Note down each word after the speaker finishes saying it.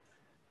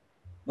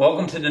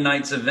Welcome to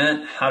tonight's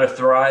event, How to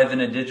Thrive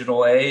in a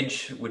Digital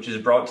Age, which is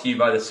brought to you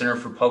by the Center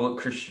for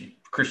Public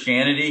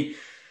Christianity.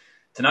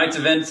 Tonight's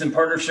event is in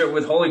partnership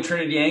with Holy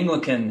Trinity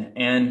Anglican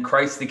and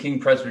Christ the King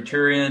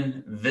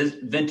Presbyterian,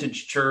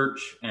 Vintage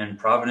Church, and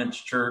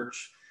Providence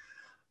Church.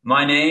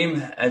 My name,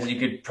 as you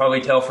could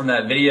probably tell from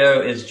that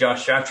video, is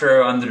Josh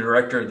Shatro. I'm the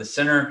director of the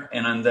center,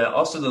 and I'm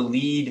also the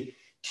lead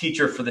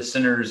teacher for the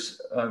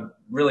center's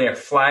really our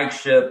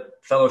flagship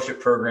fellowship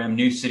program,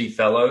 New City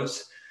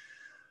Fellows.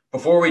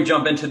 Before we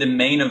jump into the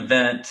main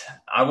event,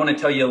 I want to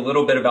tell you a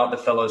little bit about the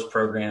Fellows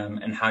program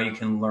and how you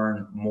can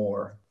learn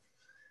more.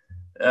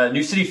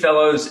 New City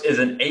Fellows is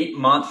an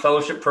 8-month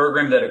fellowship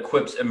program that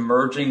equips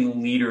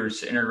emerging leaders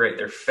to integrate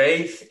their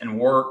faith and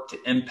work to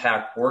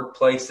impact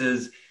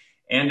workplaces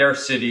and our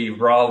city,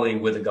 Raleigh,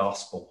 with the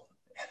gospel.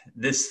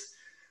 This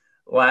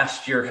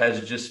last year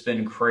has just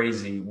been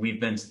crazy. We've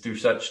been through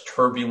such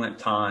turbulent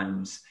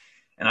times,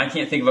 and I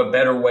can't think of a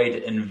better way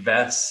to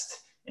invest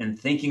and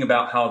thinking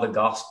about how the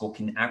gospel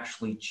can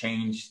actually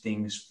change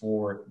things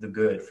for the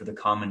good, for the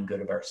common good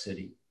of our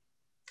city.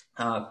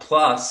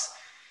 Plus,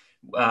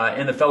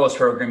 in the Fellows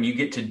program, you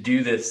get to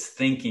do this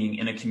thinking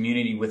in a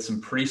community with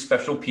some pretty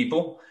special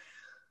people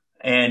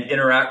and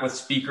interact with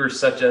speakers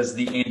such as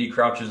the Andy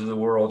Crouches of the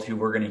world, who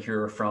we're going to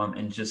hear from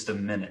in just a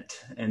minute.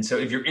 And so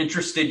if you're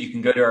interested, you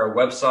can go to our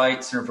website,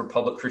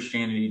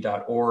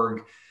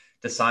 centerforpublicchristianity.org,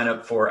 to sign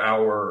up for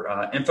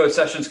our info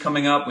sessions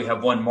coming up. We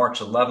have one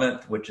March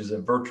 11th, which is a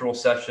virtual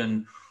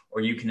session,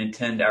 or you can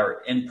attend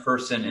our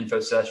in-person info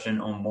session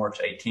on March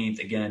 18th.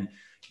 Again,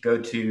 go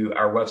to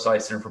our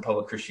website,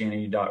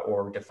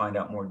 centerforpublicchristianity.org, to find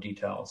out more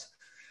details.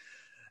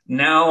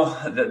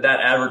 Now that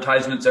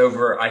advertisement's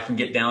over, I can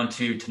get down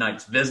to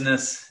tonight's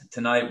business.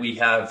 Tonight we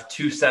have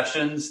 2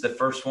 sessions. The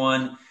first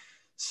one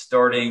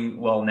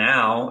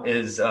now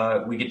is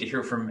we get to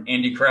hear from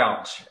Andy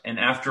Crouch, and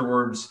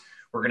afterwards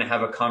we're going to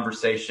have a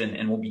conversation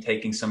and we'll be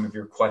taking some of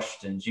your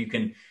questions. You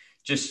can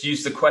just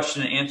use the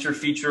question and answer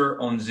feature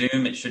on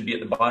Zoom. It should be at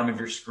the bottom of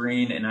your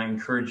screen, and I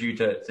encourage you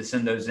to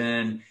send those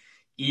in.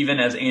 Even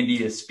as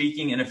Andy is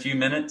speaking in a few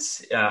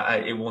minutes,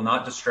 it will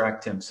not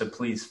distract him. So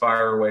please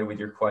fire away with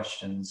your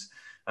questions,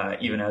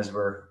 even as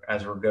we're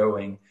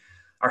going.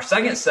 Our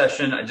second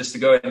session, just to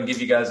go ahead and give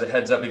you guys a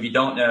heads up, if you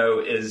don't know,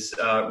 is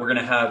we're going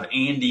to have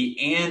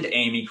Andy and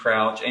Amy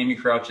Crouch. Amy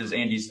Crouch is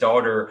Andy's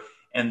daughter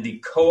and the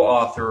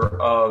co-author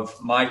of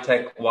My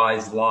Tech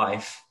Wise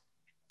Life.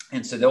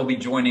 And so they'll be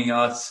joining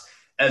us,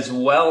 as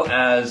well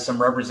as some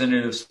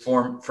representatives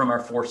from our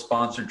 4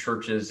 sponsored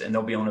churches, and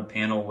they'll be on a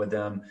panel with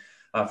them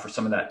for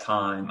some of that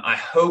time. I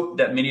hope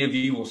that many of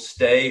you will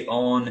stay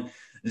on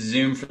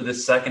Zoom for the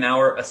second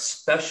hour,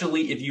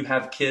 especially if you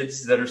have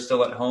kids that are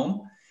still at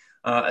home,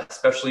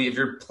 especially if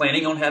you're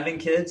planning on having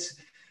kids.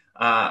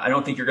 I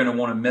don't think you're going to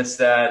want to miss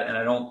that, and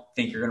I don't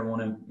think you're going to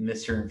want to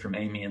miss hearing from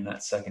Amy in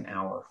that second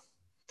hour.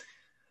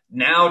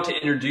 Now to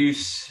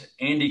introduce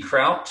Andy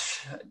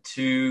Crouch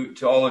to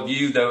all of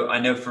you, though I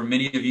know for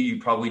many of you,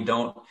 you probably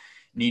don't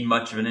need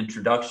much of an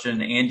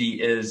introduction.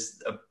 Andy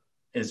is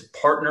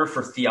partner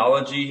for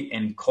theology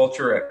and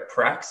culture at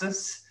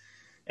Praxis,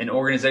 an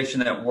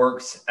organization that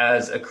works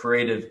as a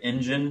creative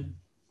engine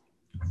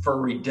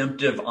for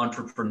redemptive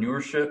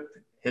entrepreneurship.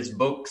 His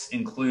books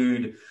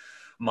include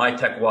My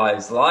Tech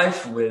Wise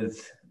Life,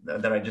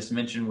 that I just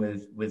mentioned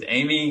with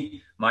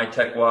Amy, My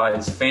Tech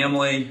Wise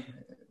Family,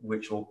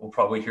 which we'll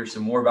probably hear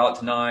some more about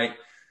tonight,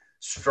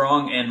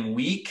 Strong and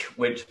Weak,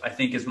 which I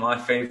think is my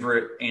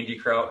favorite Andy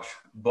Crouch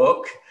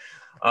book,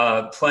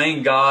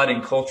 Playing God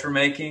in Culture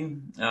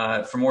Making.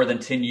 For more than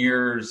 10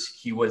 years,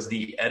 he was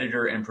the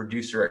editor and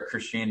producer at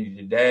Christianity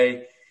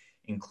Today,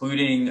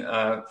 including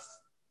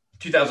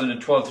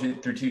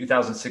 2012 through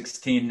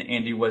 2016.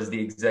 Andy was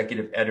the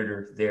executive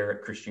editor there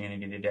at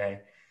Christianity Today.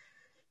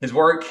 His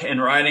work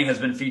and writing has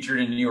been featured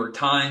in the New York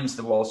Times,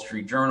 the Wall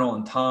Street Journal,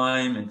 and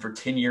Time. And for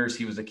 10 years,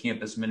 he was a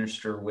campus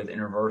minister with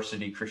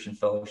InterVarsity Christian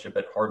Fellowship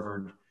at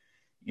Harvard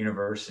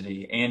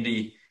University.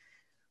 Andy,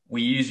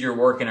 we use your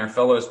work in our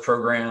Fellows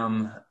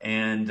program,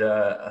 and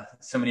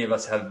so many of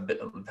us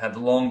have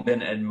long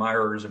been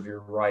admirers of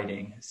your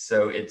writing.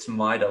 So it's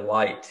my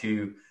delight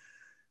to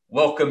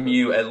welcome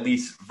you, at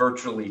least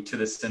virtually, to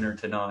the center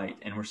tonight.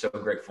 And we're so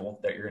grateful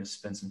that you're going to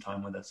spend some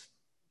time with us.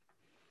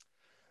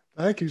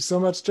 Thank you so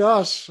much,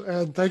 Josh.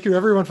 And thank you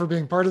everyone for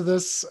being part of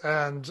this.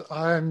 And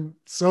I'm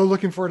so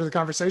looking forward to the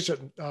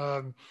conversation.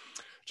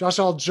 Josh,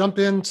 I'll jump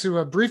into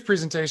a brief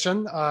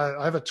presentation.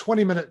 I have a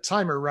 20-minute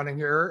timer running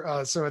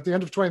here. So at the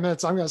end of 20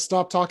 minutes, I'm going to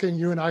stop talking.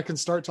 You and I can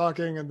start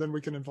talking, and then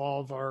we can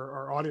involve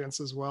our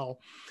audience as well.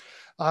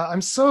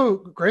 I'm so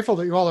grateful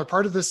that you all are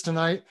part of this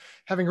tonight.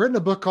 Having written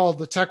a book called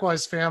The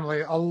TechWise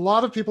Family, a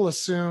lot of people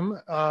assume,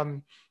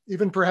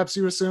 even perhaps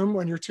you assume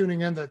when you're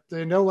tuning in, that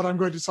they know what I'm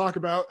going to talk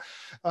about.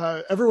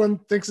 Everyone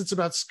thinks it's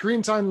about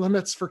screen time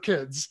limits for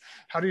kids.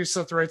 How do you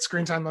set the right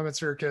screen time limits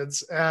for your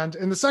kids? And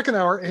in the second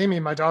hour, Amy,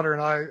 my daughter,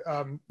 and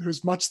I,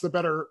 who's much the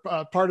better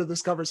part of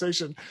this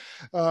conversation,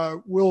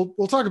 we'll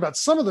talk about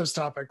some of those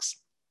topics.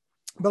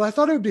 But I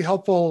thought it would be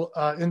helpful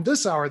in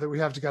this hour that we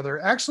have together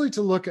actually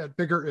to look at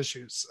bigger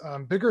issues,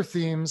 bigger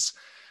themes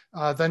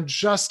than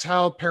just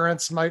how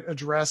parents might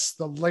address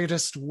the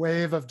latest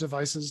wave of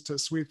devices to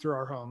sweep through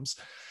our homes.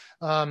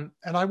 And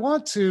I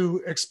want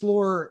to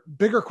explore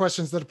bigger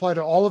questions that apply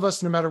to all of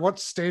us, no matter what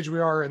stage we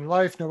are in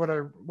life, no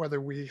matter whether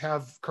we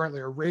have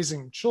currently are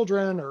raising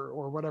children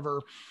or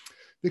whatever,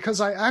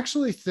 because I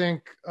actually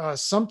think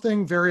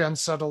something very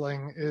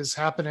unsettling is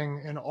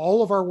happening in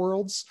all of our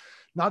worlds,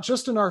 not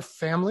just in our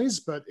families,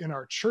 but in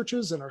our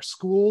churches, in our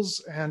schools,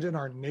 and in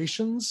our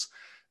nations,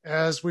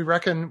 as we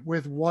reckon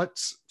with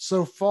what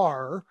so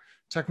far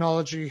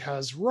technology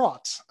has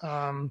wrought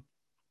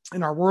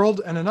in our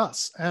world and in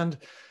us. And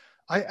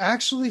I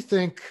actually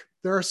think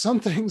there are some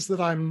things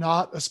that I'm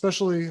not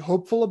especially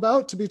hopeful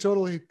about, to be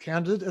totally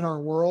candid, in our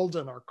world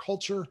and our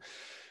culture.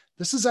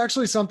 This is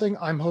actually something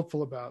I'm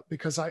hopeful about,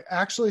 because I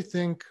actually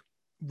think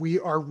we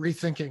are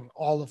rethinking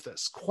all of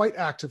this quite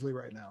actively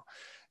right now.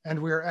 And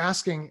we're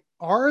asking,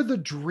 are the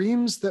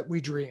dreams that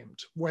we dreamed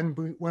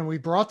when we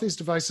brought these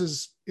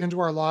devices into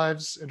our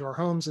lives, into our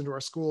homes, into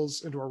our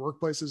schools, into our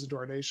workplaces, into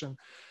our nation,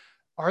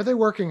 are they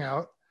working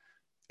out?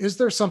 Is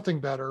there something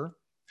better?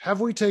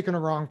 Have we taken a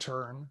wrong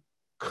turn?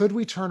 Could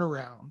we turn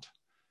around?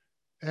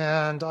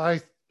 And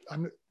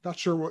I'm not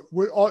sure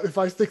if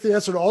I think the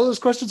answer to all those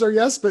questions are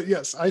yes, but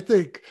yes, I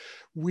think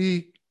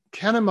we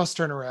can and must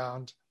turn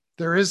around.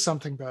 There is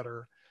something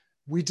better.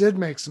 We did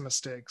make some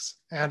mistakes,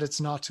 and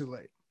it's not too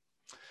late.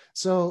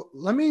 So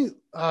let me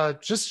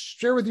just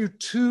share with you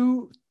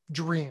two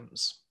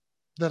dreams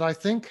that I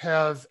think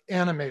have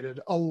animated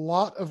a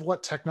lot of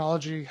what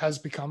technology has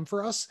become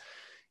for us,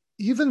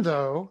 even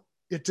though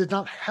it did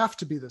not have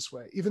to be this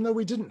way, even though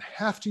we didn't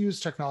have to use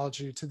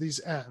technology to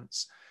these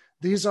ends.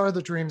 These are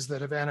the dreams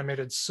that have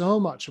animated so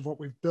much of what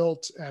we've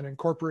built and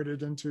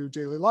incorporated into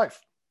daily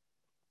life.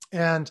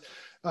 And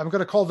I'm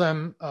going to call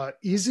them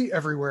easy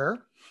everywhere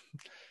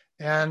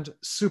and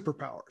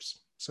superpowers.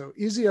 So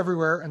easy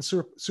everywhere and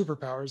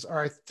superpowers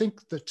are, I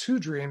think, the two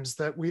dreams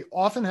that we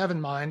often have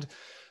in mind,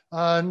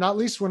 not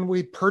least when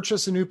we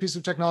purchase a new piece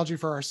of technology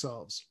for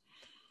ourselves.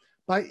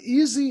 By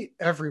easy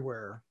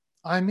everywhere,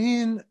 I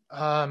mean,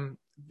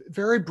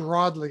 very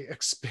broadly,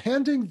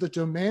 expanding the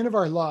domain of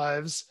our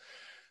lives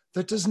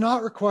that does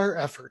not require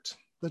effort,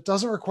 that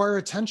doesn't require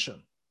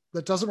attention,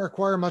 that doesn't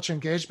require much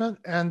engagement,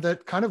 and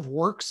that kind of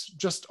works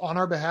just on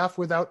our behalf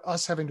without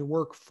us having to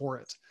work for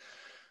it.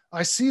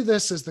 I see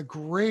this as the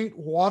great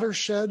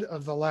watershed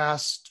of the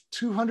last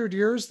 200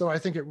 years, though I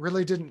think it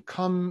really didn't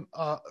come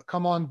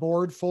on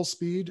board full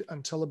speed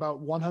until about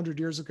 100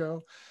 years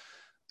ago.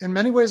 In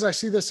many ways, I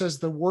see this as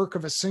the work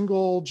of a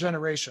single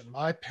generation.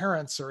 My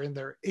parents are in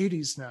their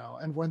 80s now,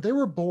 and when they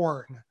were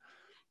born,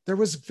 there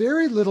was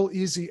very little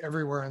easy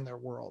everywhere in their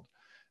world.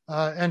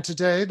 And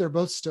today, they're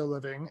both still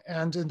living.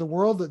 And in the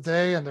world that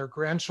they and their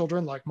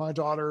grandchildren, like my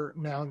daughter,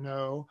 now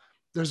know,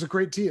 there's a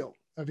great deal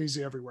of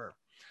easy everywhere.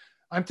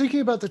 I'm thinking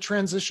about the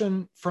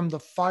transition from the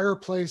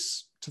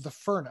fireplace to the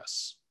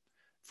furnace,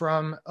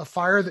 from a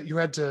fire that you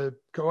had to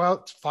go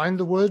out, find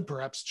the wood,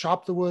 perhaps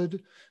chop the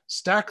wood,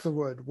 stack the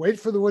wood, wait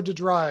for the wood to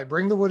dry,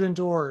 bring the wood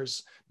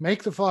indoors,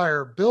 make the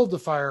fire, build the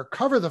fire,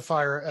 cover the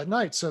fire at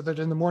night so that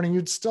in the morning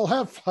you'd still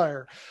have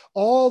fire.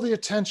 All the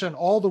attention,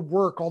 all the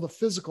work, all the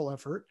physical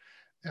effort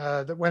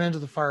that went into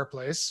the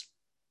fireplace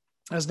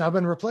has now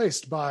been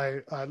replaced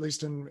by, at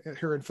least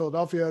here in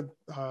Philadelphia,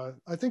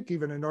 I think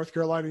even in North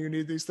Carolina, you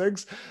need these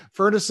things,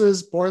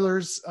 furnaces,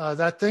 boilers,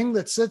 that thing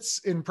that sits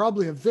in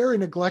probably a very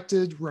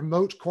neglected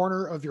remote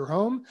corner of your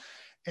home.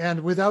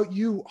 And without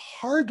you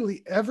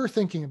hardly ever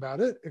thinking about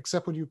it,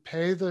 except when you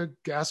pay the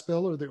gas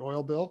bill or the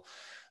oil bill,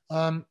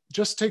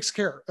 just takes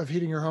care of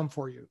heating your home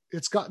for you.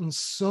 It's gotten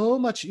so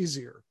much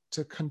easier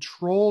to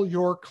control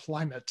your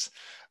climate.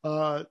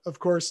 Of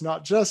course,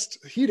 not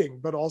just heating,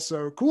 but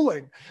also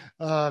cooling,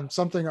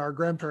 something our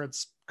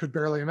grandparents could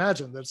barely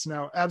imagine. That's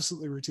now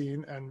absolutely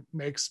routine and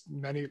makes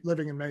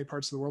living in many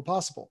parts of the world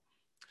possible.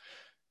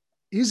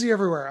 Easy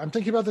everywhere. I'm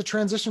thinking about the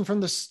transition from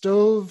the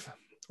stove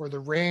or the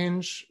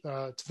range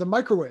to the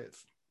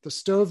microwave, the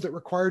stove that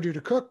required you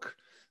to cook,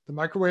 the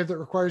microwave that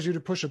requires you to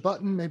push a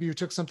button. Maybe you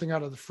took something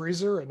out of the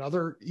freezer,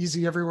 another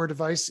easy everywhere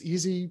device,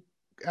 easy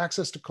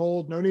access to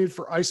cold, no need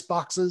for ice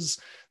boxes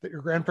that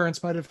your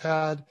grandparents might have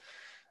had.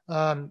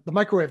 The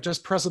microwave,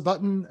 just press a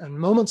button and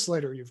moments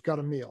later, you've got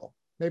a meal.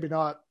 Maybe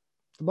not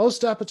the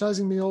most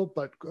appetizing meal,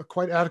 but a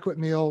quite adequate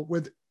meal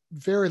with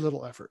very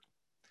little effort.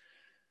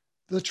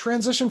 The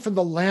transition from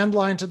the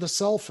landline to the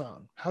cell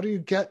phone. How do you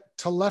get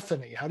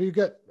telephony? How do you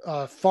get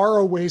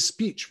faraway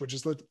speech, which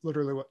is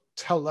literally what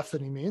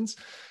telephony means?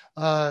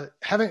 I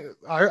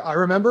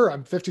remember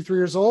I'm 53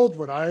 years old.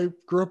 When I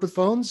grew up with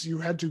phones, you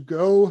had to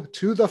go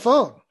to the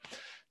phone.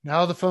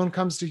 Now the phone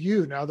comes to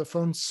you. Now the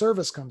phone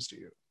service comes to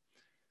you.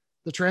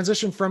 The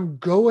transition from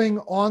going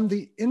on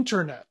the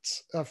internet,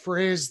 a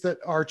phrase that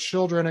our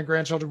children and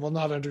grandchildren will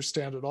not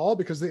understand at all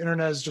because the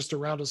internet is just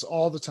around us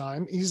all the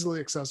time, easily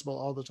accessible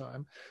all the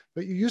time.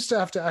 But you used to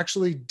have to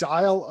actually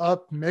dial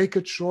up, make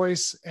a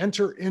choice,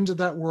 enter into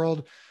that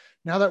world.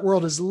 Now that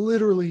world is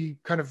literally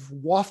kind of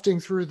wafting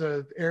through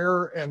the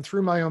air and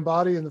through my own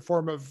body in the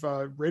form of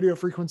radio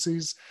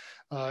frequencies.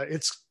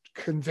 It's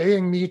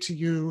conveying me to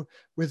you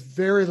with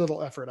very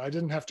little effort. I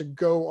didn't have to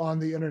go on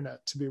the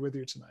internet to be with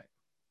you tonight.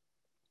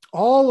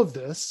 All of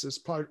this is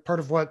part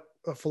of what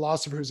a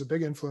philosopher who's a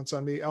big influence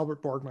on me,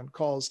 Albert Borgman,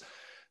 calls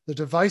the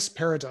device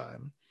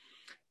paradigm.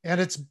 And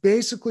it's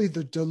basically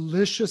the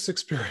delicious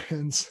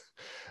experience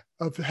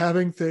of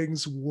having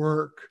things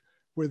work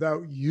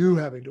without you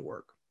having to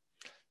work.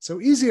 So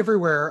easy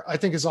everywhere, I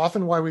think, is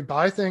often why we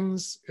buy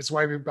things. It's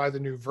why we buy the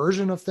new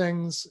version of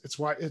things.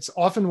 It's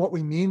often what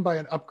we mean by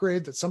an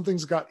upgrade, that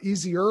something's got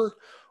easier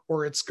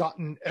or it's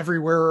gotten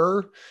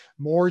everywhere,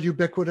 more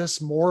ubiquitous,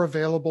 more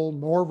available,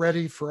 more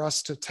ready for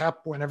us to tap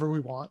whenever we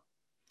want.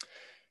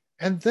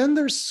 And then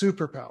there's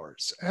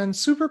superpowers, and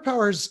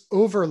superpowers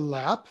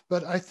overlap,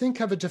 but I think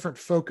have a different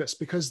focus,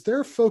 because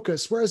their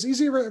focus, whereas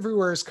easy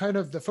everywhere is kind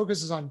of, the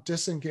focus is on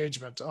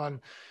disengagement,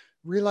 on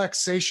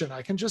relaxation.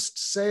 I can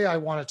just say I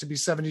want it to be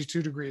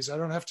 72 degrees. I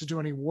don't have to do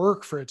any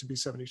work for it to be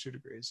 72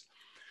 degrees.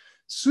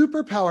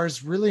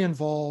 Superpowers really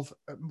involve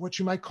what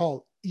you might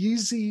call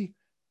easy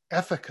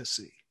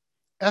efficacy.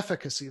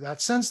 Efficacy,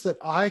 that sense that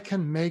I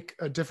can make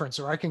a difference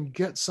or I can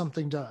get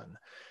something done.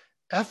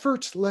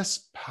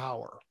 Effortless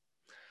power.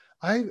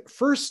 I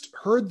first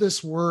heard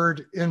this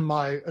word in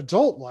my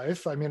adult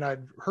life. I mean,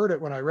 I'd heard it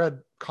when I read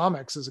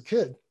comics as a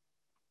kid,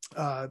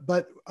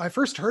 but I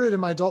first heard it in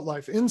my adult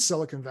life in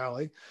Silicon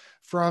Valley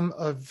from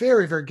a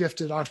very, very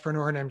gifted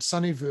entrepreneur named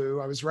Sunny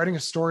Vu. I was writing a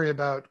story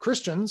about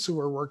Christians who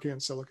were working in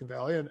Silicon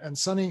Valley, and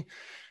Sunny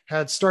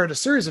had started a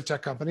series of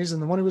tech companies,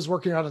 and the one he was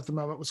working on at the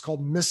moment was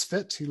called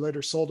Misfit. He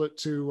later sold it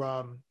to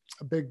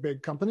a big,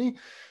 big company.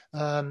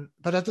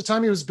 But at the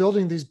time, he was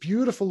building these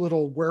beautiful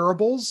little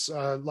wearables,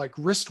 like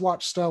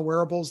wristwatch style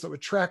wearables that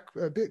would track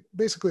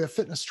basically a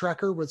fitness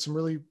tracker with some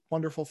really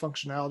wonderful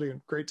functionality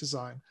and great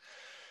design.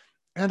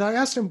 And I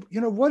asked him,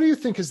 what do you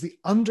think is the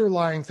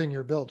underlying thing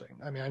you're building?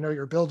 I mean, I know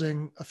you're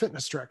building a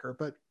fitness tracker,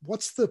 but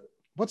what's the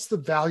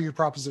value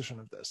proposition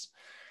of this?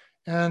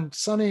 And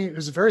Sunny,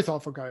 who's a very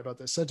thoughtful guy about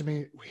this, said to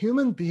me,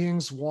 human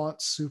beings want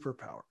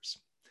superpowers.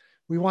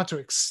 We want to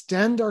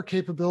extend our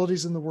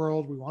capabilities in the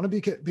world. We want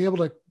to be able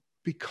to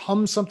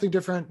become something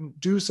different,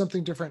 do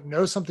something different,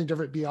 know something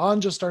different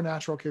beyond just our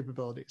natural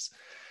capabilities.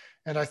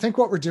 And I think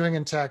what we're doing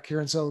in tech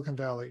here in Silicon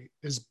Valley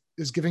is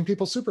giving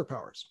people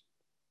superpowers.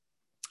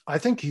 I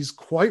think he's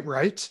quite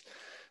right.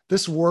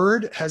 This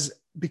word has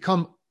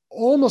become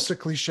almost a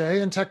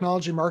cliche in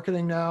technology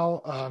marketing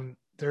now.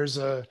 There's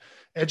a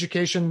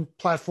education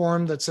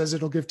platform that says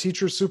it'll give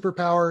teachers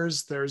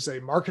superpowers. There's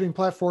a marketing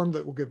platform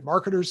that will give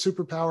marketers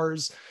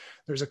superpowers.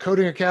 There's a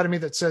coding academy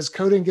that says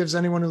coding gives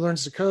anyone who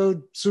learns to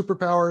code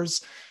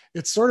superpowers.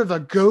 It's sort of a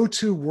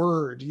go-to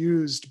word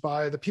used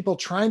by the people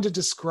trying to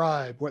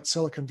describe what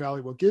Silicon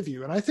Valley will give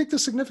you. And I think the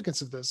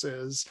significance of this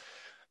is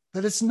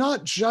that it's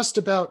not just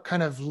about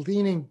kind of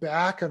leaning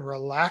back and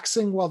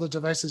relaxing while the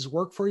devices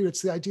work for you.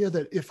 It's the idea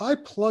that if I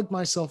plug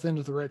myself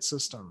into the right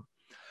system,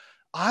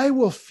 I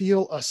will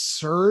feel a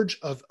surge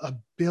of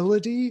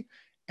ability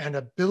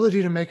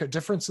to make a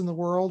difference in the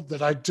world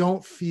that I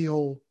don't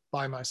feel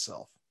by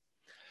myself.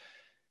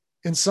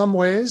 In some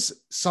ways,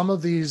 some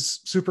of these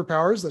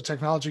superpowers that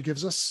technology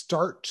gives us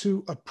start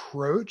to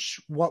approach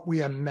what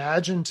we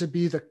imagine to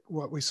be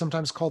what we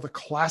sometimes call the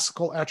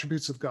classical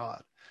attributes of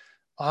God.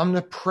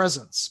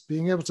 Omnipresence,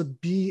 being able to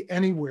be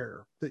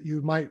anywhere that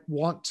you might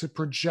want to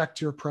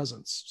project your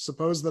presence.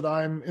 Suppose that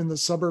I'm in the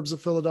suburbs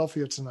of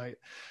Philadelphia tonight,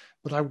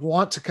 but I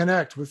want to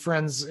connect with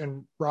friends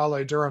in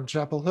Raleigh, Durham,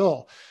 Chapel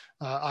Hill.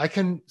 I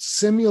can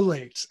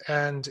simulate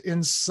and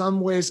in some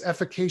ways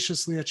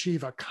efficaciously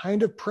achieve a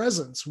kind of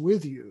presence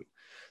with you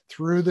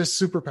through this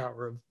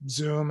superpower of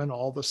Zoom and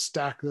all the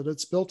stack that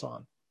it's built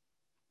on.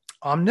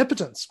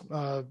 Omnipotence,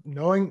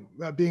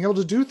 being able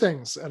to do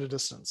things at a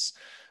distance,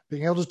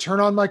 being able to turn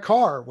on my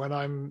car when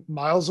I'm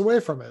miles away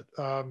from it.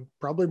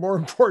 Probably more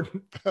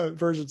important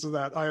versions of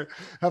that. I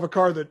have a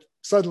car that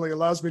suddenly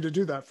allows me to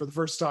do that for the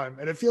first time.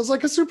 And it feels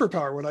like a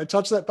superpower when I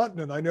touch that button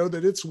and I know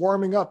that it's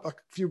warming up a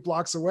few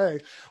blocks away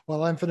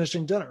while I'm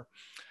finishing dinner.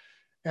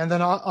 And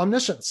then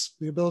omniscience,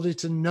 the ability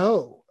to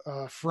know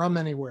from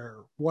anywhere,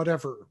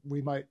 whatever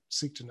we might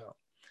seek to know.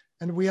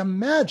 And we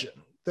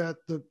imagine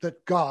that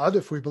God,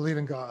 if we believe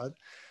in God,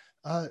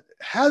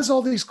 has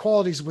all these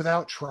qualities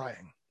without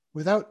trying,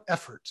 without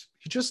effort.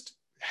 He just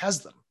has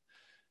them.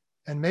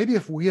 And maybe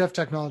if we have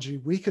technology,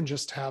 we can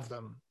just have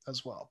them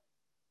as well.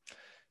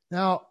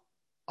 Now,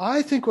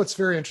 I think what's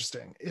very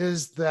interesting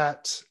is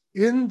that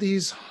in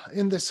this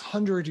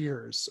 100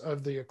 years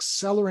of the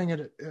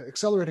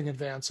accelerating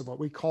advance of what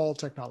we call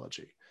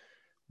technology,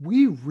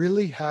 we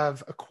really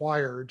have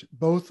acquired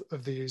both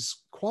of these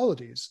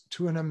qualities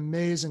to an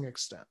amazing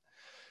extent.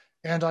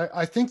 And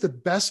I think the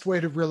best way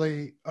to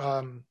really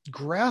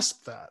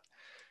grasp that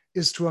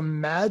is to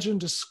imagine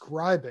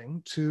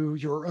describing to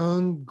your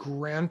own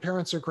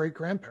grandparents or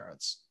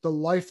great-grandparents the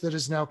life that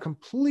is now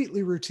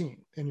completely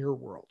routine in your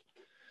world.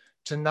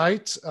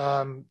 Tonight,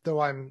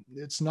 though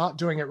it's not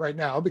doing it right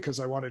now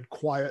because I wanted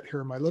quiet here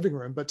in my living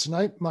room, but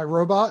tonight my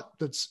robot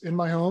that's in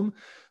my home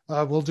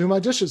will do my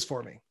dishes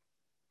for me.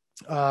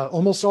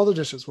 Almost all the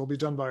dishes will be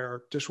done by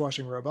our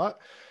dishwashing robot.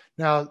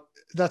 Now,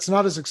 that's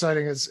not as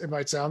exciting as it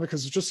might sound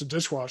because it's just a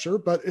dishwasher,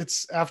 but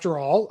it's, after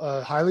all,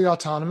 a highly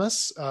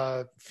autonomous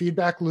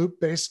feedback loop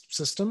based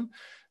system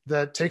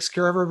that takes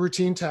care of a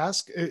routine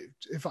task. It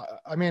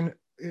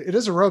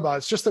is a robot.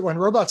 It's just that when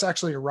robots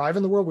actually arrive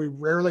in the world, we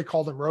rarely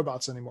call them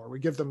robots anymore. We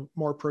give them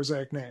more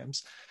prosaic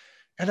names.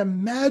 And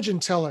imagine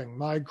telling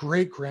my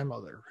great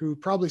grandmother, who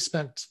probably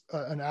spent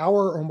an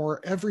hour or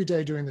more every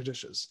day doing the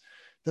dishes,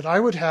 that I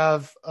would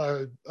have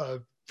a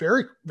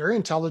very, very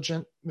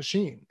intelligent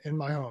machine in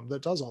my home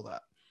that does all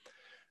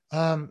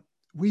that.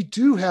 We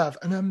do have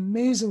an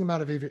amazing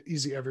amount of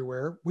easy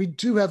everywhere. We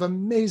do have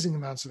amazing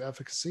amounts of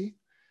efficacy.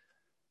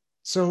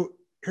 So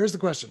here's the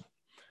question.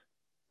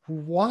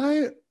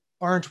 Why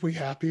aren't we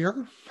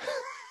happier?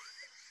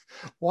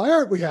 Why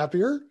aren't we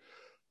happier?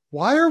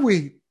 Why are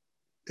we,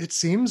 it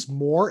seems,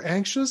 more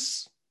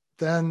anxious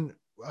than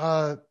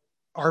our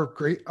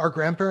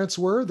grandparents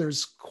were?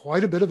 There's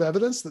quite a bit of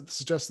evidence that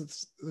suggests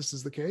that this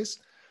is the case.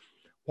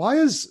 Why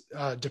is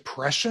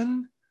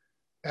depression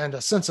and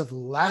a sense of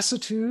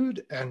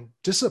lassitude and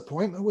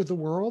disappointment with the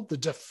world the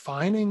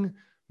defining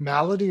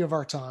malady of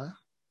our time?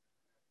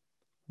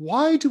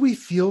 Why do we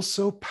feel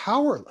so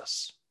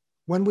powerless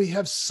when we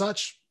have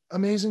such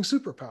amazing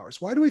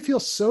superpowers? Why do we feel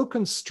so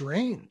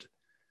constrained,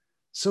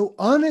 so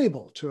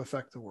unable to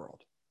affect the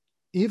world,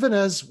 even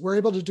as we're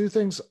able to do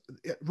things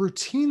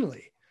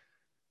routinely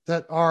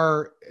that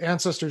our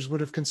ancestors would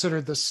have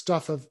considered the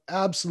stuff of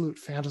absolute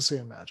fantasy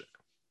and magic?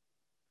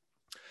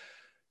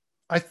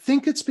 I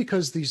think it's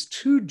because these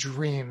two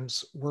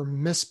dreams were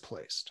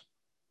misplaced.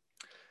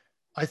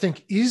 I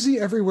think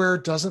easy everywhere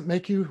doesn't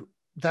make you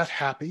that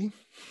happy,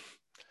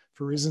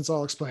 for reasons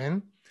I'll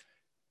explain,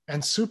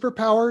 and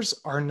superpowers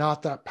are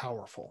not that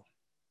powerful.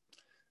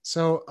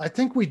 So I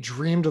think we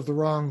dreamed of the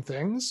wrong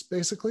things,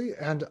 basically,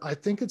 and I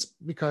think it's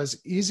because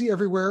easy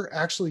everywhere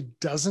actually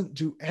doesn't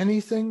do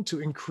anything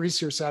to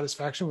increase your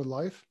satisfaction with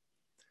life.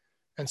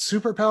 And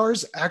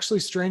superpowers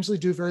actually strangely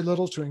do very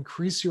little to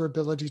increase your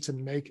ability to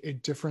make a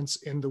difference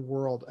in the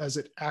world as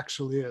it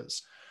actually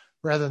is,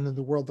 rather than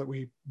the world that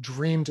we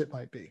dreamed it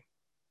might be.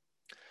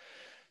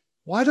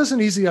 Why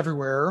doesn't easy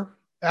everywhere,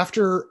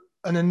 after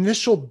an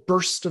initial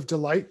burst of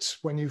delight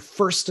when you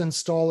first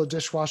install a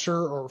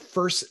dishwasher or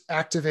first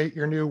activate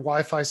your new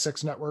Wi-Fi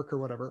 6 network or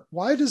whatever,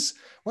 why does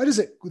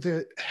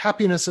the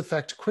happiness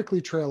effect quickly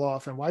trail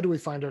off? And why do we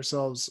find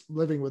ourselves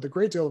living with a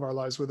great deal of our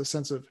lives with a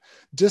sense of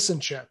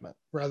disenchantment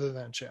rather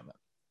than enchantment?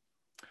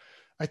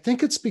 I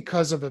think it's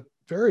because of a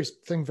very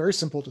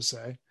simple to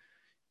say.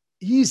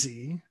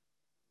 Easy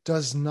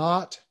does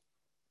not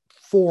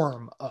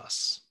form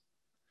us.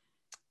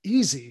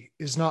 Easy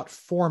is not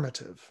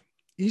formative.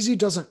 Easy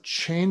doesn't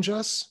change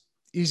us.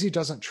 Easy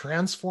doesn't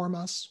transform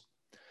us.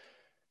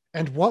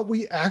 And what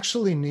we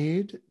actually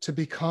need to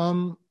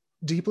become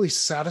deeply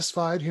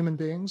satisfied human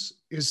beings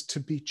is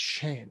to be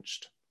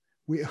changed.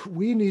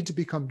 We need to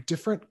become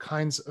different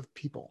kinds of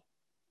people.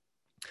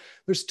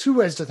 There's two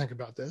ways to think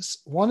about this.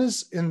 One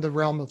is in the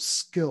realm of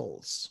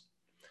skills.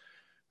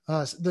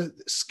 The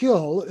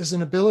skill is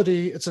an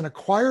ability, it's an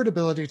acquired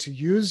ability to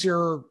use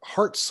your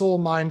heart, soul,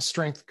 mind,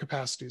 strength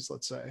capacities,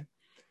 let's say,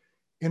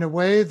 in a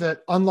way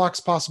that unlocks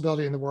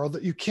possibility in the world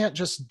that you can't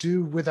just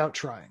do without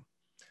trying.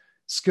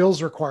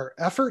 Skills require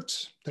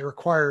effort. They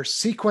require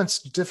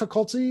sequenced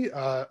difficulty.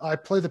 I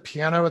play the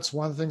piano. It's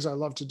one of the things I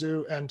love to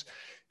do. And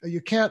you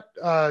can't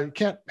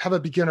have a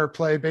beginner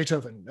play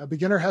Beethoven. A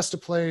beginner has to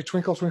play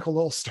Twinkle, Twinkle,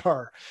 Little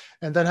Star,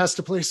 and then has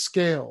to play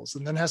scales,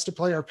 and then has to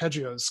play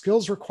arpeggios.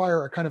 Skills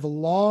require a kind of a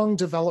long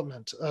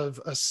development of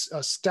a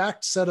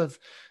stacked set of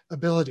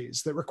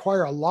abilities that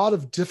require a lot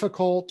of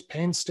difficult,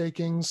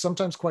 painstaking,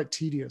 sometimes quite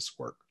tedious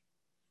work.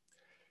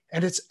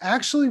 And it's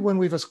actually when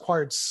we've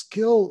acquired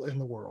skill in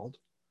the world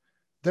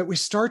that we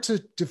start to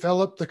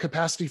develop the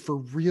capacity for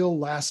real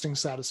lasting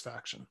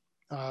satisfaction.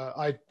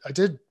 I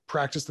did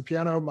practice the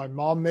piano. My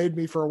mom made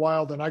me for a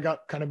while. Then I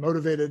got kind of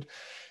motivated.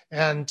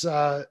 And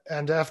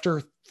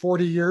after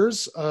 40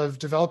 years of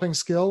developing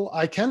skill,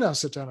 I can now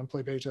sit down and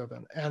play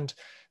Beethoven. And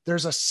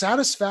there's a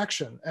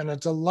satisfaction and a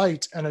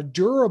delight and a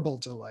durable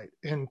delight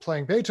in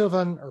playing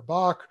Beethoven or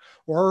Bach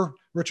or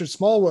Richard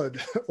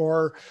Smallwood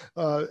or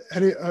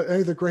any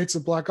of the greats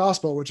of Black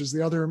Gospel, which is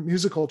the other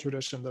musical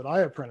tradition that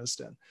I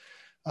apprenticed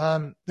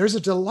in. There's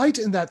a delight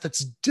in that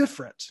that's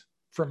different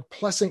from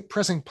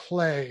pressing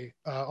play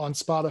on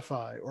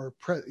Spotify or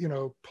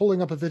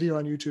pulling up a video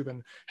on YouTube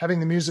and having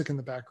the music in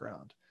the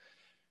background.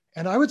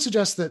 And I would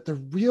suggest that the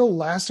real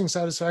lasting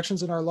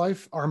satisfactions in our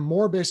life are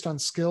more based on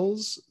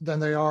skills than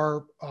they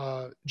are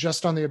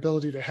just on the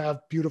ability to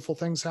have beautiful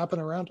things happen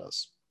around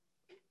us.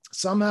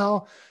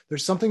 Somehow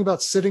there's something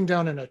about sitting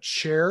down in a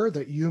chair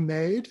that you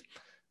made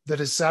that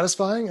is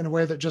satisfying in a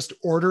way that just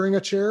ordering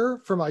a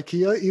chair from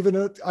IKEA, even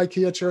an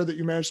IKEA chair that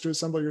you managed to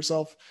assemble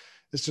yourself,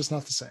 is just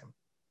not the same.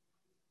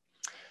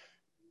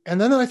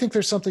 And then I think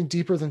there's something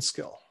deeper than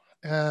skill.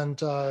 And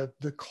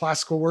the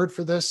classical word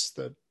for this,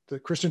 that the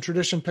Christian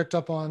tradition picked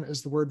up on,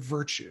 is the word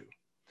virtue.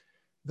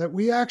 That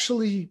we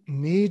actually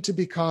need to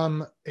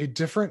become a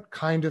different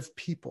kind of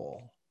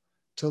people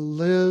to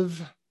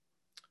live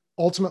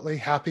ultimately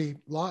happy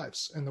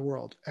lives in the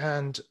world.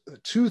 And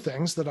two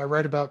things that I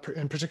write about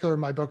in particular in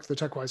my book, The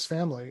TechWise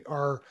Family,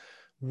 are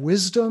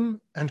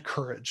wisdom and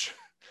courage.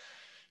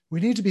 We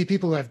need to be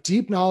people who have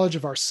deep knowledge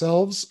of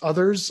ourselves,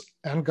 others,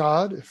 and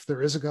God, if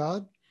there is a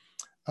God.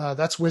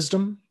 That's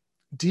wisdom,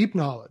 deep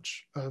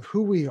knowledge of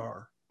who we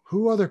are,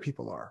 who other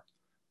people are,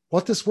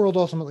 what this world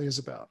ultimately is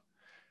about.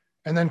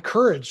 And then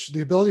courage,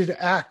 the ability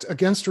to act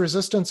against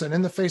resistance and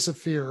in the face of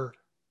fear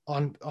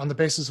on the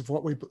basis of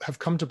what we have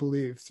come to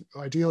believe,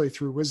 ideally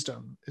through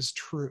wisdom, is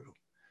true.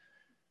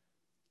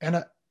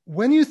 And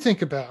when you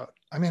think about,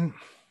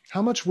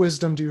 how much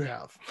wisdom do you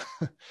have?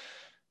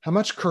 How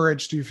much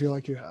courage do you feel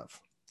like you have?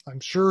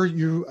 I'm sure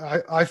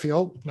I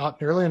feel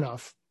not nearly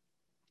enough,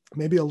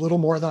 maybe a little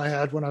more than I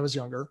had when I was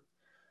younger.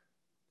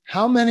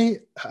 How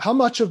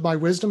much of my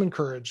wisdom and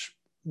courage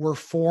were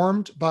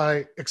formed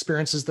by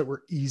experiences that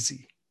were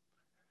easy?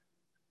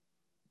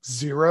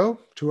 0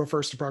 to a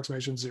first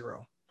approximation,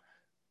 0.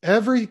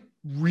 Every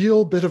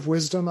real bit of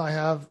wisdom I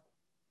have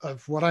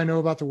of what I know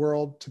about the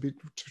world to be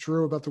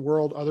true about the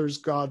world, others,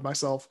 God,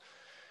 myself,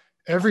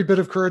 every bit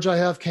of courage I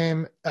have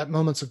came at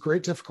moments of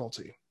great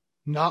difficulty,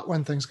 not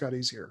when things got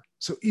easier.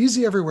 So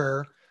easy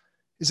everywhere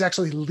is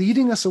actually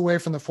leading us away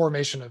from the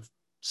formation of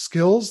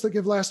skills that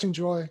give lasting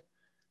joy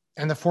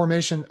and the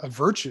formation of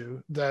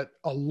virtue that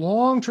a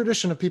long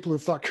tradition of people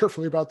who've thought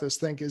carefully about this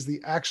think is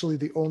actually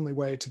the only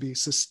way to be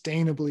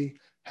sustainably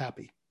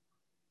happy.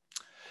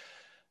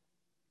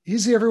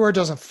 Easy everywhere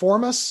doesn't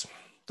form us,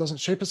 doesn't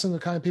shape us into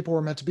the kind of people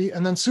we're meant to be.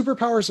 And then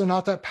superpowers are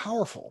not that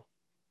powerful.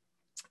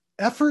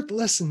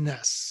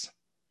 Effortlessness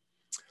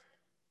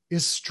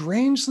is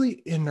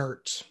strangely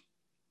inert.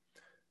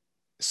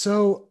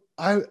 So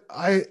I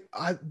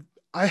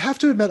have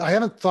to admit, I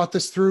haven't thought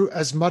this through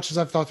as much as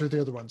I've thought through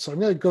the other one. So I'm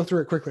going to go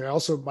through it quickly.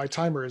 My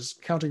timer is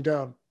counting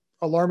down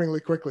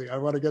alarmingly quickly. I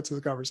want to get to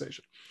the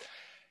conversation.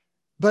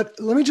 But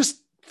let me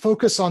just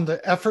focus on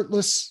the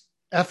effortless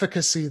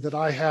efficacy that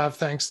I have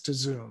thanks to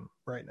Zoom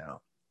right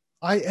now.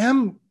 I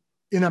am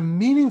in a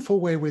meaningful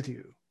way with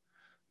you,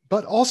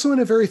 but also in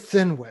a very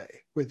thin way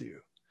with you.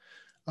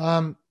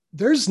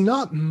 There's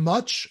not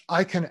much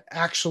I can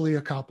actually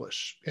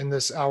accomplish in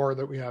this hour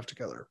that we have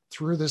together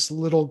through this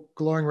little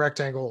glowing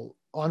rectangle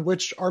on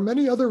which are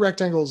many other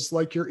rectangles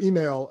like your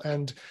email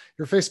and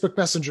your Facebook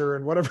Messenger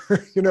and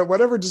whatever,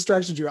 whatever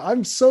distractions you have.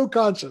 I'm so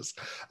conscious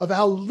of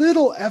how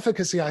little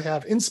efficacy I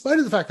have in spite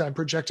of the fact that I'm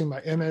projecting my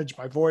image,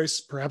 my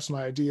voice, perhaps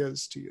my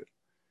ideas to you.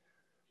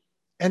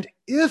 And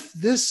if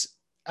this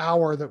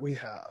hour that we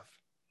have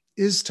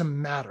is to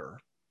matter,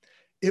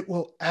 it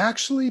will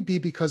actually be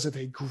because of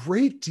a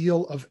great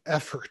deal of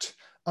effort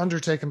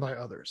undertaken by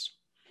others.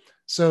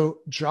 So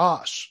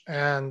Josh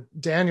and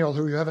Daniel,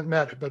 who you haven't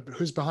met, but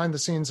who's behind the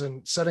scenes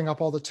and setting up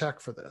all the tech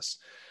for this,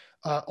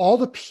 all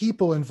the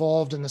people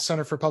involved in the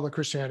Center for Public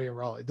Christianity in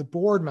Raleigh, the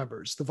board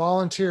members, the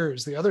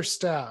volunteers, the other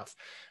staff,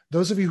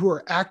 those of you who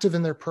are active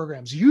in their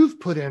programs, you've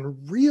put in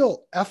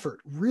real effort,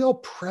 real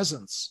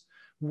presence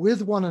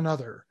with one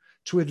another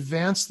to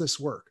advance this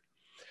work.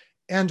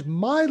 And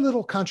my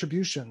little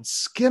contribution,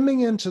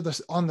 skimming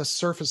on the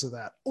surface of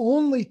that,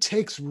 only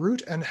takes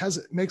root and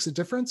makes a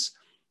difference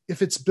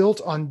if it's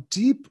built on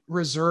deep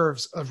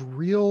reserves of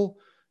real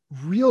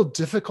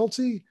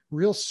difficulty,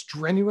 real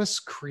strenuous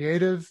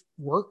creative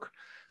work.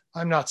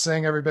 I'm not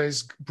saying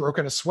everybody's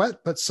broken a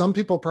sweat, but some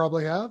people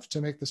probably have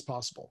to make this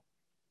possible.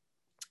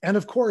 And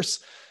of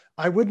course,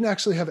 I wouldn't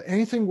actually have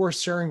anything worth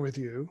sharing with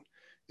you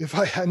if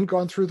I hadn't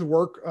gone through the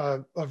work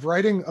of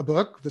writing a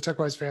book, The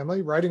TechWise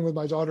Family, writing with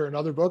my daughter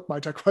another book, My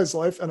TechWise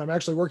Life, and I'm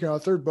actually working on a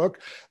third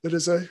book that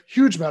is a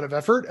huge amount of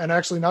effort and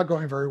actually not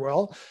going very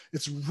well.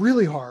 It's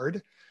really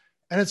hard.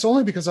 And it's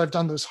only because I've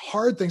done those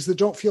hard things that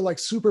don't feel like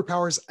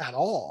superpowers at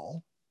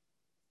all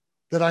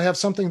that I have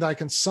something that I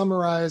can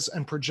summarize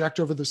and project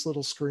over this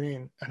little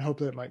screen and hope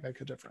that it might make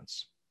a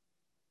difference.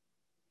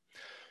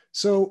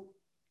 So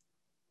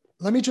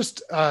let me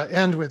just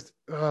end with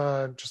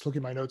just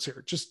looking at my notes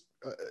here. Just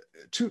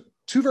two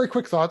very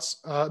quick thoughts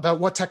about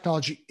what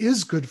technology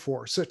is good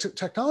for. So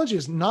technology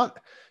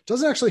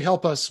doesn't actually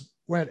help us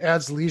when it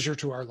adds leisure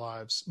to our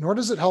lives, nor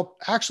does it help,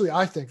 actually,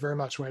 I think very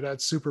much when it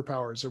adds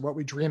superpowers or what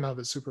we dream of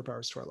as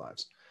superpowers to our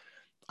lives.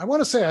 I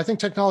want to say, I think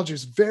technology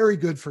is very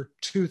good for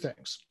two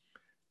things.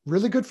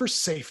 Really good for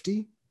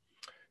safety.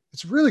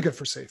 It's really good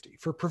for safety,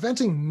 for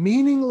preventing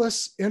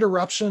meaningless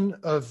interruption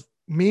of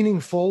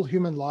meaningful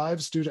human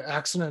lives due to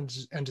accident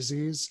and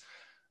disease.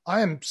 I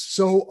am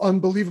so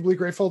unbelievably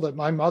grateful that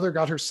my mother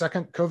got her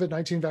second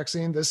COVID-19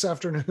 vaccine this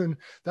afternoon.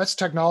 That's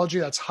technology.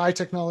 That's high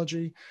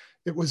technology.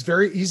 It was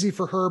very easy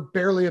for her,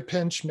 barely a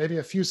pinch, maybe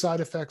a few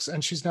side effects,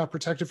 and she's now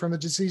protected from a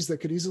disease that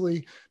could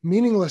easily,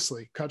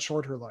 meaninglessly cut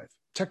short her life.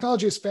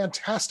 Technology is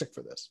fantastic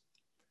for this.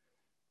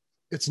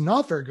 It's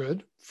not very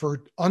good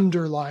for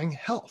underlying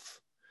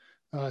health.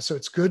 So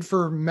it's good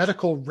for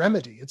medical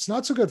remedy. It's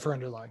not so good for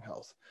underlying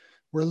health.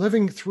 We're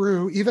living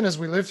through, even as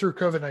we live through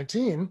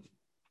COVID-19,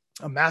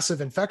 a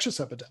massive infectious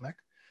epidemic.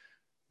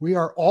 We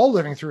are all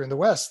living through in the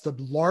West, the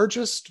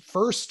largest,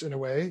 first in a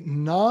way,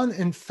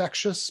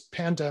 non-infectious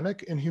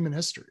pandemic in human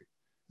history.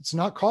 It's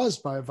not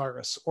caused by a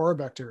virus or a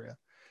bacteria.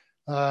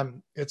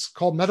 It's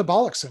called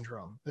metabolic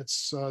syndrome.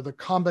 It's the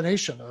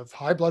combination of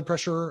high blood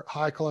pressure,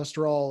 high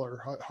cholesterol,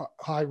 or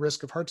high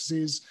risk of heart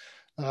disease,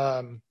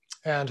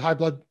 and high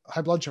blood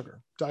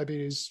sugar,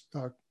 diabetes,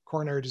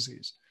 coronary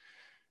disease.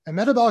 And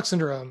metabolic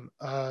syndrome,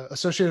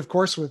 associated, of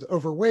course, with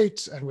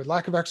overweight and with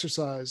lack of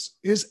exercise,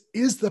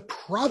 is the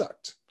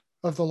product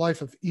of the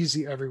life of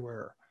easy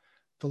everywhere,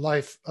 the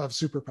life of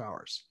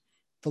superpowers,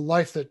 the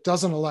life that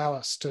doesn't allow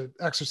us to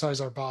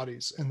exercise our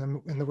bodies in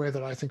the way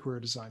that I think we were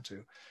designed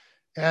to.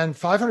 And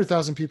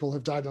 500,000 people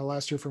have died in the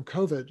last year from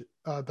COVID,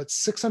 but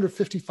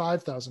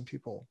 655,000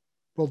 people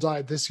will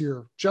die this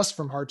year just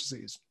from heart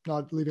disease,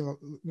 not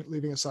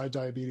leaving aside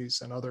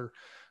diabetes and other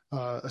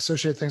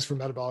associated things from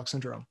metabolic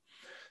syndrome.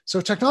 So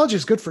technology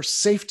is good for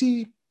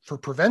safety, for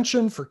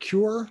prevention, for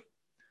cure,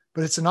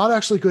 but it's not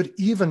actually good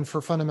even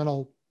for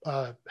fundamental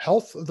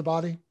health of the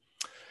body.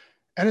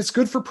 And it's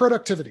good for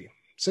productivity.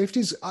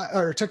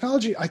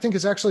 Technology, I think,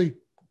 is actually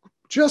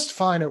just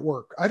fine at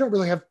work. I don't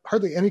really have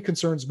hardly any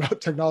concerns about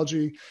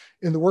technology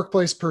in the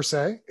workplace per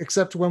se,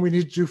 except when we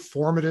need to do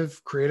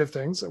formative, creative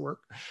things at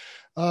work.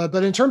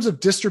 But in terms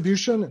of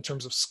distribution, in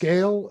terms of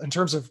scale, in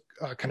terms of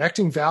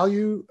connecting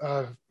value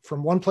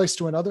from one place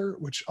to another,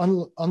 which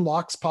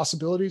unlocks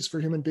possibilities for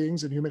human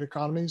beings and human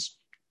economies,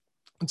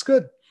 it's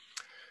good.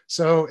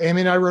 So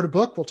Amy and I wrote a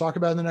book we'll talk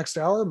about in the next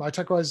hour, My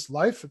TechWise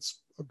Life.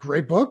 It's a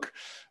great book.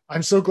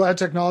 I'm so glad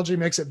technology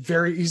makes it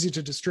very easy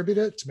to distribute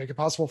it, to make it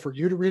possible for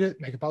you to read it,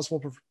 make it possible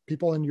for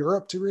people in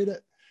Europe to read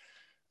it.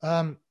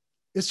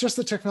 It's just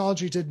that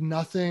technology did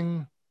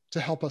nothing to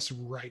help us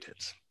write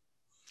it.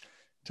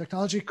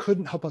 Technology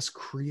couldn't help us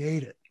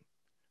create it.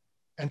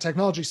 And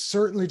technology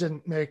certainly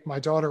didn't make my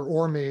daughter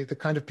or me the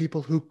kind of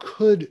people who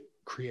could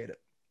create it.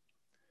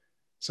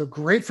 So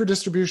great for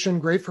distribution,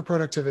 great for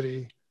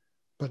productivity,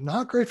 but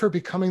not great for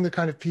becoming the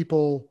kind of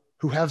people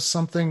who have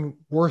something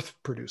worth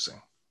producing.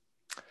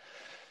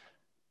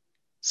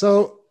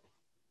 So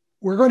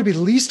we're going to be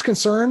least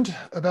concerned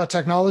about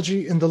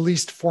technology in the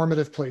least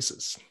formative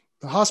places.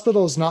 The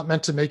hospital is not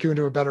meant to make you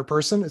into a better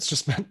person. It's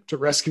just meant to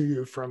rescue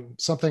you from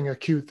something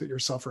acute that you're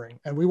suffering.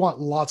 And we want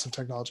lots of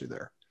technology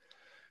there.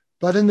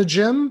 But in the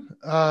gym,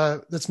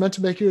 that's meant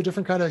to make you a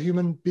different kind of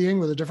human being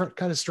with a different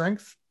kind of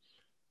strength,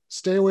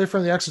 stay away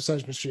from the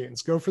exercise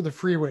machines, go for the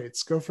free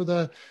weights, go for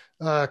the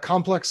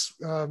complex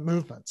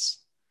movements.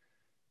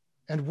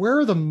 And where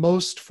are the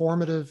most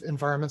formative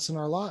environments in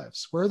our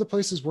lives? Where are the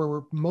places where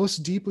we're most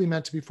deeply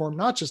meant to be formed,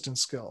 not just in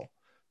skill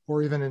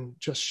or even in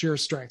just sheer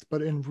strength,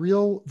 but in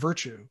real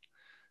virtue?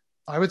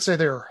 I would say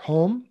they're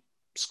home,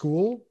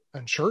 school,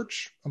 and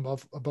church,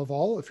 above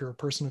all, if you're a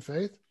person of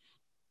faith.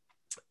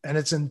 And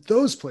it's in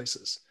those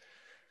places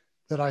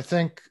that I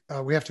think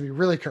we have to be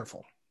really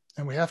careful.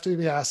 And we have to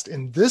be asked,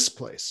 in this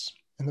place,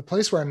 in the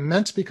place where I'm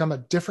meant to become a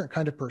different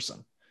kind of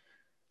person,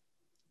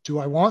 do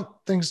I want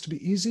things to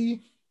be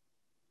easy?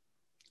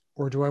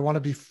 Or do I want to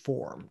be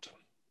formed?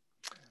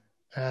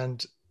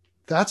 And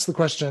that's the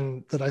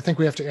question that I think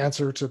we have to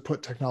answer to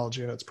put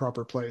technology in its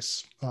proper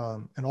place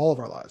in all of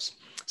our lives.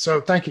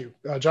 So thank you.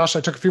 Josh,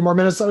 I took a few more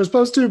minutes than I was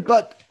supposed to,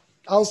 but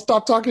I'll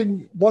stop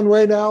talking one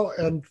way now,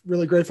 and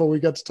really grateful we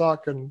get to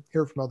talk and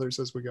hear from others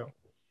as we go.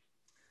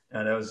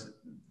 No,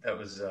 that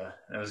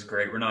was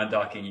great. We're not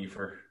docking you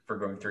for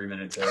going 3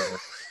 minutes over.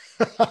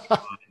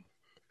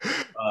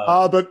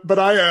 But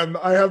I am.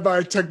 I have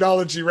my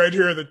technology right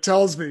here that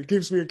tells me,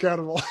 keeps me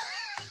accountable.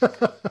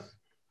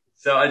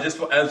 So I just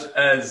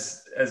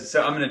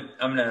so I'm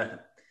gonna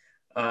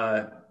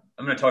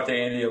talk to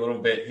Andy a little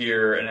bit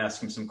here and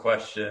ask him some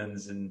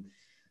questions and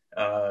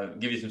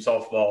give you some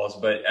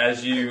softballs. But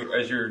as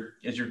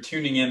you're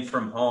tuning in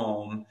from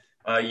home,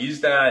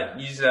 use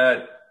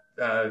that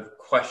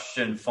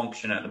question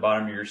function at the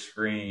bottom of your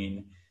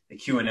screen, the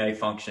Q&A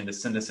function, to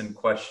send us in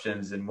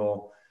questions, and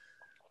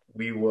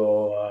we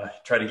will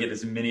try to get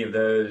as many of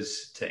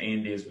those to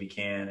Andy as we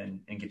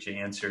can and get you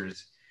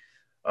answers.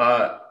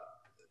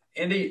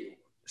 Andy,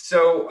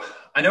 so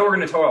I know we're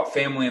going to talk about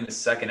family in the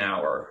second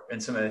hour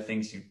and some of the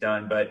things you've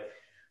done, but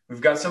we've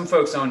got some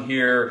folks on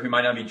here who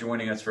might not be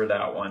joining us for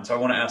that one. So I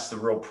want to ask the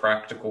real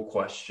practical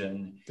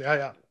question,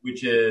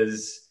 which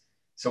is,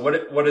 so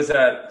what does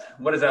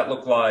that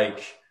look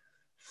like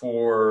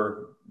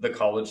for the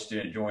college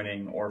student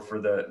joining, or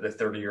for the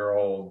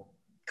 30-year-old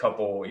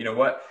couple? You know,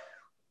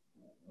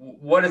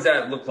 what does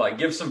that look like?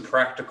 Give some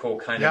practical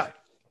kind of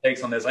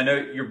takes on this. I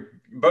know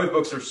both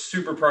books are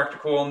super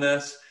practical on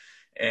this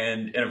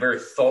and in a very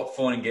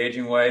thoughtful and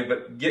engaging way,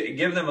 but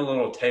give them a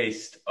little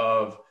taste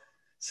of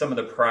some of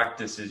the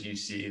practices you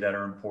see that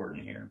are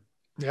important here.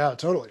 Yeah,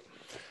 totally.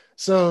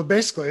 So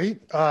basically,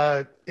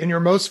 in your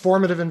most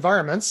formative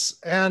environments,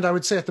 and I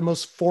would say at the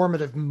most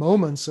formative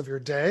moments of your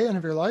day and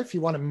of your life,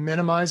 you want to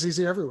minimize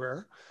easy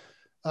everywhere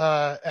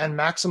and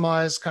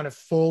maximize kind of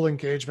full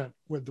engagement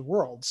with the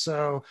world.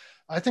 So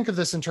I think of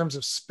this in terms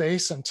of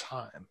space and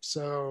time.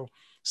 So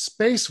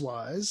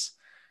space-wise,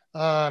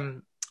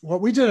 what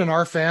we did in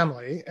our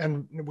family,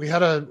 and we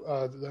had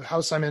the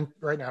house I'm in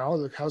right now,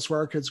 the house where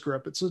our kids grew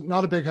up. It's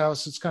not a big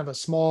house. It's kind of a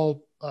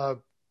small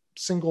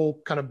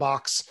single kind of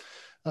box,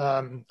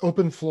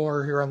 open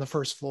floor here on the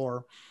first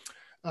floor.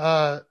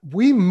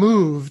 We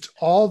moved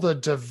all the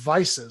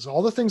devices,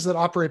 all the things that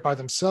operate by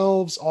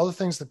themselves, all the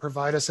things that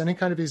provide us any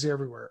kind of easy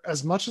everywhere,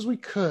 as much as we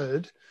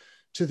could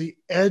to the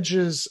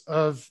edges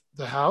of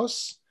the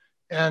house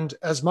and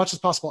as much as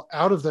possible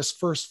out of this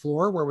first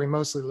floor where we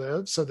mostly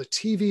live. So the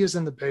TV is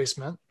in the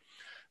basement.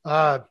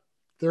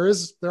 There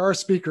are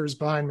speakers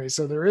behind me,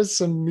 so there is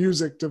some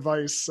music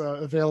device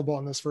available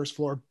on this first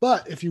floor.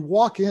 But if you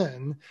walk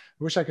in,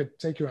 I wish I could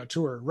take you on a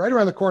tour. Right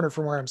around the corner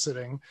from where I'm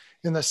sitting,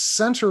 in the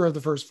center of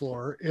the first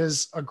floor,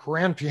 is a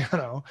grand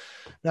piano.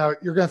 Now,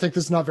 you're going to think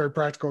this is not very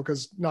practical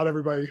because not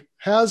everybody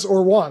has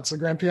or wants a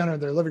grand piano in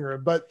their living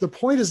room. But the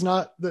point is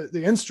not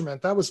the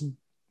instrument. That was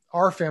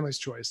our family's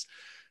choice.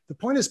 The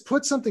point is,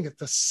 put something at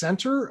the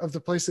center of the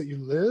place that you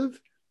live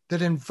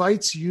that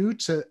invites you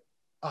to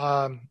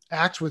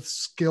act with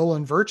skill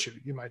and virtue,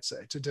 you might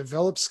say, to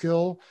develop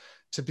skill,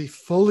 to be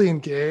fully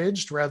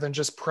engaged rather than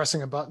just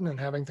pressing a button and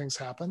having things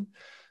happen.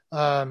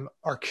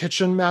 Our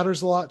kitchen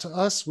matters a lot to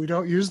us. We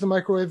don't use the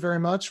microwave very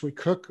much. We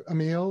cook a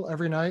meal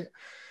every night.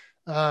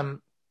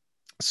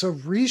 So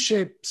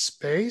reshape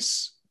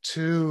space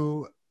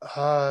to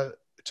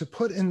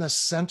put in the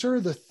center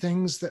the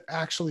things that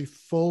actually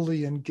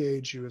fully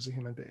engage you as a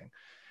human being.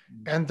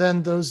 And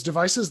then those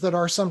devices that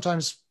are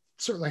sometimes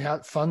certainly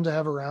fun to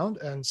have around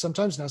and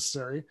sometimes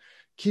necessary,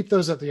 keep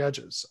those at the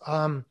edges.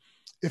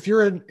 If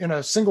you're in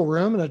a single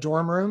room, in a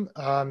dorm room,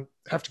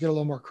 have to get a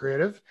little more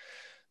creative.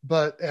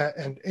 But,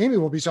 and Amy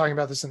will be talking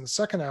about this in the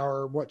second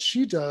hour, what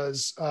she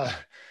does,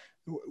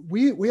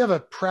 we have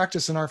a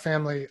practice in our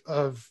family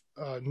of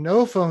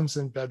no phones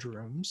in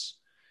bedrooms.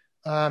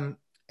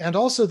 And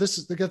also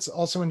that gets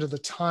also into the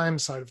time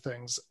side of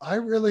things. I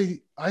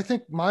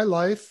think my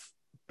life,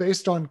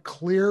 based on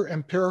clear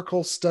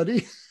empirical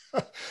study,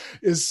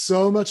 is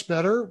so much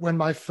better when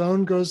my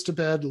phone goes to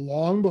bed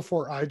long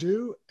before I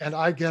do, and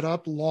I get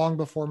up long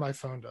before my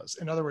phone does.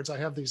 In other words, I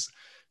have these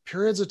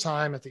periods of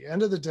time at the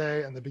end of the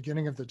day and the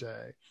beginning of the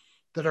day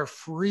that are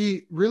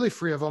free, really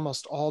free of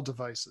almost all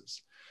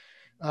devices.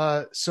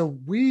 So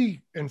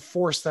we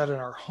enforce that in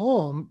our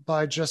home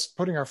by just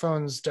putting our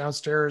phones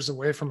downstairs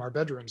away from our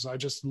bedrooms. I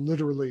just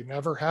literally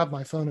never have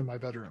my phone in my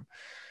bedroom.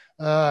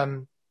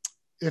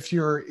 If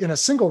you're in a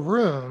single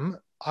room,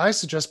 I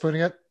suggest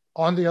putting it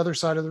on the other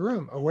side of the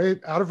room, away,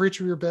 out of reach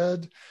of your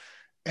bed.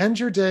 End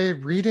your day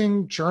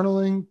reading,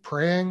 journaling,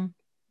 praying,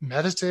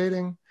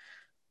 meditating.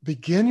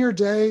 Begin your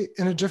day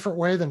in a different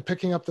way than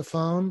picking up the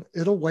phone.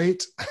 It'll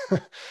wait.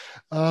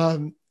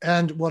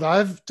 And what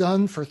I've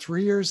done for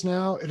 3 years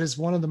now, it is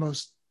one of the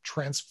most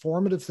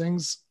transformative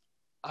things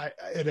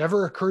it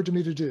ever occurred to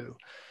me to do,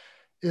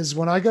 is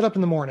when I get up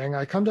in the morning,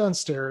 I come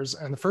downstairs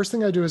and the first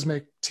thing I do is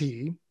make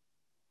tea.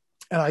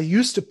 And I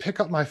used to pick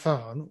up my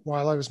phone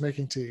while I was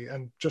making tea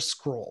and just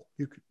scroll.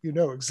 You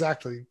know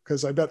exactly,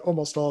 because I bet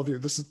almost all of you,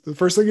 this is the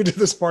first thing you do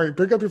this morning,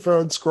 pick up your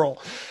phone,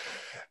 scroll.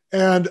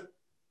 And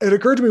it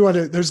occurred to me one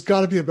day, there's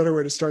got to be a better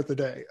way to start the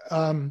day.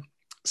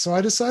 So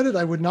I decided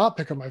I would not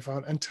pick up my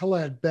phone until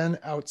I had been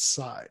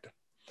outside.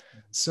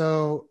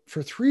 So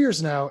for 3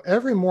 years now,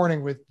 every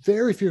morning with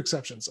very few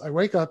exceptions, I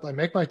wake up, I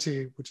make my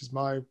tea, which is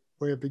my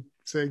way of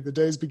saying the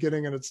day's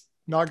beginning and it's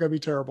not going to be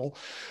terrible.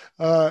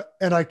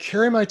 And I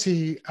carry my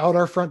tea out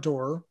our front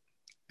door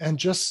and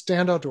just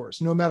stand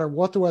outdoors, no matter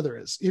what the weather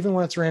is. Even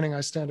when it's raining,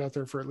 I stand out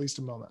there for at least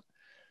a moment.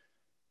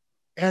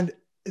 And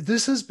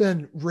this has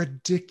been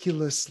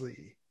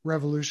ridiculously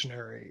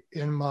revolutionary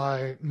in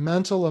my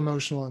mental,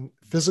 emotional, and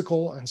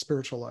physical and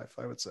spiritual life,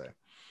 I would say.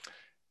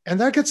 And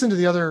that gets into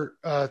the other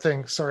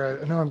thing.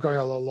 Sorry, I know I'm going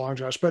a little long,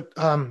 Josh, but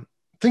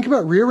think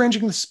about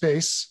rearranging the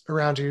space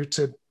around you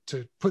to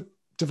put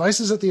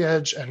devices at the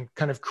edge and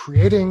kind of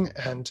creating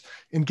and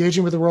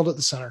engaging with the world at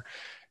the center.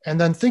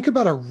 And then think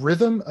about a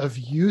rhythm of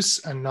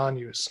use and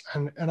non-use.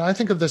 And I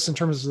think of this in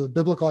terms of the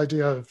biblical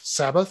idea of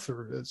Sabbath,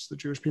 or as the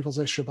Jewish people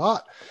say,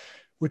 Shabbat,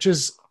 which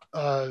is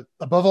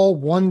above all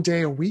 1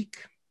 day a week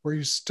where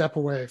you step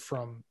away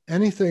from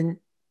anything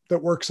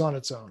that works on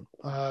its own.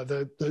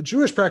 The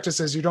Jewish practice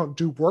is you don't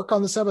do work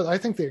on the Sabbath. I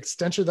think the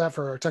extension of that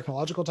for our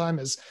technological time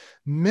is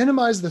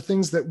minimize the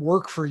things that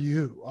work for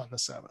you on the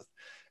Sabbath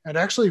and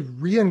actually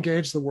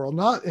re-engage the world,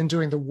 not in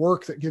doing the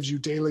work that gives you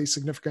daily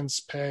significance,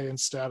 pay, and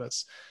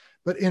status,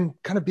 but in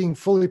kind of being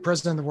fully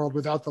present in the world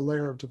without the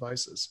layer of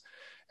devices.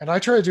 And I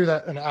try to do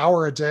that an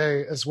hour a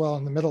day as well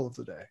in the middle of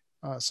the day.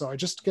 So I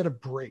just get a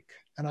break.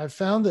 And I've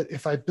found that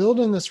if I build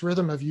in this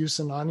rhythm of use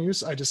and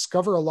non-use, I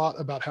discover a lot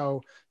about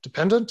how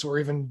dependent or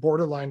even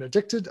borderline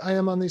addicted I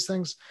am on these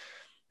things.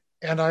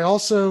 And I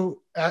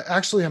also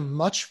actually am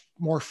much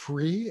more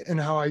free in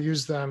how I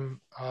use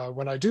them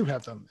when I do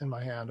have them in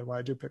my hand and when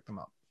I do pick them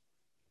up.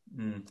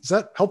 Is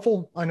that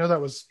helpful? I know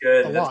that was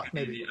good. A lot.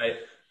 Maybe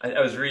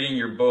I was reading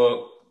your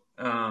book,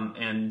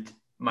 and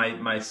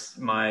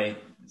my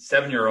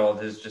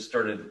 7-year-old has just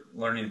started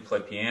learning to play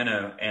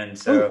piano, and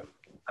so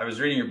I was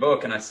reading your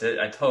book, and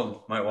I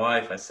told my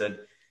wife, I said,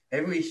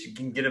 maybe we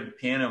can get a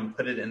piano and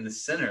put it in the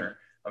center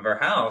of our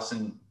house.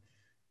 And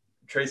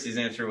Tracy's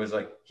answer was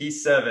like,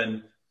 he's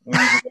 7. We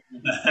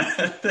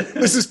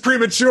This is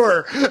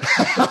premature.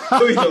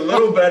 He's a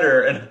little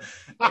better, and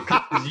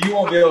because you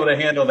won't be able to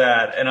handle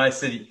that. And I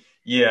said,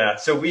 yeah.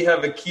 So we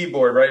have a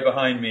keyboard right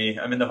behind me.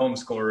 I'm in the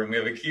homeschool room. We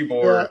have a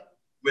keyboard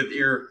with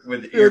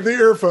the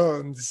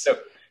earphones. So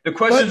the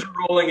questions are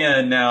rolling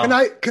in now.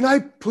 Can I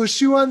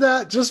push you on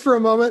that just for a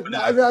moment?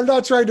 I'm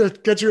not trying to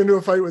get you into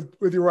a fight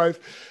with your wife.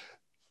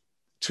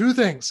 Two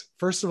things.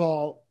 First of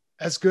all,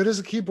 as good as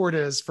a keyboard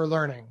is for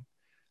learning,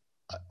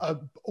 a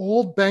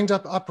old banged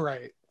up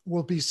upright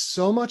will be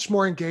so much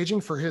more engaging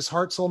for his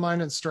heart, soul,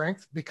 mind, and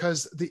strength,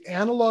 because the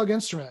analog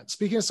instrument,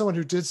 speaking as someone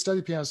who did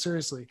study piano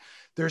seriously,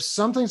 there's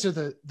something to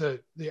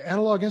the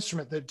analog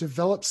instrument that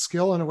develops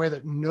skill in a way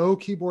that no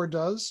keyboard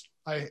does.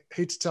 I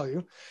hate to tell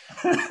you.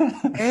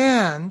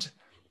 And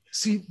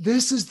see,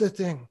 this is the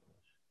thing.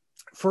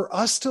 For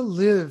us to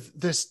live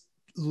this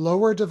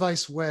lower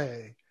device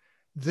way,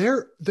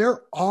 there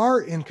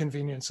are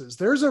inconveniences.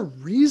 There's a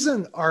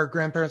reason our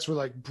grandparents were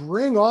like,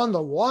 bring on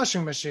the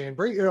washing machine,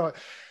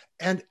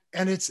 and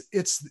it's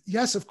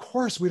yes, of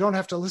course, we don't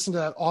have to listen to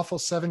that awful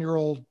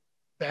 7-year-old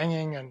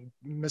banging and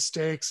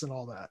mistakes and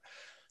all that.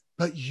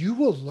 But you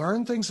will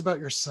learn things about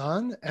your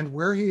son and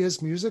where he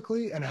is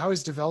musically and how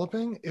he's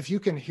developing if you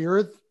can hear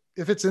it,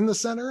 if it's in the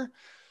center,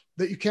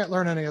 that you can't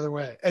learn any other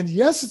way. And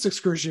yes, it's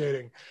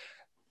excruciating.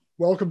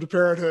 Welcome to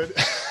parenthood.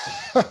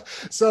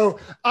 So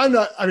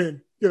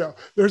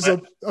there's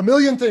a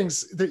million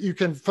things that you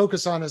can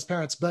focus on as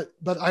parents, but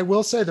I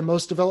will say the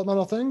most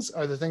developmental things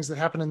are the things that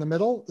happen in the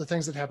middle, the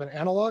things that happen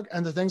analog,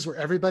 and the things where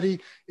everybody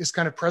is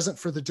kind of present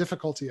for the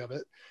difficulty of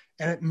it.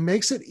 And it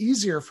makes it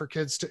easier for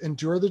kids to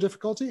endure the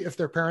difficulty if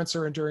their parents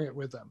are enduring it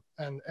with them.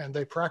 And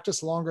they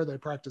practice longer, they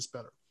practice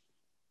better.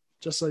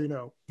 Just so you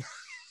know.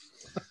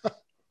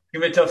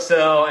 Give me a tough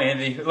sell,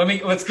 Andy.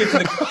 Let's get to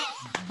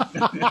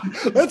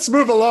the Let's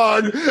move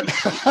along.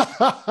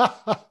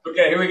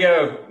 Okay, here we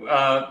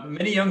go.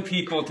 Many young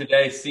people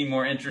today seem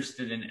more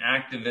interested in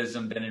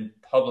activism than in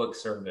public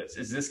service.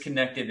 Is this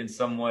connected in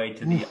some way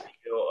to the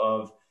ideal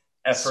of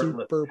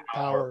effortless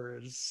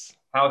superpowers?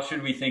 How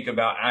should we think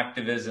about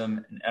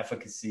activism and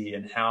efficacy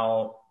and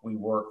how we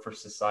work for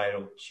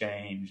societal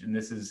change? And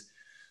this is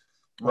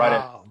right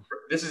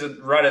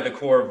at the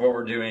core of what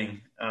we're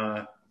doing.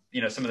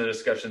 Some of the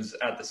discussions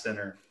at the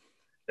center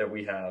that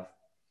we have.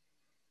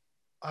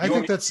 I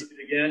think that's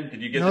again.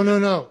 Did you get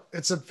no.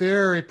 It's a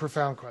very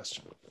profound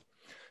question.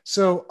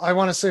 So I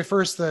want to say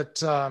first that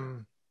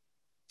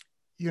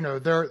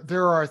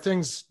there are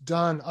things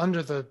done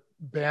under the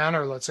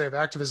banner, let's say, of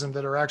activism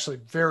that are actually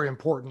very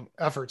important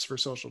efforts for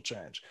social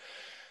change.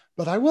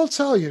 But I will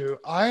tell you,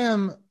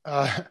 I'm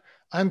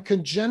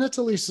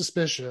congenitally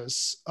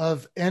suspicious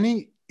of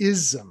any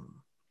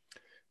ism,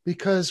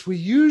 because we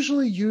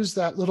usually use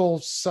that little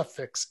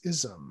suffix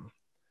ism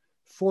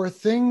for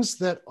things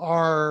that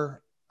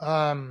are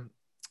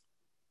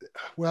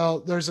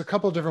there's a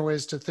couple of different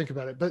ways to think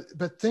about it,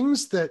 but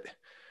things that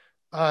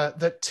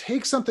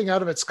take something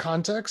out of its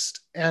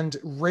context and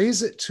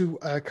raise it to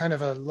a kind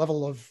of a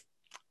level of,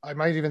 I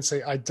might even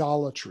say,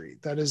 idolatry.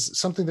 That is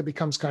something that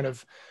becomes kind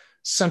of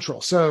central.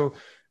 So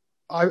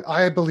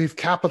I believe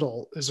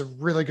capital is a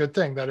really good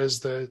thing. That is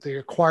the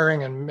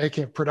acquiring and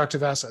making of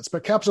productive assets.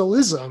 But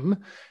capitalism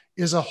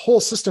is a whole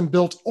system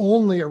built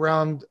only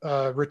around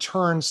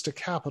returns to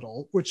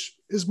capital, which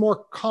is more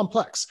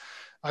complex.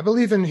 I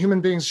believe in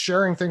human beings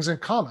sharing things in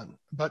common,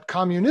 but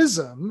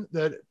communism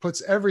that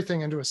puts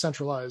everything into a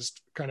centralized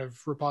kind of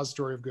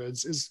repository of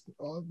goods is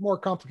more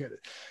complicated.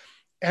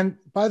 And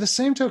by the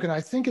same token,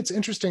 I think it's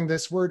interesting,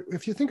 this word,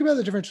 if you think about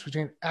the difference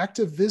between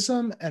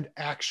activism and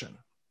action.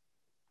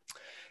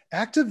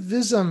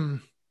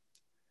 Activism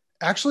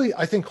actually,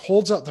 I think,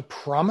 holds out the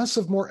promise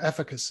of more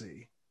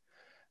efficacy,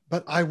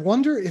 but I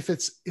wonder if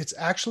it's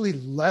actually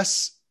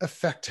less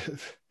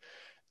effective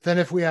than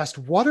if we asked,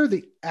 what are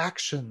the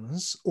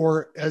actions,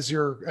 or as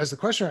the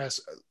questioner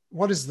asks,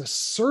 what is the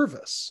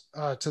service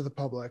to the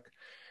public,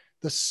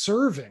 the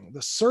serving,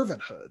 the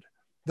servanthood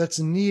that's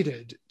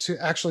needed to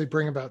actually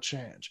bring about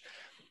change?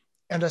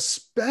 And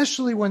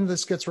especially when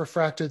this gets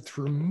refracted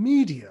through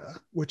media,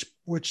 which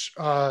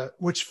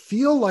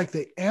feel like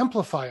they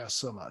amplify us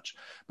so much,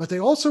 but they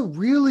also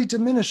really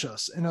diminish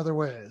us in other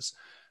ways.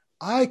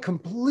 I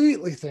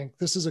completely think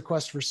this is a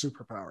quest for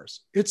superpowers.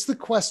 It's the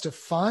quest to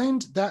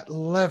find that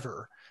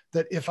lever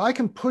that if I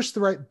can push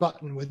the right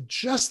button with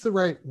just the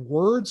right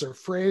words or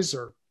phrase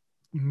or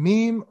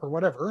meme or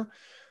whatever,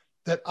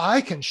 that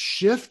I can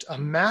shift a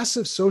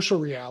massive social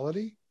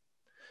reality,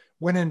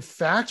 when in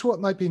fact what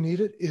might be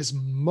needed is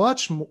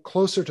much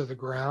closer to the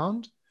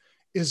ground,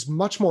 is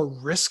much more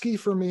risky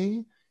for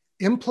me,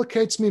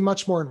 implicates me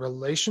much more in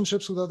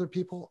relationships with other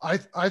people. I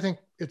think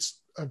it's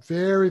a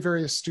very,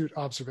 very astute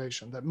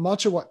observation that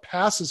much of what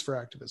passes for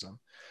activism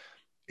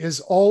is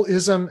all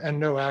ism and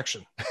no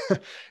action.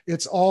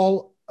 It's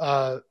all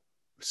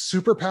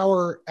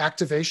superpower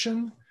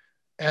activation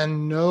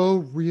and no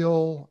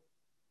real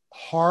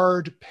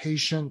hard,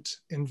 patient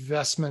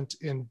investment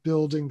in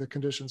building the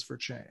conditions for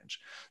change.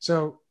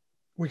 So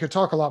we could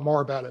talk a lot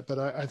more about it, but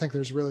I think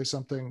there's really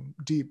something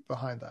deep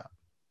behind that.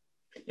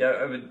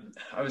 Yeah,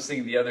 I was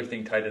thinking the other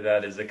thing tied to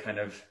that is the kind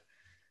of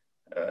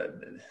uh,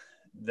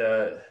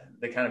 the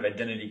kind of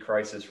identity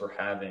crisis we're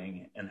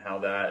having, and how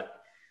that,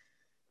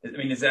 I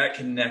mean, is that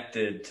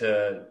connected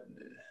to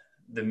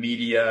the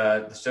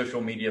media, the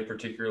social media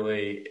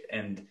particularly?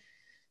 And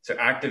so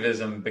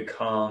activism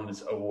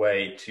becomes a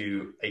way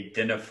to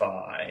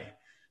identify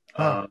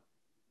Huh.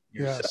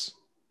 yourself Yes.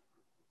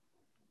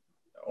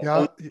 on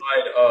Yeah, the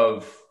side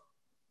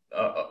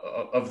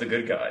of the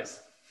good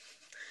guys.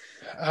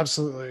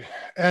 absolutely.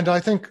 And I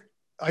think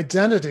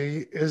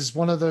identity is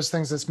one of those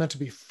things that's meant to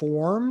be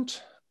formed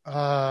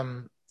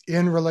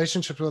in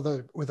relationship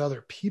with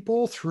other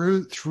people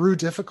through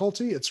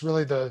difficulty. It's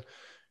really the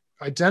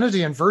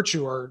identity and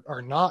virtue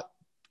are not,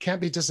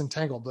 can't be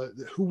disentangled.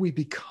 Who we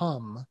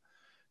become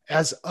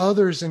as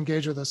others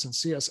engage with us and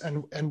see us,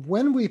 and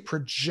when we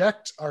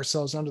project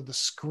ourselves onto the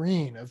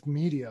screen of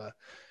media,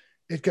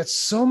 it gets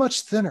so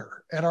much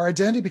thinner, and our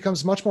identity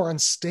becomes much more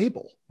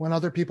unstable when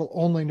other people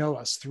only know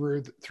us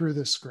through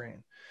this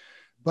screen.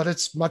 But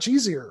it's much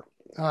easier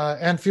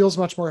and feels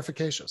much more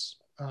efficacious.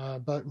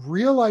 But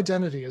real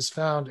identity is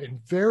found in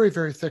very,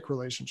 very thick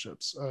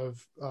relationships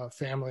of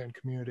family and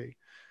community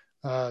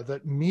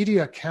that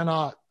media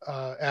cannot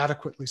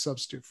adequately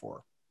substitute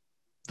for.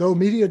 Though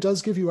media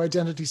does give you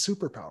identity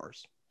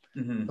superpowers,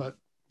 Mm-hmm. but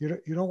you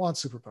don't want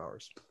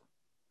superpowers.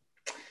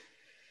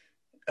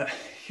 Uh,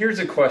 Here's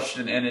a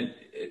question, and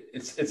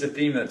it's a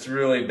theme that's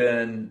really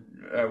been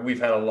we've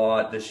had a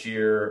lot this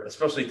year,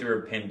 especially through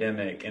a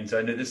pandemic. And so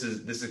I know this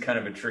is kind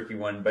of a tricky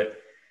one, but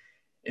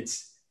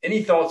it's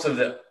any thoughts of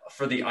the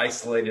for the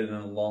isolated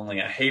and the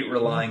lonely. I hate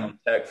relying on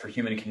tech for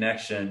human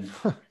connection.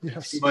 Too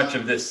Yes. much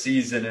of this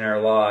season in our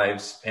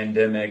lives,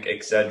 pandemic,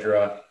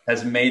 etc.,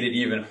 has made it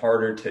even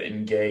harder to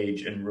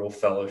engage in real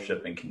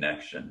fellowship and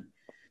connection.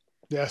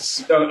 Yes.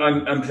 So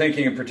I'm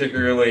thinking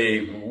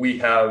particularly we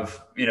have,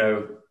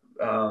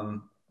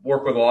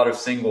 work with a lot of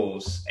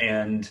singles,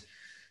 and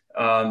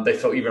they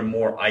feel even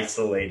more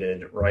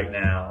isolated right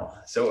now.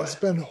 So It's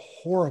been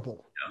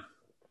horrible.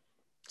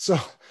 So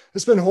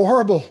it's been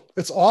horrible.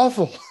 It's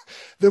awful.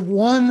 The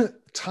one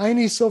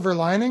tiny silver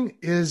lining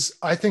is,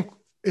 I think,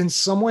 in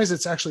some ways,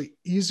 it's actually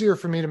easier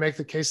for me to make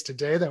the case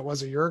today than it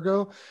was a year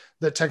ago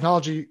that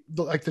technology,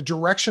 like the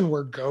direction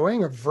we're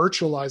going of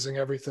virtualizing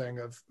everything,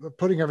 of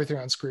putting everything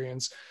on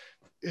screens,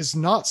 is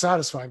not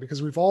satisfying,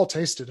 because we've all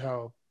tasted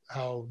how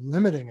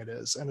limiting it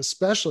is, and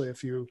especially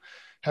if you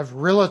have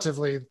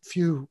relatively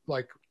few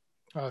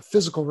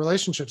physical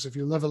relationships, if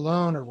you live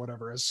alone or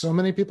whatever, as so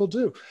many people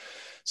do.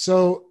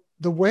 So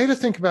the way to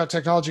think about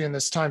technology in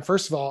this time,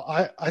 first of all,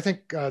 I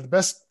think the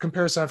best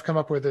comparison I've come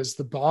up with is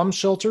the bomb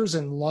shelters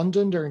in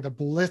London during the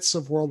Blitz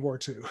of World War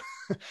II.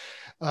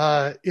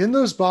 In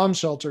those bomb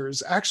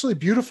shelters, actually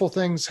beautiful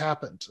things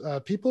happened.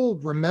 People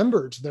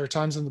remembered their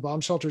times in the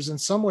bomb shelters in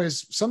some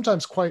ways,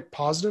 sometimes quite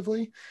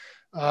positively.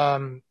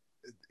 Um,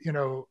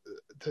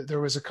 there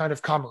was a kind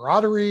of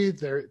camaraderie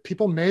there.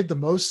 People made the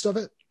most of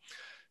it.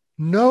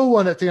 No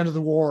one at the end of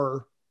the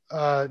war,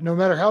 no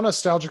matter how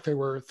nostalgic they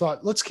were,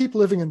 thought, let's keep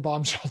living in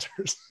bomb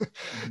shelters.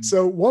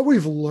 So what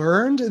we've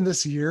learned in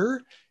this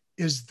year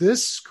is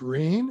this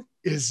screen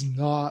is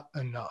not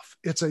enough.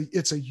 It's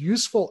a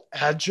useful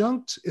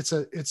adjunct. It's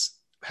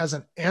has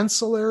an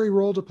ancillary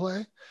role to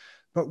play,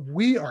 but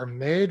we are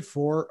made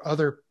for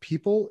other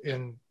people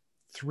in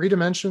 3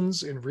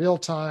 dimensions in real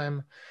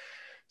time.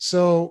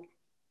 So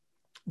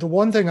the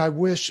one thing I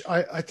wish,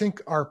 I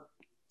think our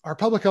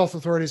public health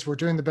authorities were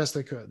doing the best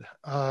they could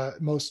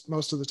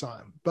most of the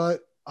time,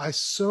 but I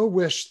so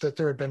wish that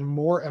there had been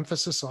more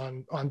emphasis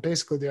on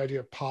basically the idea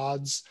of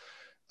pods,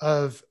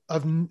 of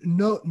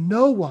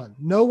no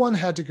one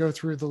had to go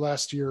through the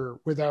last year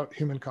without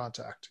human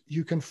contact.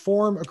 You can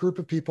form a group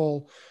of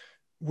people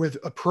with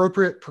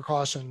appropriate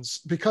precautions,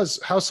 because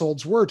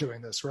households were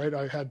doing this, right?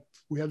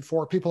 We had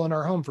 4 people in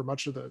our home for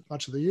much of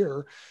the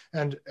year,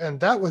 and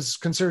that was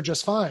considered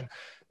just fine.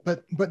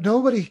 But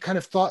nobody kind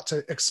of thought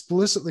to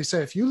explicitly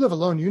say, if you live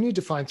alone, you need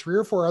to find 3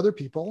 or 4 other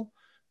people,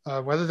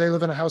 whether they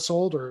live in a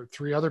household or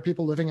 3 other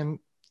people living in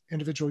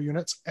individual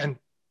units, and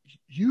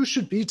you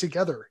should be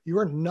together. You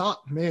are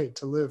not made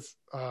to live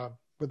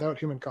without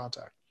human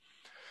contact.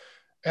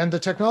 And the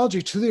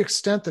technology, to the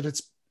extent that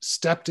it's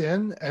stepped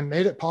in and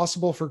made it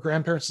possible for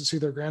grandparents to see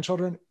their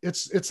grandchildren,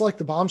 it's like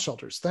the bomb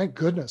shelters. Thank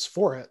goodness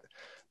for it,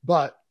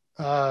 but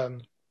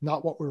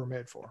not what we were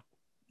made for.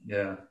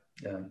 Yeah.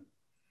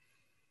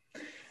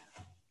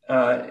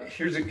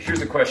 Here's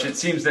a question. It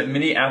seems that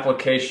many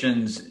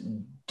applications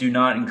do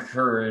not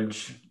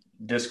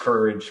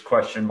discourage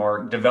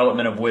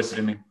development of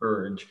wisdom and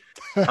courage.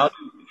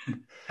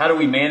 How do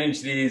we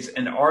manage these?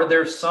 And are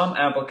there some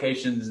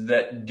applications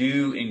that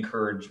do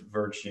encourage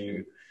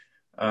virtue?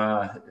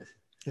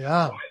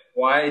 Yeah.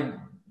 Why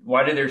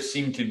do there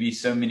seem to be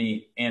so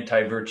many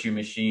anti-virtue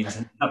machines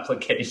and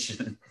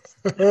applications?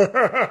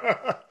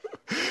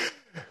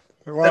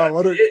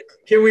 Wow,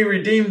 can we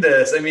redeem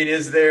this? I mean,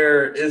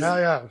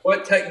 yeah.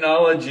 What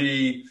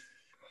technology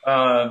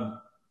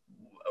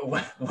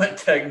what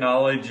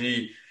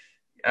technology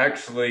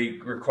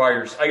actually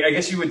requires, I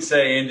guess you would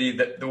say, Andy,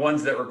 that the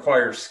ones that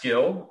require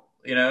skill,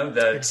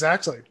 that.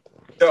 Exactly.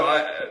 So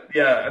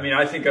yeah, I mean,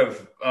 I think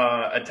of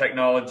a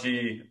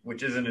technology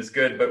which isn't as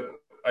good, but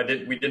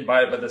we did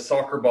buy it, but the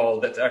soccer ball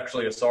that's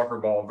actually a soccer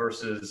ball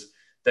versus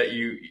that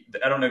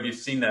I don't know if you've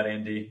seen that,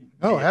 Andy.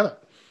 Oh, I haven't.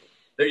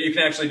 That you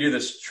can actually do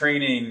this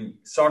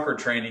soccer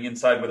training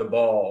inside with a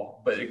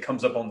ball, but it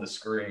comes up on the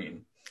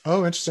screen.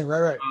 Oh, interesting.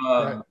 Right.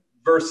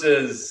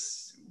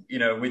 Versus,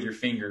 with your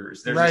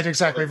fingers. Right,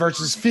 exactly.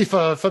 Versus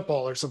FIFA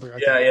football or something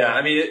like that. Yeah.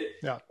 I mean,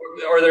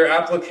 are there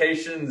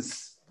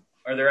applications?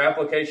 Are there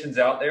applications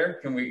out there?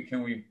 Can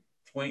we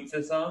point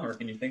to some, or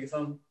can you think of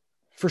some?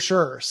 For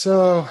sure.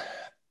 So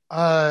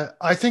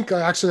I think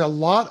actually a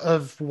lot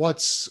of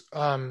what's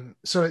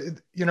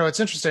it's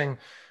interesting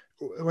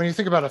when you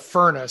think about a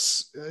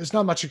furnace. There's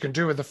not much you can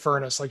do with the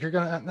furnace. Like you're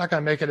not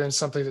gonna make it into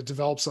something that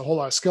develops a whole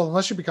lot of skill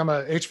unless you become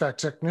a HVAC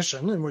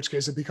technician, in which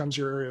case it becomes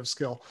your area of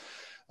skill.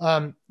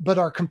 But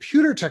our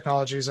computer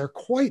technologies are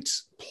quite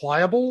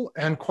pliable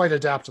and quite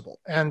adaptable,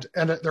 and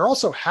they're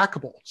also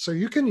hackable. So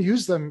you can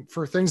use them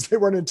for things they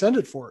weren't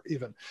intended for,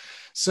 even.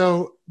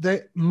 So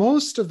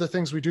most of the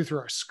things we do through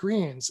our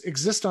screens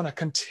exist on a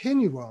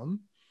continuum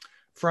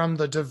from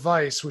the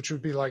device, which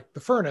would be like the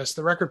furnace,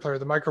 the record player,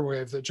 the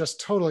microwave that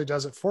just totally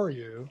does it for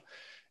you.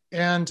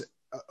 And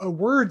a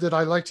word that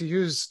I like to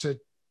use to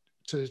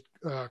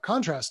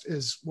contrast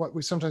is what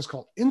we sometimes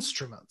call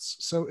instruments.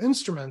 So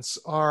instruments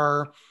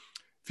are,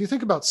 if you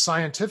think about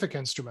scientific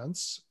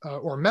instruments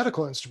or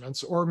medical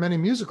instruments or many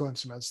musical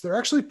instruments, they're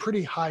actually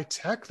pretty high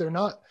tech. They're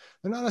not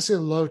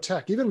necessarily low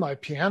tech. Even my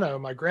piano,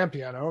 my grand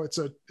piano, it's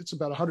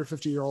about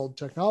 150-year-old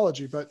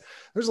technology, but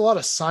there's a lot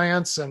of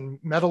science and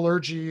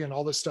metallurgy and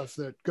all this stuff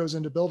that goes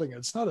into building it.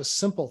 It's not a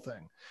simple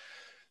thing,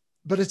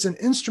 but it's an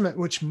instrument,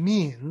 which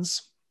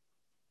means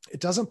it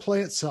doesn't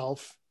play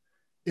itself.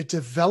 It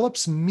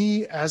develops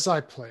me as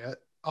I play it.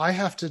 I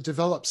have to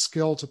develop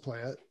skill to play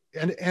it.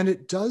 And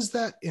it does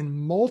that in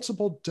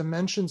multiple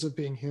dimensions of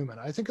being human.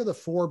 I think of the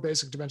 4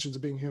 basic dimensions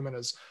of being human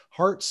as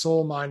heart,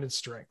 soul, mind, and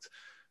strength.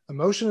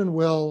 Emotion and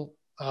will,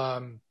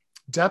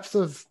 depth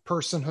of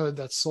personhood,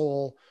 that's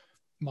soul,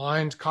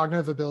 mind,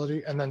 cognitive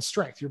ability, and then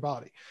strength, your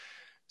body.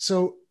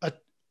 So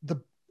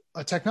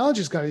a technology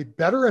is going to be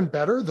better and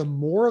better the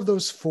more of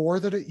those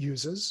 4 that it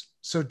uses.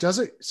 So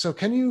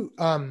can you,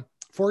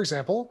 for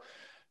example,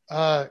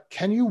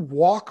 can you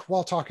walk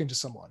while talking to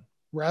someone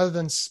rather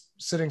than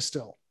sitting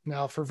still?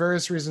 Now, for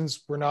various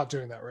reasons, we're not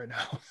doing that right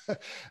now.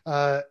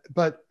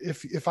 But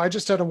if I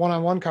just had a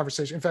one-on-one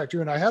conversation, in fact,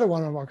 you and I had a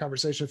one-on-one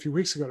conversation a few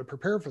weeks ago to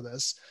prepare for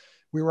this.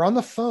 We were on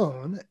the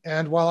phone,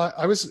 and while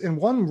I was in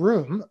one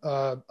room,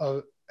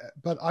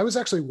 but I was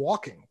actually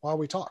walking while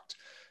we talked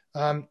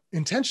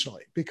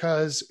intentionally,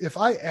 because if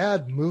I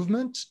add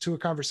movement to a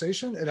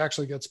conversation, it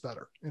actually gets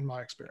better in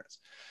my experience.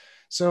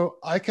 So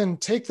I can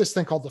take this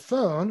thing called the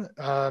phone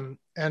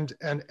and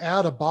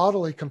add a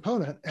bodily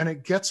component, and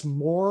it gets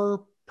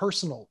more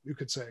personal, you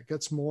could say. It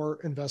gets more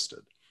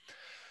invested.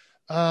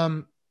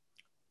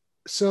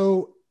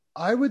 So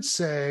I would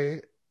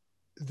say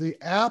the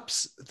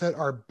apps that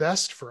are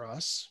best for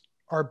us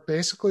are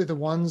basically the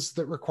ones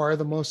that require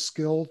the most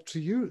skill to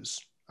use.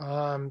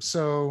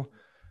 So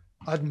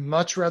I'd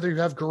much rather you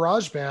have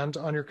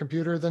GarageBand on your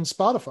computer than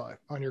Spotify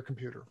on your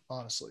computer,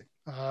 honestly.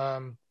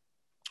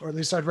 Or at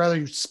least I'd rather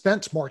you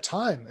spent more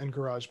time in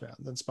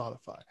GarageBand than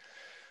Spotify.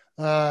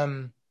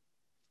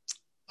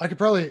 I could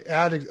probably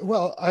add,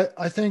 well,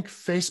 I think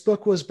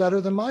Facebook was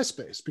better than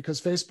MySpace because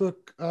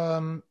Facebook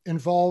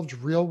involved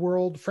real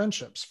world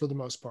friendships for the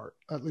most part,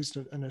 at least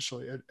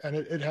initially.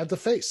 It had the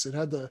face, it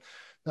had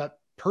that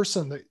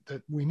person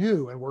that we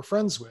knew and were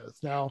friends with.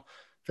 Now,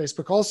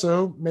 Facebook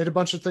also made a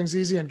bunch of things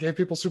easy and gave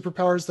people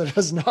superpowers that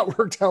has not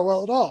worked out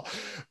well at all,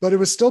 but it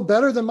was still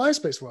better than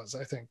MySpace was,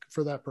 I think,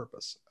 for that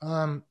purpose.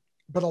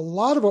 But a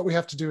lot of what we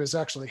have to do is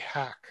actually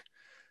hack.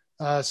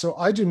 So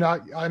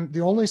I'm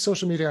the only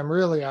social media I'm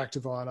really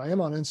active on. I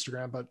am on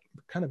Instagram, but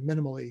kind of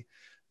minimally.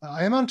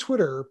 I am on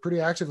Twitter pretty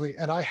actively,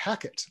 and I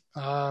hack it.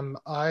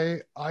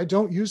 I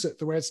don't use it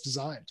the way it's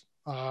designed.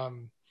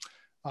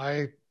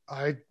 I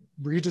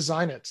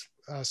redesign it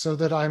so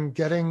that I'm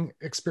getting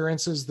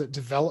experiences that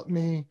develop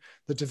me,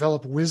 that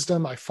develop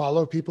wisdom. I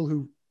follow people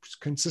who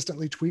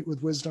consistently tweet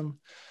with wisdom.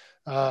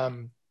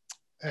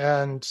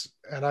 And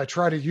I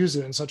try to use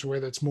it in such a way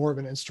that's more of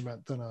an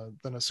instrument than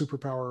a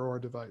superpower or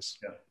a device.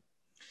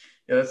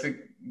 Yeah, that's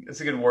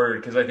a good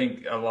word, because I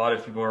think a lot of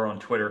people who are on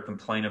Twitter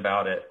complain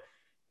about it,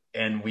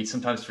 and we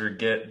sometimes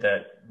forget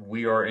that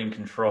we are in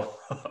control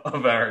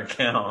of our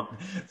account.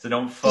 So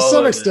don't follow. To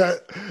some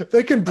extent,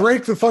 they can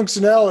break the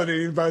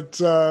functionality, but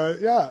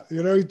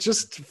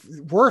just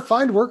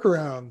find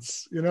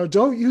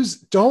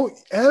workarounds. Don't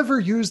ever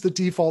use the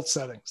default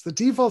settings. The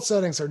default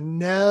settings are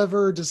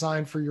never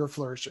designed for your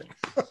flourishing.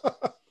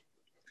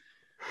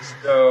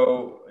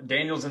 So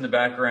Daniel's in the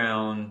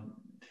background,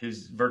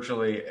 who's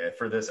virtually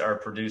for this our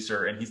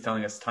producer, and he's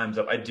telling us time's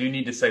up. I do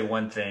need to say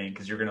one thing,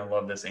 because you're going to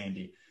love this,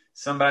 Andy.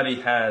 Somebody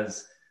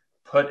has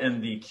put in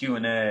the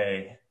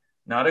Q&A,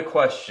 not a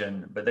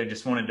question, but they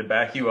just wanted to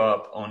back you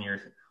up on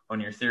on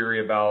your theory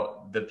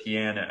about the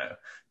piano.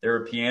 They're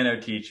a piano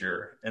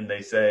teacher, and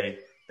they say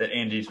that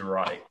Andy's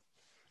right.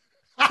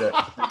 So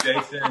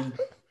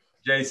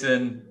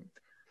Jason,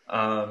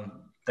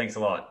 thanks a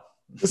lot.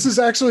 This is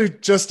actually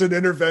just an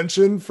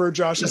intervention for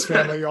Josh's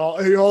family.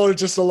 Y'all are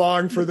just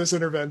along for this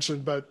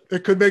intervention, but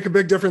it could make a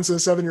big difference in a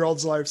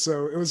 7-year-old's life.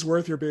 So it was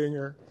worth your being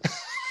here.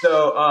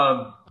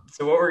 So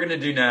what we're going to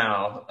do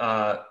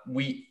now,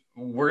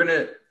 we're going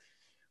to,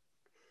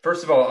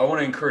 first of all, I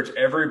want to encourage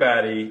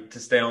everybody to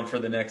stay on for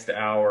the next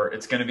hour.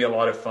 It's going to be a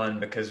lot of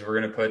fun because we're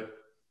going to put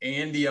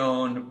Andy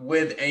on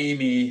with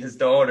Amy, his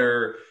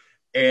daughter,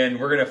 and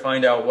we're going to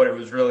find out what it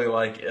was really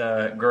like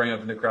growing up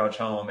in the Crouch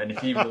home, and if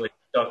he really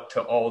stuck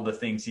to all the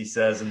things he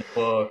says in the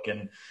book.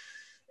 And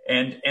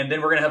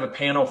then we're going to have a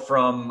panel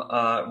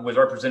with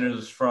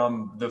representatives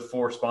from the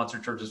 4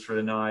 sponsored churches for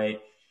the night.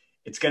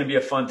 It's going to be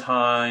a fun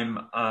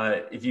time.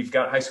 If you've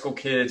got high school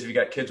kids, if you've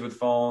got kids with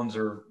phones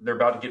or they're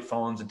about to get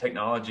phones and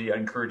technology, I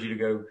encourage you to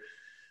go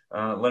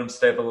let them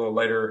stay up a little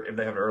later if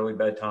they have an early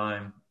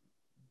bedtime,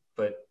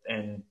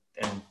 and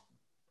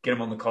get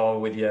them on the call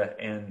with you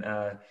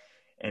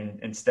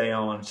and stay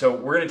on. So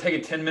we're going to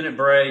take a 10-minute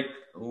break,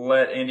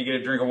 let Andy get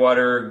a drink of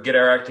water, get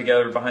our act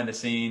together behind the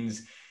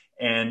scenes,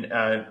 and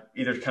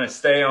either kind of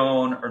stay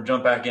on or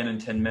jump back in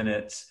 10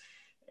 minutes.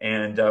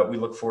 And we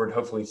look forward to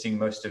hopefully seeing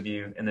most of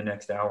you in the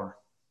next hour.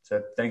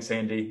 So thanks,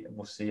 Andy, and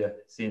we'll see you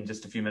in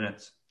just a few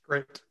minutes.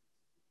 Great.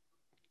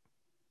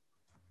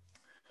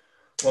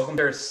 Welcome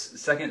to our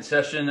second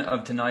session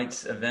of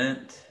tonight's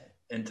event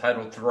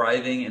entitled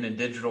Thriving in a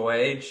Digital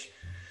Age.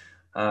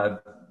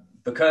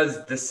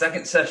 Because the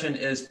second session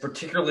is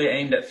particularly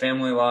aimed at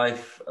family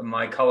life,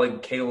 my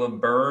colleague Caleb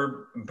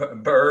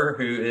Burr,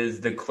 who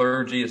is the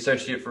clergy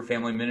associate for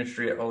family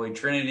ministry at Holy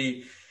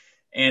Trinity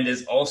and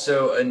is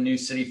also a New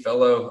City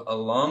Fellow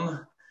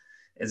alum,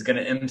 is going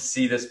to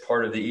MC this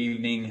part of the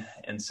evening.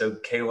 And so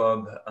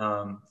Caleb,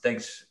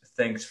 thanks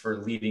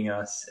for leading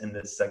us in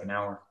this second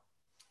hour.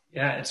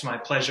 Yeah, it's my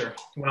pleasure.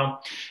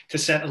 Well, to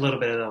set a little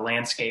bit of the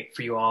landscape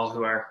for you all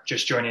who are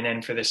just joining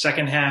in for the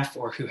second half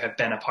or who have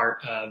been a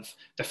part of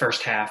the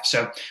first half.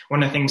 So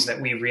one of the things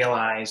that we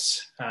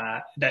realize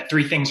that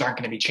 3 things aren't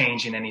going to be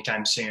changing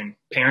anytime soon: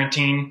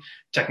 parenting,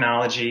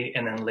 technology,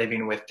 and then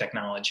living with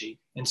technology.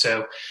 And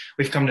so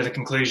we've come to the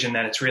conclusion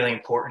that it's really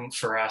important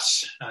for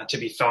us to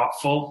be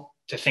thoughtful,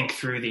 to think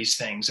through these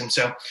things. And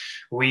so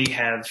we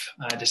have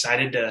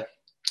decided to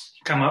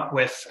come up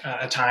with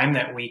a time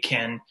that we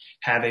can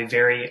have a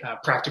very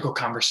practical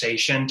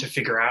conversation to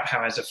figure out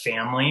how, as a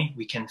family,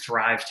 we can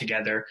thrive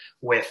together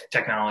with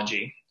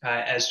technology.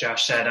 As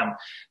Josh said, I'm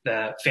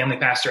the family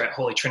pastor at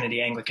Holy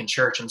Trinity Anglican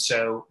Church, and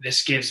so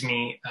this gives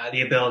me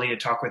the ability to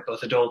talk with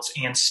both adults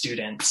and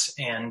students.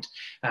 And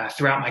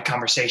throughout my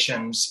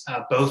conversations,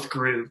 both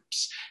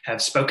groups have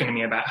spoken to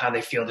me about how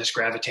they feel this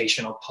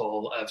gravitational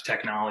pull of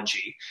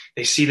technology.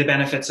 They see the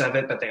benefits of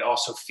it, but they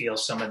also feel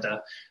some of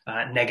the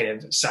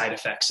negative side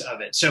effects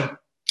of it. So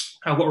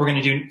what we're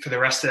going to do for the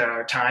rest of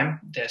our time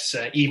this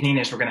evening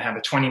is we're going to have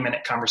a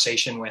 20-minute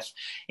conversation with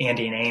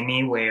Andy and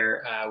Amy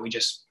where we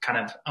just kind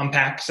of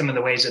unpack some of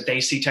the ways that they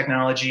see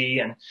technology,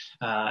 and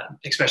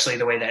especially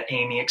the way that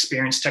Amy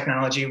experienced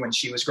technology when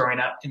she was growing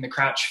up in the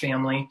Crouch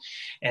family.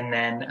 And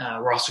then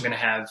we're also going to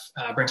have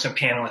bring some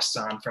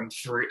panelists on from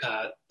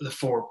the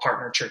 4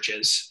 partner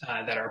churches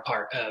that are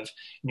part of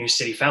New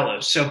City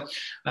Fellows. So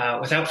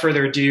without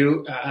further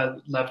ado, I'd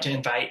love to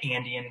invite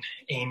Andy and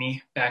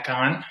Amy back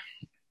on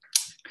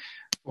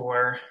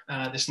for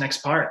this next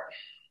part.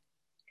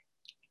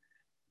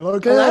 Hello,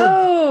 Caleb.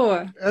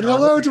 Hello. And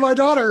hello to my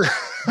daughter.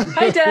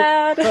 Hi,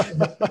 Dad.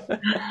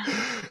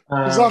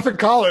 He's off at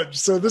college,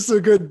 so this is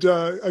a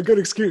good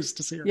excuse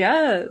to see her.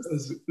 Yes.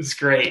 This is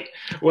great.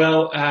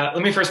 Well,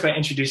 let me first by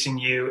introducing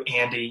you,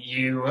 Andy.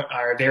 You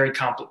are a very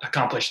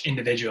accomplished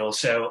individual,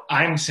 so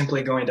I'm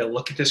simply going to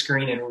look at the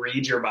screen and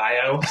read your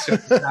bio. So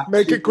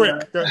make it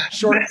quick.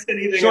 Short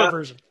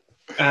version.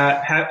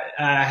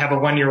 Have a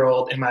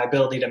 1-year-old, and my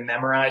ability to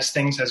memorize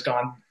things has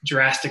gone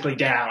drastically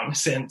down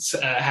since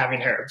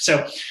having her.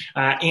 So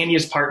Andy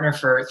is partner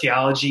for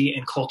theology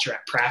and culture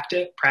at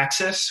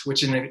Praxis,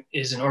 which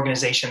is an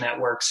organization that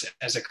works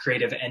as a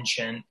creative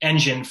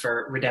engine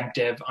for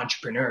redemptive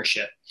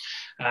entrepreneurship.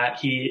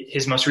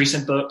 His most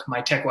recent book,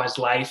 My TechWise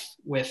Life,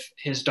 with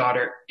his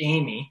daughter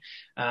Amy,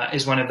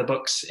 is one of the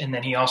books. And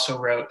then he also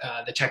wrote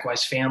The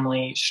TechWise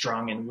Family,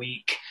 Strong and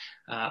Weak,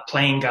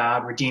 Playing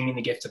God, Redeeming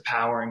the Gift of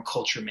Power, and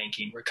Culture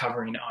Making,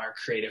 Recovering Our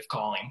Creative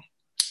Calling.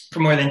 For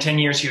more than 10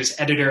 years, he was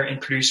editor and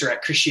producer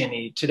at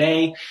Christianity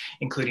Today,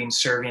 including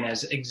serving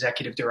as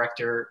executive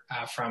director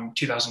from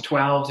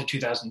 2012 to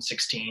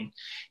 2016.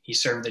 He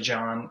served the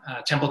John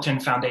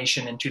Templeton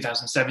Foundation in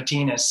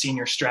 2017 as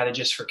senior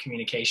strategist for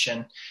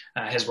communication.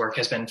 His work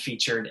has been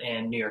featured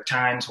in New York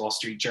Times, Wall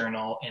Street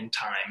Journal, and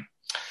Time.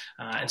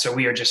 And so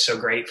we are just so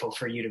grateful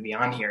for you to be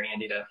on here,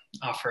 Andy, to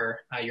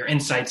offer your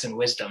insights and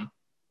wisdom.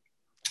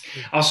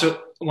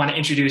 Also want to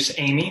introduce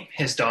Amy,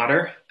 his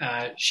daughter.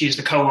 She is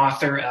the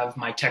co-author of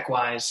My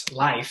TechWise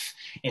Life,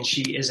 and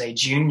she is a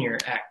junior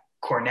at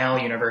Cornell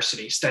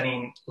University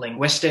studying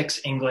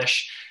linguistics,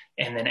 English,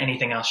 and then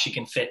anything else she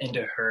can fit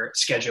into her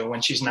schedule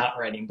when she's not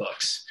writing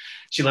books.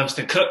 She loves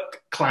to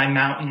cook, climb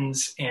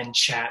mountains, and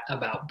chat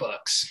about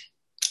books.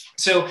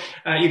 So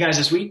you guys,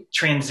 as we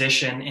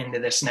transition into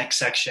this next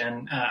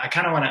section, I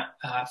kind of want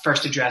to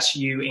first address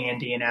you,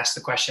 Andy, and ask the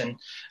question,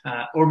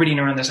 orbiting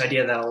around this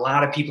idea that a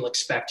lot of people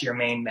expect your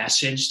main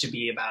message to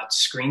be about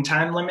screen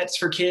time limits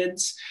for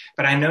kids,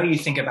 but I know you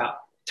think about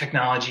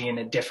technology in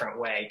a different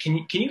way. Can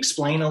you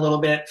explain a little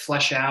bit,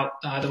 flesh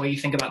out the way you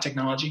think about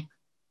technology?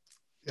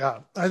 Yeah,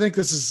 I think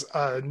this is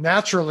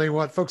naturally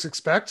what folks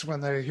expect when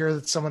they hear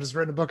that someone has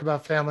written a book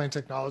about family and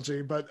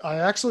technology, but I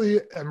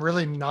actually am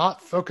really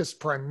not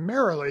focused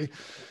primarily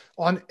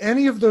on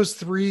any of those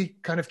three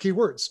kind of key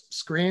words: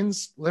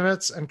 screens,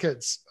 limits, and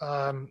kids.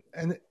 And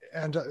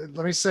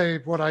let me say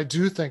what I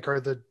do think are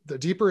the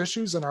deeper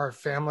issues in our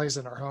families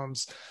and our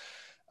homes.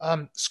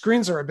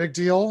 Screens are a big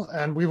deal,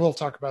 and we will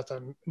talk about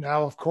them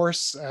now, of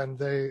course, and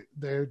they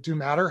do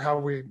matter,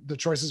 the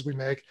choices we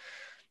make.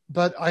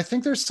 But I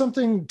think there's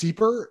something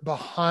deeper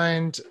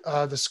behind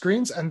the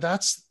screens, and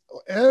that's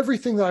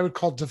everything that I would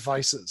call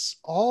devices.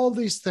 All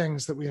these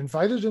things that we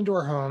invited into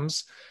our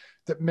homes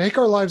that make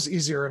our lives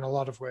easier in a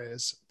lot of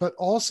ways, but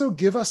also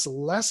give us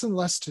less and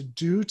less to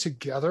do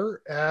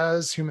together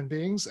as human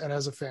beings and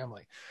as a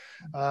family.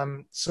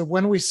 So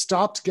when we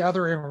stopped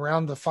gathering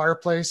around the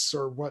fireplace,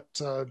 or what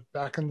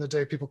back in the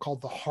day people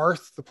called the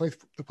hearth, the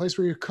place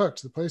where you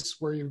cooked, the place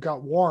where you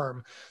got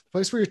warm, the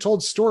place where you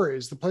told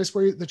stories, the place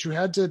that you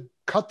had to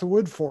cut the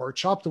wood for,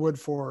 chop the wood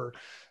for,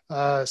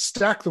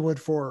 stack the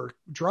wood for,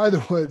 dry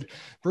the wood,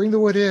 bring the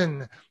wood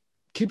in,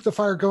 keep the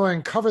fire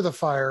going, cover the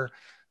fire.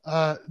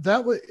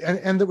 That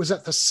was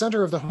at the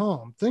center of the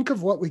home. Think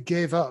of what we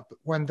gave up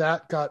when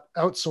that got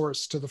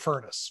outsourced to the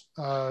furnace.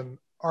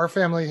 Our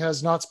family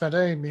has not spent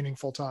any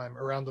meaningful time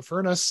around the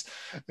furnace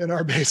in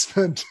our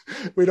basement.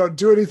 We don't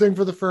do anything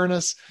for the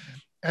furnace.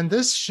 And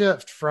this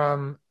shift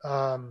from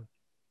a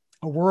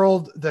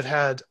world that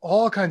had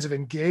all kinds of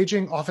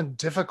engaging, often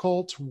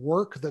difficult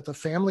work that the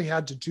family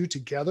had to do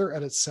together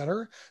at its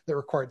center, that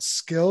required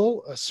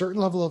skill, a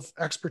certain level of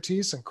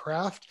expertise and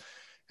craft,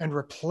 and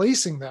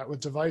replacing that with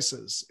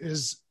devices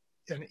is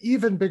an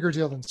even bigger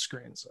deal than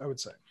screens, I would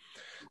say.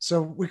 So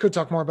we could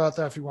talk more about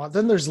that if you want.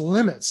 Then there's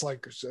limits,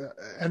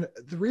 and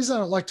the reason I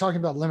don't like talking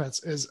about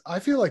limits is I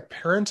feel like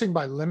parenting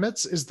by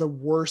limits is the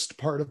worst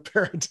part of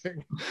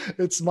parenting.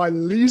 It's my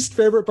least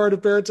favorite part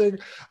of parenting.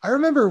 I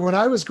remember when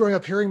I was growing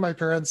up hearing my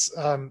parents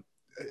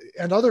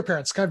and other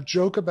parents kind of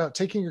joke about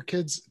taking your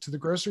kids to the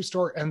grocery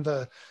store, and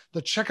the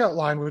checkout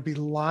line would be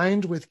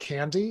lined with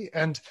candy,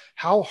 and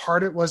how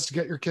hard it was to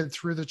get your kid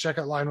through the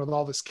checkout line with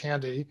all this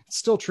candy. It's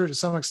still true to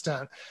some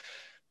extent.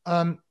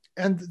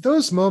 And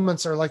those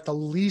moments are like the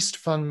least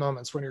fun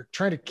moments, when you're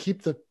trying to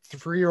keep the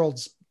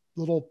 3-year-old's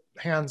little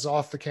hands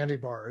off the candy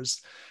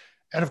bars.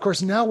 And of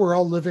course, now we're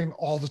all living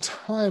all the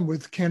time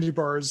with candy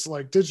bars,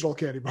 like digital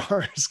candy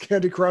bars,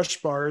 Candy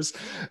Crush bars,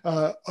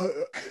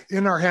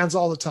 in our hands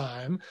all the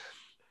time.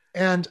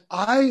 And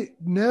I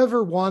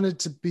never wanted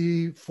to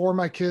be for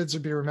my kids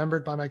or be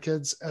remembered by my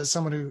kids as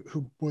someone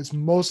who was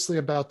mostly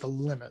about the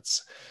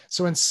limits.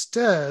 So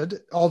instead,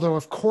 although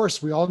of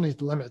course we all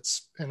need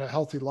limits in a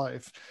healthy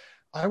life,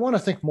 I want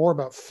to think more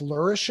about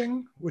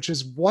flourishing, which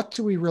is what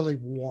do we really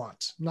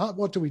want? Not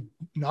what do we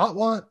not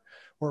want,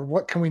 or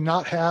what can we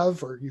not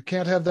have, or you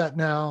can't have that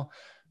now,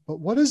 but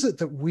what is it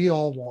that we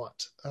all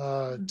want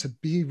to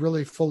be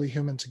really fully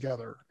human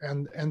together,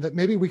 and that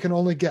maybe we can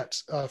only get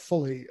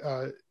fully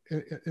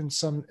in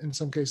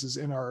some cases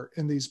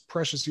in these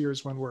precious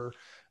years when we're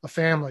a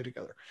family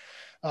together.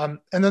 And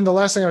then the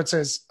last thing I would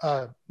say is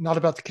not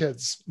about the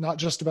kids, not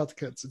just about the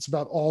kids. It's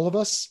about all of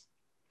us.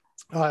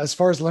 As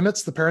far as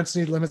limits, the parents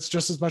need limits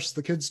just as much as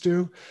the kids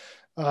do.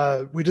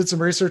 We did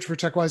some research for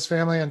TechWise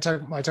Family and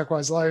My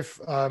TechWise Life.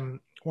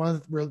 One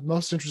of the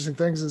most interesting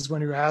things is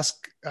when you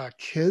ask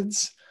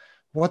kids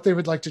what they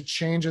would like to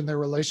change in their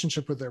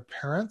relationship with their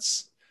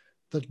parents,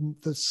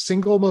 the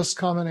single most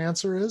common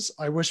answer is,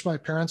 I wish my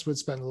parents would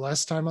spend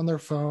less time on their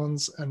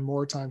phones and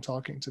more time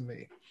talking to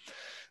me.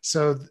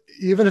 So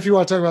even if you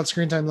want to talk about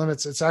screen time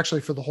limits, it's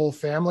actually for the whole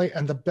family.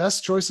 And the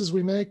best choices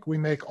we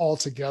make all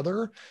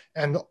together.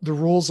 And the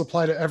rules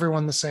apply to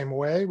everyone the same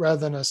way,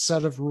 rather than a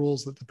set of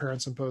rules that the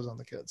parents impose on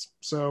the kids.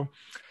 So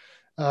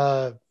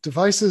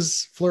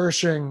devices,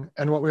 flourishing,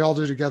 and what we all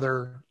do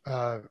together,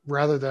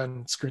 rather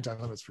than screen time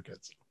limits for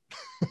kids.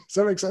 Does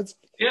that make sense?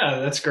 Yeah,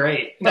 that's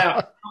great.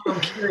 Now,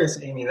 I'm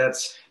curious, Amy,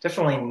 that's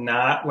definitely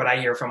not what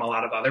I hear from a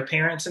lot of other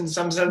parents in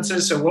some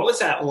senses. So what was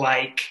that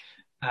like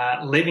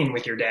living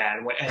with your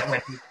dad when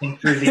you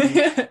think through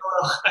the,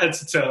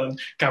 that's its own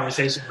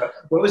conversation, but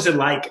what was it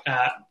like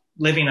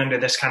living under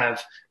this kind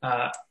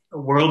of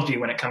worldview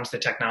when it comes to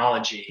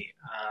technology?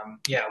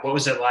 What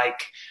was it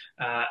like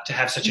to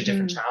have such a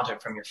different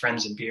childhood from your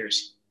friends and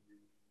peers?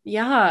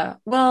 Yeah,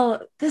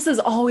 well, this is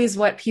always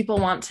what people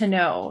want to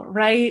know,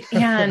 right?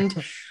 And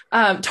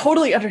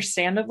totally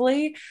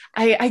understandably,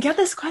 I get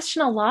this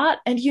question a lot,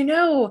 and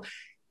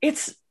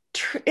it's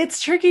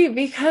tricky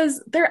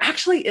because there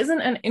actually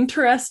isn't an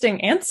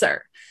interesting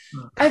answer.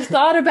 I've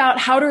thought about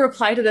how to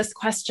reply to this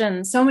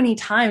question so many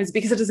times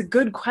because it is a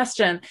good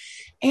question.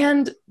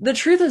 And the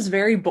truth is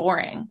very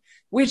boring,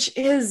 which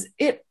is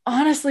it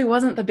honestly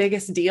wasn't the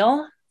biggest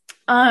deal.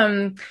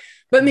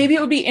 But maybe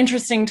it would be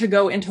interesting to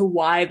go into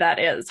why that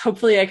is.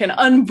 Hopefully I can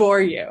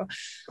unbore you.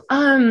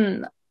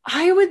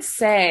 I would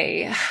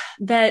say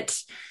that,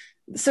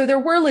 so there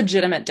were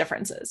legitimate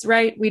differences,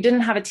 right? We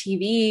didn't have a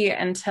TV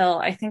until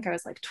I think I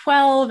was like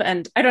 12,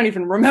 and I don't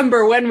even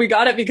remember when we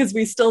got it because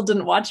we still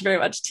didn't watch very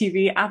much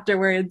TV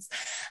afterwards.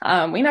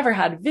 We never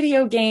had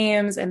video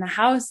games in the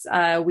house.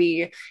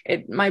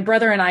 My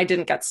brother and I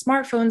didn't get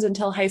smartphones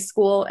until high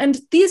school, and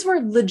these were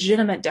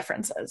legitimate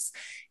differences.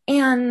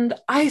 And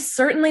I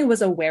certainly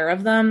was aware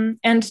of them.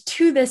 And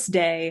to this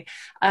day,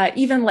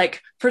 even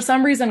like for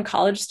some reason,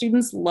 college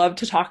students love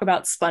to talk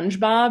about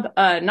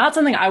SpongeBob. Not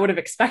something I would have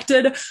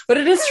expected, but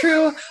it is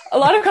true. A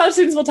lot of college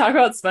students will talk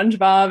about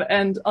SpongeBob,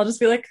 and I'll just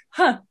be like,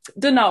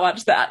 did not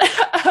watch that.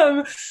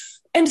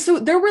 And so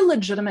there were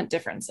legitimate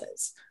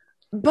differences.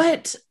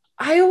 But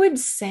I would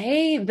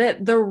say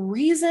that the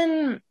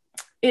reason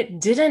it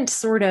didn't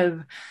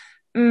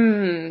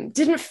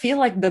didn't feel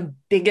like the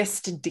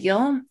biggest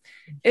deal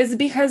is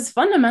because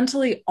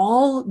fundamentally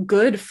all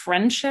good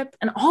friendship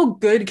and all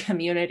good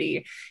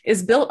community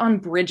is built on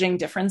bridging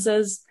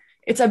differences.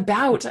 It's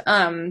about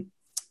kind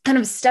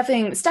of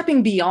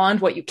stepping beyond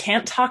what you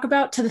can't talk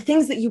about to the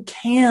things that you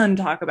can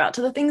talk about,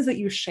 to the things that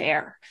you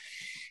share.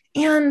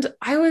 And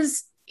I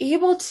was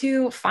able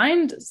to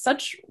find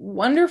such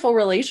wonderful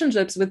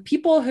relationships with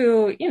people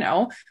who,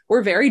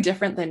 were very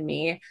different than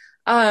me.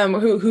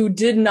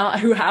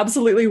 Who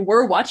absolutely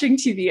were watching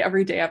TV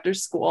every day after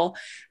school.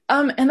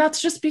 And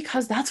that's just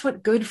because that's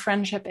what good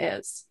friendship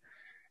is.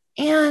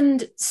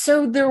 And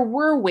so there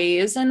were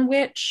ways in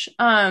which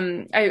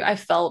I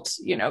felt,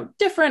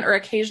 different, or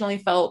occasionally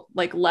felt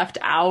like left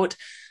out.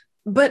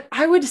 But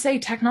I would say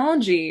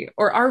technology,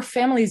 or our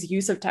family's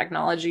use of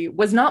technology,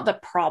 was not the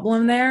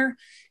problem there.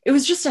 It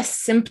was just a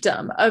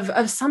symptom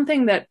of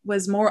something that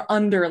was more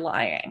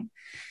underlying.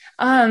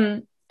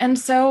 And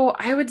so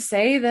I would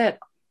say that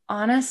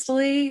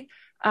honestly,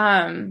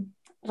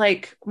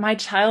 like my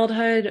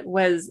childhood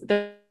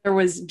there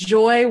was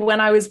joy when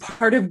I was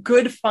part of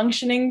good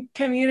functioning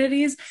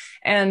communities,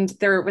 and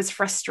there was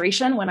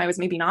frustration when I was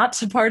maybe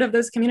not part of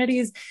those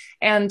communities.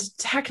 And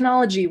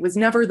technology was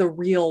never the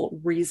real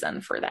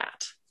reason for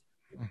that.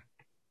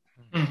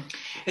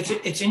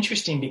 It's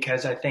interesting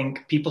because I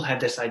think people have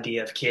this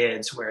idea of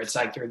kids where it's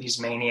like they're these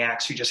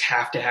maniacs who just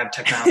have to have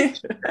technology.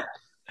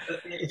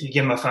 If you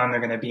give them a phone, they're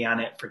going to be on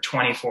it for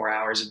 24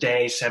 hours a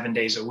day, 7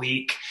 days a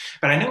week.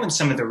 But I know in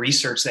some of the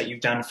research that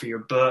you've done for your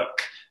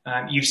book,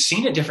 you've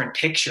seen a different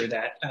picture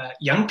that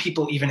young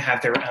people even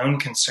have their own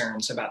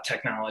concerns about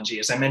technology.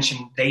 As I mentioned,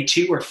 they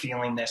too are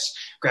feeling this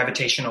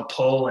gravitational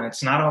pull, and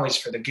it's not always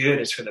for the good,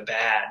 it's for the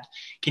bad.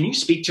 Can you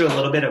speak to a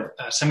little bit of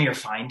some of your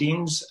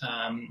findings,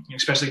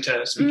 especially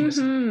to speaking to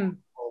some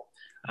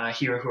people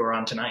here who are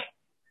on tonight?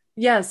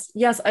 Yes,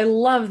 I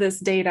love this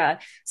data.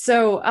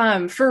 So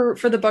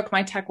for the book,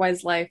 My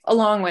TechWise Life,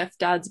 along with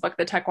Dad's book,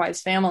 The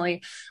TechWise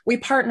Family, we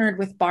partnered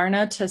with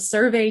Barna to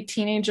survey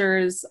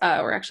teenagers,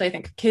 or actually I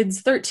think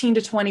kids 13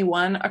 to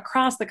 21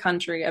 across the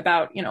country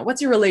about,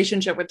 what's your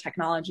relationship with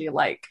technology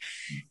like?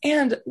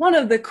 And one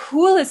of the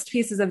coolest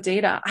pieces of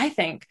data, I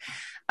think,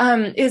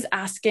 is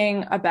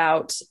asking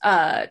about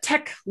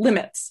tech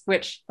limits,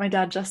 which my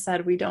dad just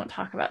said we don't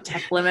talk about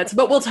tech limits,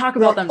 but we'll talk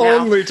about them now.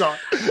 Only talk.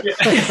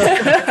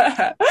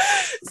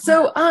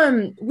 So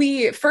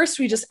we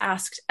just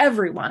asked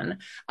everyone,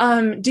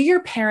 do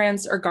your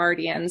parents or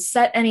guardians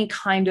set any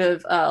kind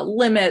of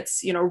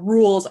limits,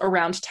 rules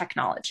around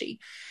technology?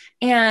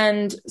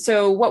 And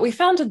so what we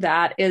found to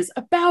that is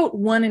about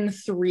 1 in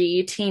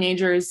 3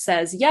 teenagers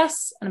says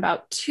yes, and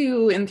about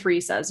 2 in 3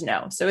 says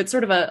no. So it's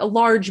sort of a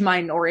large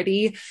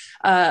minority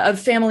of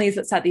families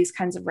that set these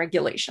kinds of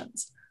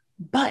regulations.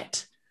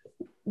 But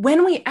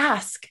when we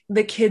ask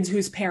the kids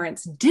whose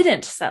parents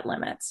didn't set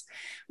limits,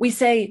 we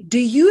say, do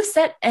you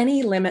set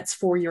any limits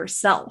for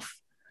yourself?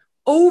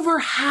 Over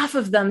half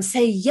of them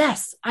say,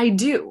 yes, I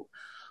do.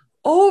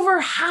 Over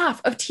half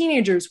of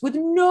teenagers with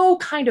no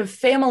kind of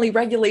family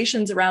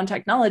regulations around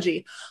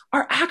technology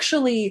are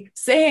actually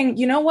saying,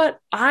 you know what,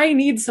 I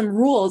need some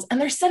rules, and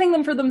they're setting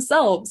them for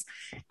themselves.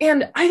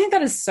 And I think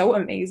that is so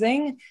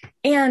amazing.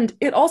 And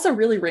it also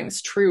really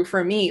rings true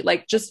for me,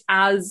 like just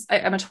as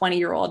I'm a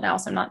 20-year-old now,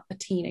 so I'm not a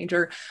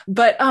teenager,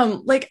 but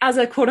like as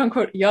a quote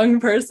unquote young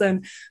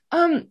person,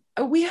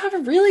 we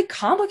have really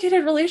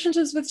complicated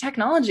relationships with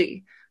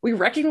technology. We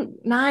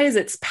recognize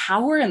its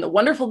power and the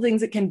wonderful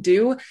things it can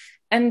do.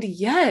 And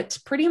yet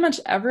pretty much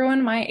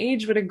everyone my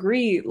age would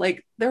agree,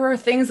 like there are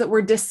things that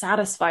we're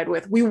dissatisfied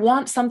with. We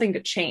want something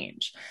to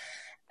change.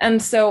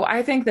 And so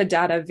I think the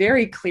data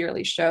very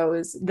clearly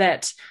shows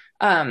that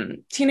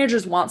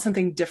teenagers want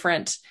something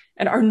different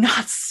and are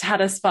not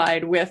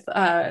satisfied with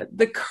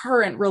the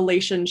current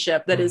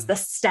relationship that is the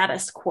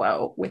status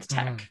quo with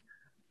tech.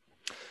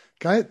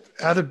 Can I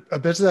add a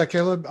bit to that,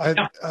 Caleb?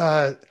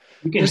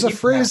 there's a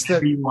phrase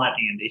that you want,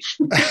 Andy.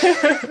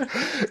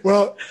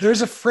 Well,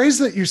 there's a phrase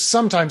that you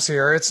sometimes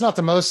hear. It's not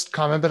the most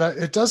common, but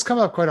it does come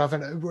up quite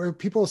often, where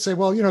people say,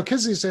 well,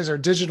 kids these days are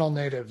digital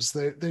natives.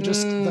 They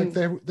just like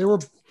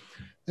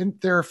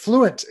they're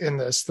fluent in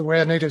this, the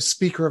way a native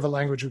speaker of a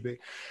language would be.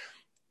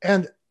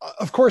 And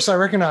of course, I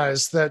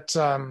recognize that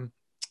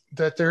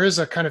that there is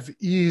a kind of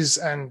ease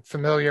and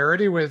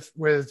familiarity with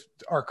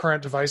our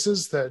current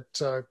devices that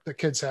the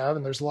kids have,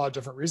 and there's a lot of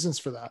different reasons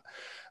for that.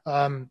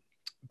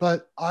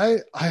 But I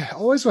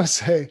always want to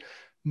say,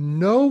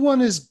 no one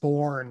is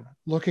born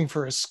looking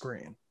for a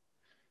screen.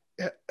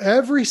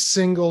 Every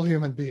single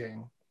human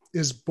being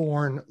is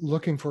born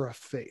looking for a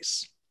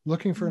face,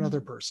 looking for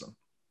another person.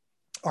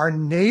 Our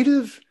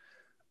native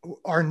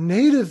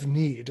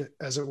need,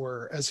 as it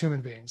were, as human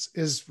beings,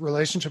 is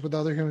relationship with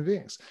other human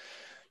beings.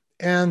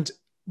 And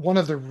one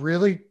of the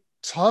really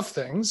tough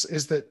things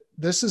is that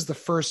this is the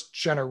first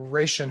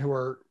generation who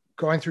are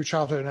going through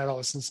childhood and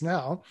adolescence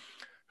now,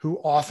 who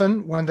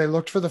often, when they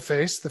looked for the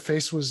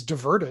face was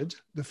diverted.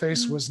 The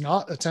face was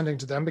not attending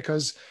to them,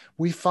 because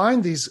we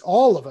find these,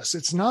 all of us,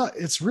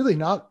 it's really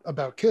not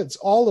about kids.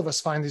 All of us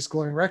find these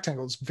glowing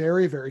rectangles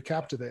very, very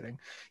captivating.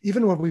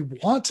 Even when we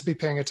want to be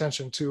paying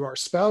attention to our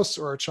spouse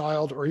or a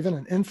child or even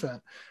an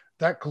infant,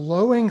 that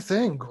glowing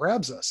thing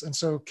grabs us. And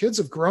so kids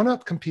have grown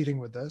up competing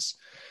with this.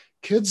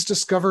 Kids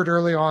discovered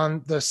early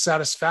on the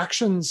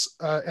satisfactions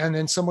and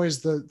in some ways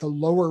the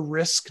lower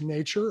risk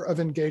nature of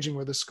engaging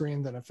with a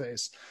screen than a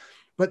face.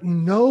 But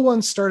no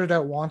one started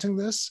out wanting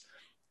this.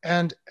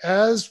 And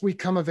as we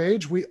come of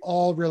age, we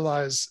all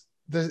realize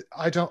that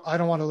I don't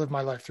want to live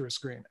my life through a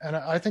screen. And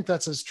I think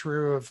that's as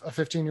true of a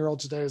 15-year-old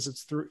today as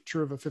it's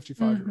true of a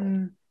 55-year-old.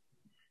 Mm-hmm.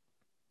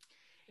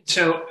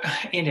 So,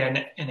 Andy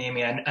and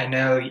Amy, I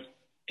know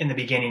in the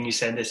beginning you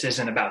said this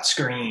isn't about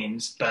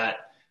screens,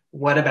 but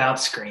what about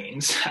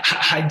screens?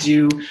 I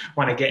do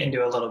want to get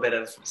into a little bit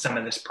of some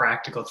of this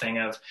practical thing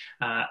of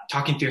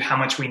talking through how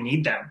much we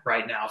need them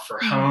right now for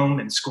home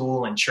and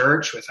school and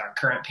church with our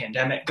current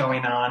pandemic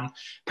going on.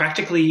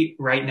 Practically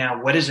right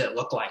now, what does it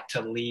look like to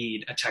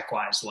lead a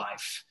tech-wise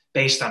life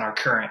based on our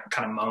current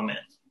kind of moment?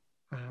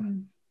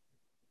 Do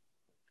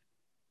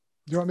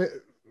you want me?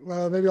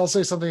 Well, maybe I'll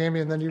say something,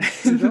 Amy, and then you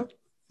go.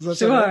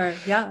 Sure.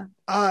 Yeah.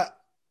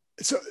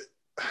 So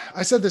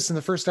I said this in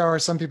the first hour.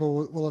 Some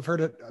people will have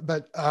heard it,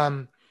 but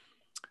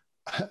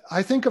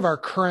I think of our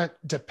current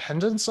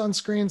dependence on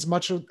screens in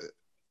much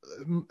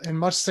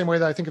the same way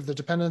that I think of the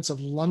dependence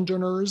of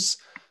Londoners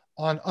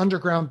on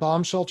underground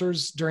bomb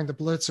shelters during the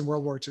Blitz in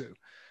World War II,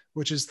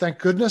 which is, thank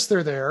goodness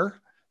they're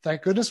there.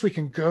 Thank goodness we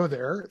can go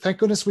there. Thank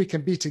goodness we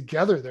can be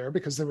together there,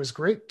 because there was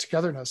great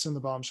togetherness in the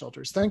bomb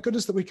shelters. Thank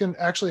goodness that we can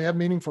actually have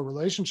meaningful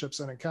relationships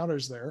and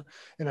encounters there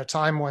in a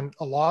time when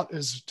a lot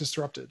is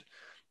disrupted.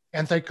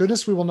 And thank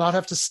goodness we will not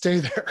have to stay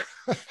there.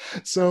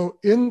 So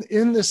in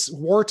this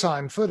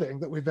wartime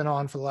footing that we've been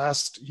on for the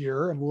last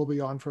year, and we'll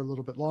be on for a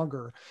little bit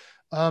longer,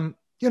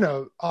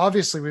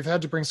 obviously we've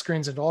had to bring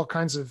screens into all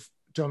kinds of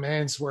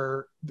domains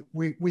where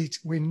we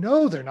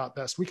know they're not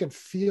best. We can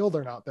feel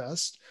they're not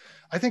best.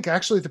 I think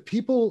actually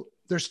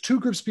there's two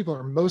groups of people who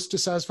are most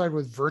dissatisfied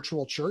with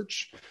virtual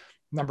church.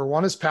 Number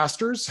one is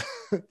pastors.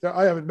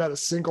 I haven't met a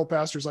single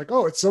pastor who's like,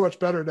 oh, it's so much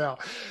better now.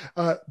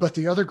 But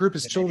the other group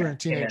is children and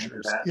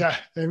teenagers. Yeah,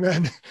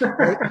 amen.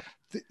 Right?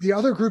 The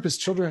other group is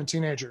children and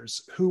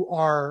teenagers who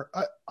are,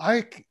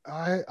 I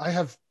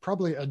have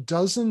probably a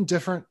dozen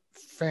different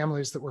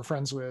families that we're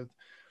friends with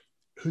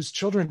whose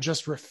children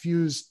just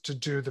refuse to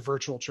do the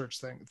virtual church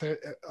thing.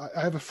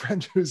 I have a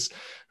friend who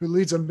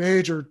leads a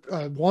major,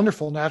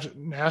 wonderful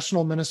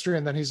national ministry,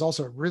 and then he's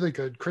also a really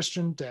good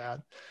Christian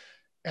dad.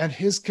 And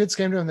his kids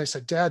came to him and they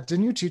said, Dad,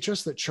 didn't you teach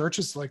us that church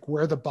is like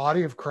where the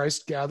body of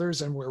Christ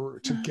gathers and where we're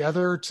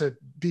together to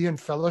be in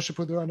fellowship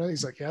with one another?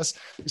 He's like, yes.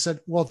 He said,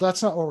 well,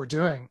 that's not what we're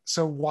doing.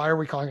 So why are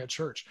we calling it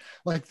church?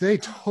 Like, they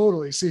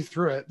totally see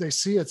through it. They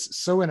see it's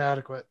so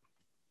inadequate.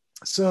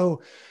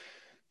 So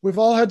we've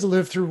all had to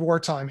live through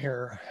wartime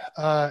here.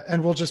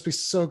 And we'll just be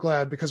so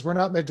glad, because we're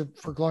not made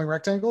for glowing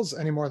rectangles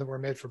any more than we're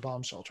made for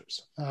bomb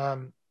shelters.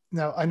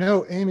 Now, I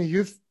know, Amy,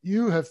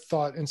 you have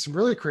thought in some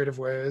really creative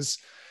ways,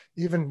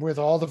 even with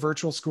all the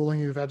virtual schooling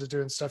you've had to do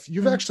and stuff,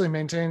 you've actually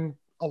maintained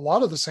a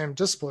lot of the same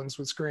disciplines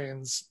with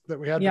screens that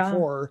we had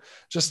before,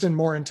 just in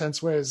more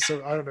intense ways.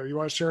 So I don't know, you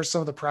want to share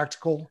some of the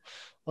practical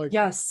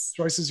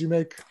choices you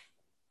make?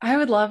 I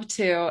would love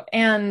to.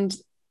 And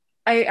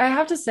I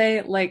have to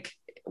say, like,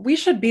 we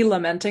should be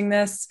lamenting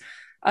this.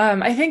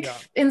 I think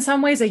in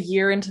some ways, a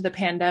year into the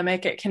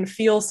pandemic, it can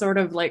feel sort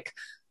of like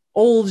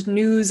old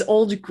news,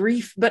 old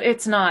grief, but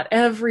it's not.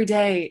 Every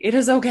day, it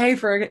is okay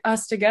for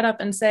us to get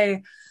up and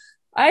say,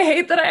 I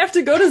hate that I have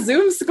to go to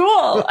Zoom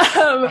school.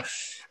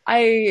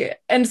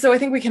 And so I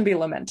think we can be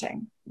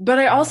lamenting, but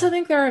I also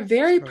think there are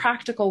very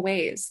practical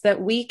ways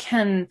that we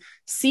can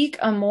seek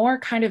a more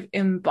kind of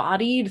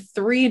embodied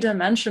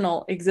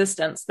 3-dimensional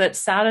existence that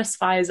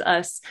satisfies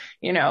us,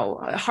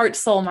 heart,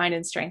 soul, mind,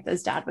 and strength,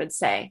 as Dad would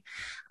say.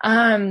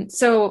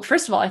 So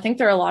first of all, I think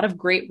there are a lot of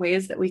great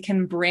ways that we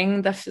can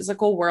bring the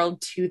physical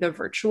world to the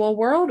virtual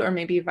world, or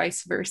maybe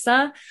vice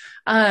versa.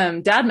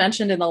 Dad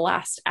mentioned in the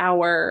last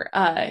hour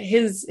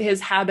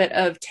his habit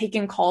of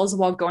taking calls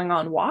while going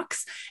on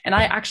walks, and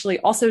I actually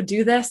also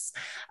do this.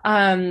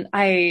 When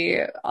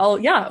I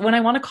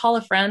want to call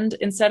a friend,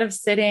 instead of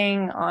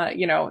sitting,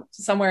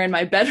 somewhere in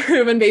my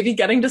bedroom and maybe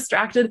getting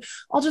distracted,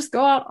 I'll just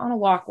go out on a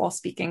walk while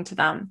speaking to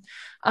them.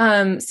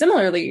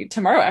 Similarly,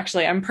 tomorrow,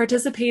 actually, I'm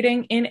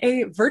participating in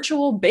a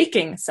virtual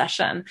baking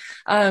session,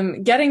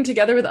 getting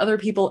together with other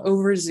people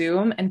over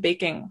Zoom and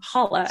baking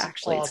challah.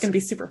 Actually, awesome. It's going to be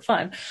super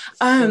fun.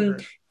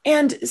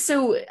 And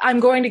so I'm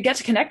going to get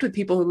to connect with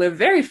people who live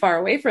very far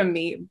away from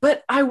me,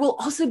 but I will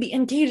also be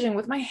engaging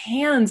with my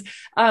hands,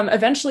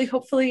 eventually,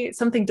 hopefully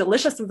something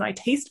delicious with my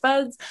taste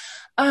buds.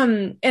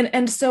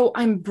 And so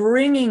I'm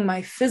bringing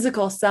my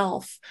physical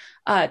self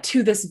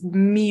to this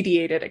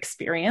mediated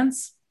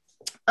experience.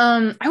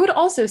 I would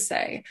also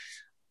say,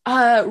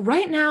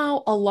 right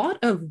now, a lot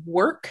of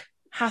work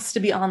has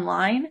to be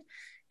online.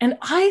 And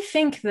I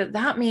think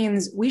that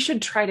means we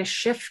should try to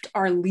shift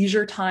our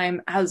leisure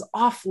time as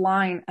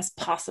offline as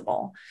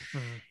possible.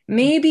 Mm-hmm.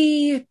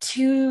 Maybe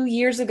 2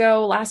 years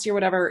ago, last year,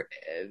 whatever,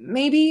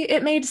 maybe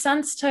it made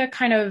sense to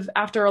kind of,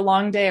 after a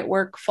long day at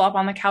work, flop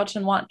on the couch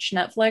and watch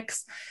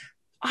Netflix.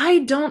 I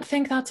don't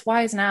think that's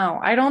wise now.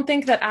 I don't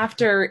think that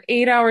after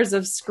 8 hours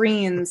of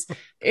screens,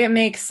 it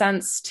makes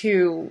sense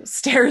to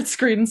stare at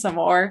screens some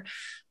more.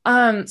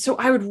 So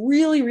I would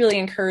really, really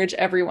encourage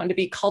everyone to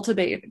be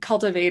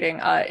cultivating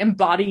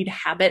embodied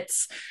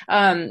habits,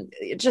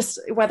 just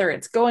whether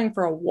it's going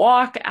for a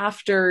walk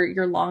after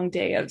your long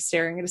day of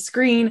staring at a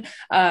screen,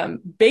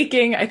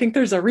 baking. I think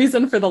there's a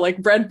reason for the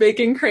bread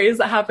baking craze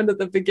that happened at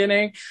the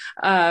beginning.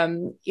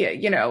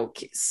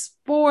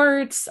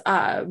 Sports,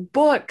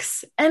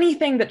 books,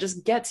 anything that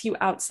just gets you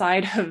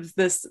outside of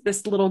this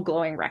little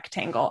glowing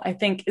rectangle, I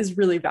think is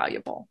really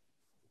valuable.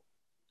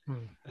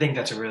 I think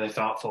that's a really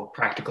thoughtful,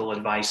 practical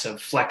advice of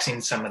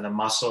flexing some of the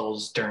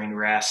muscles during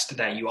rest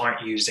that you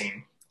aren't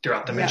using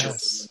throughout the middle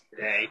of the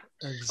day.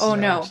 Exactly. Oh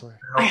no,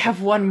 I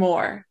have one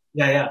more.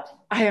 Yeah.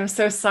 I am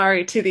so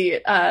sorry to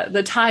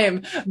the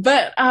time,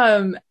 but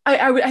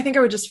I think I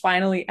would just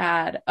finally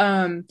add,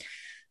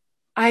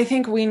 I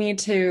think we need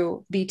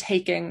to be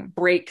taking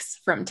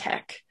breaks from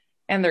tech,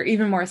 and they're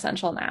even more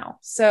essential now.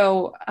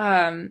 So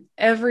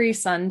every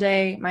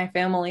Sunday, my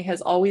family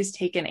has always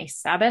taken a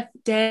Sabbath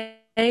day.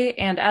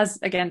 And as,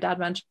 again, Dad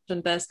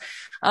mentioned this,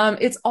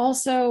 it's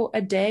also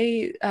a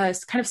day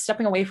kind of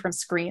stepping away from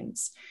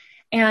screens.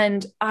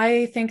 And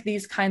I think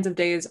these kinds of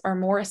days are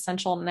more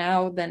essential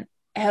now than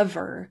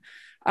ever.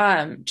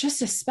 Just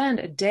to spend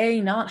a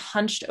day not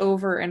hunched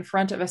over in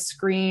front of a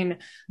screen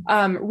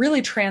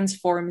really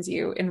transforms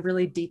you in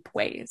really deep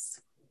ways.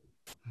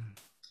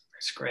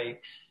 That's great.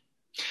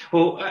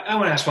 Well, I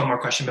want to ask one more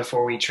question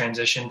before we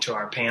transition to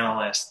our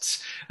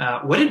panelists.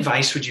 What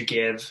advice would you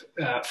give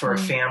for a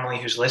family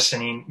who's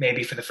listening,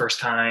 maybe for the first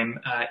time,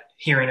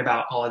 hearing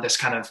about all of this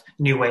kind of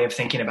new way of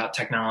thinking about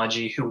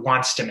technology, who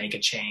wants to make a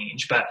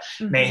change, but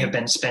may have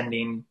been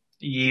spending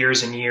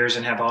years and years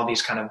and have all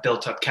these kind of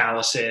built up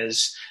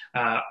calluses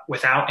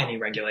without any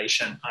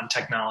regulation on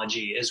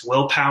technology? Is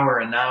willpower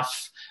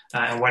enough?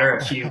 And what are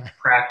a few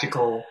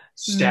practical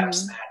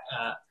steps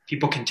that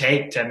people can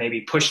take to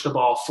maybe push the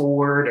ball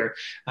forward or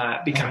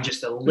become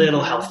just a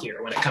little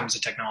healthier when it comes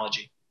to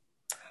technology?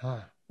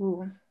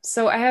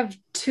 So I have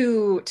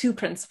two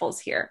principles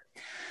here.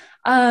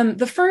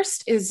 The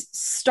first is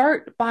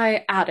start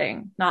by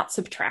adding, not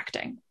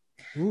subtracting.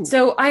 Ooh.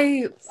 So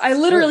I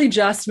literally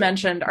just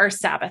mentioned our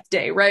Sabbath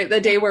day, right?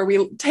 The day where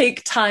we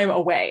take time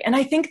away. And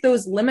I think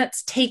those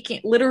limits, taking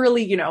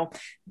literally,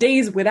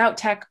 days without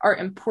tech, are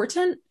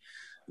important.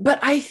 But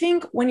I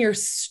think when you're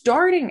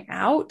starting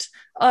out,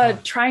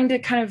 trying to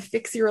kind of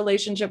fix your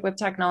relationship with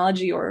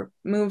technology or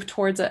move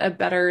towards a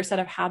better set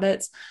of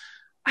habits,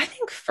 I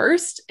think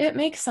first it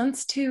makes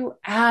sense to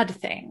add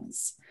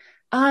things.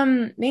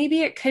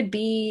 Maybe it could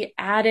be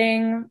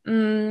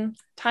adding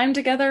time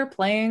together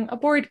playing a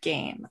board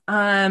game,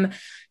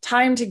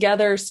 time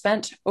together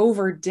spent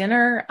over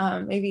dinner,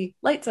 maybe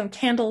light some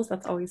candles.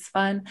 That's always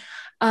fun.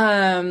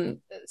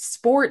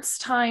 Sports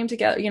time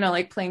together,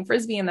 like playing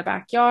Frisbee in the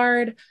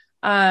backyard.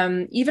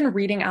 Even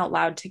reading out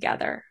loud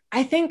together.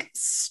 I think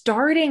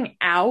starting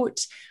out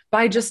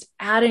by just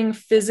adding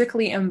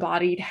physically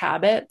embodied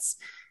habits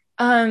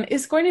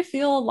is going to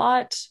feel a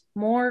lot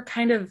more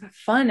kind of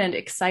fun and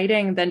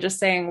exciting than just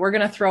saying, we're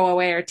going to throw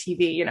away our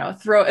TV,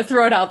 throw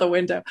it out the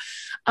window.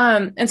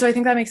 And so I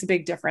think that makes a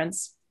big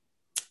difference.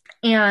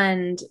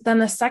 And then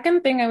the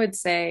second thing I would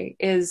say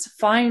is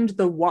find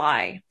the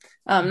why,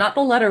 not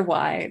the letter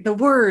Y, the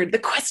word, the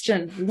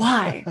question,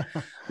 why?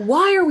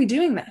 Why are we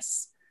doing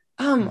this?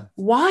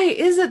 Why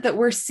is it that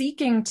we're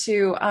seeking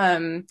to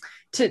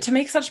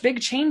make such big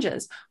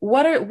changes?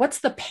 What's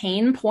the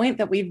pain point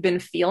that we've been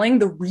feeling,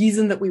 the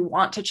reason that we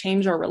want to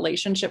change our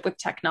relationship with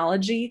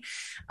technology?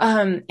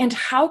 And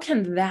how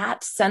can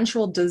that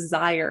central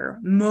desire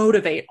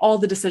motivate all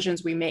the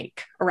decisions we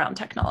make around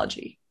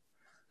technology?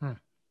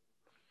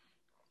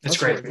 That's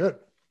great. Really good.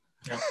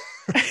 Yeah.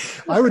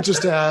 I would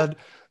just add,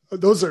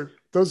 those are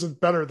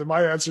better than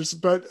my answers,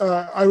 but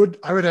I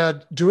would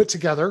add, do it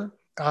together.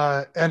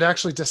 And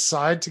actually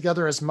decide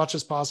together as much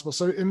as possible.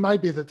 So it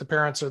might be that the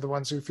parents are the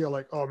ones who feel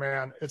like, oh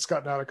man, it's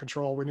gotten out of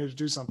control, we need to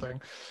do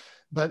something.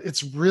 But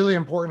it's really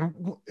important,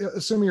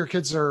 assuming your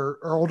kids are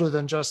older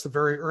than just the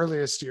very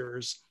earliest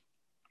years,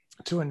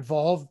 to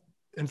involve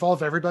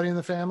everybody in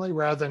the family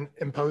rather than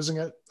imposing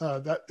it.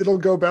 That it'll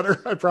go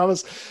better, I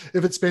promise,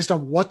 if it's based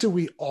on what do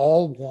we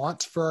all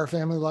want for our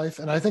family life.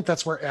 And I think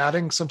that's where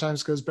adding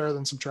sometimes goes better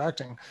than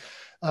subtracting.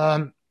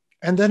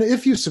 And then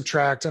if you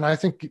subtract, and I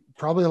think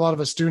probably a lot of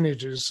us do need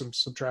to do some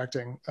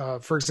subtracting,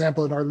 for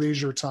example, in our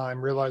leisure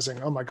time,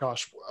 realizing, oh my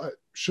gosh,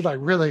 should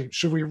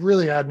we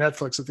really add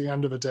Netflix at the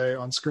end of a day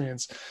on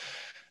screens?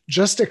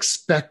 Just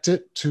expect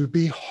it to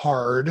be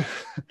hard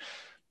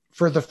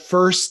for the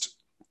first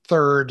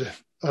third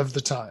of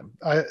the time.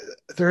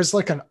 There's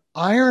like an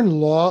iron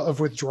law of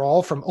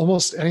withdrawal from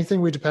almost anything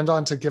we depend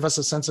on to give us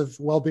a sense of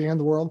well-being in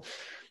the world.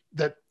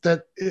 That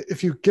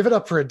if you give it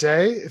up for a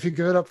day, if you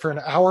give it up for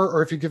an hour,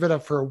 or if you give it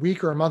up for a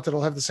week or a month,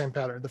 it'll have the same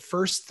pattern. The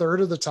first third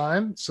of the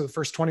time, so the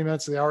first 20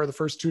 minutes of the hour, the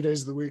first 2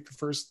 days of the week, the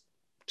first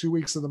 2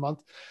 weeks of the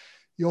month,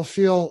 you'll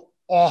feel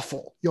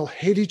awful. You'll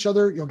hate each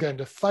other. You'll get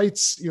into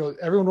fights.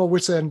 Everyone will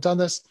wish they hadn't done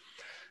this.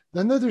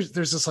 Then there's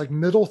this like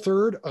middle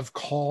third of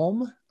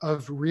calm,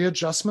 of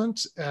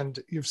readjustment, and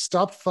you've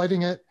stopped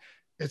fighting it.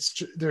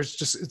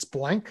 It's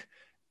blank.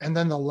 And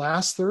then the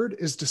last third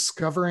is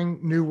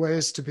discovering new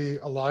ways to be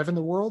alive in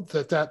the world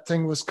that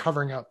thing was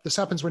covering up. This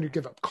happens when you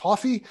give up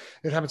coffee.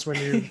 It happens when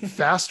you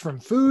fast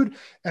from food.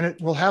 And it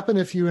will happen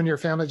if you and your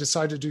family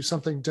decide to do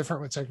something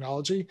different with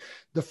technology.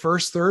 The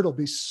first third will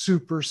be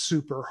super,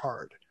 super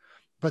hard.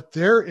 But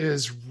there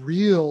is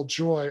real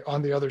joy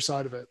on the other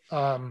side of it.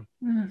 And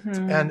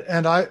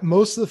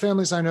most of the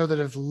families I know that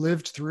have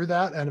lived through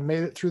that and have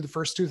made it through the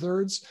first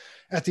 2/3,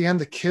 at the end,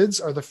 the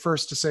kids are the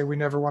first to say, we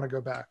never want to go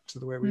back to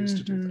the way we used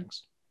to do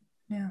things.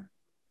 Yeah.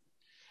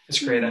 It's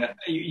great.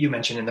 You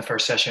mentioned in the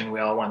first session, we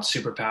all want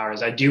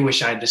superpowers. I do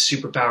wish I had the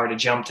superpower to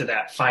jump to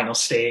that final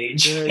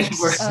stage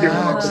where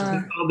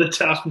all the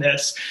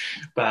toughness.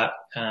 But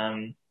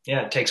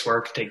it takes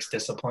work, it takes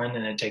discipline,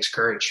 and it takes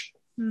courage.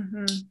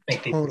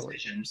 Make these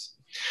decisions.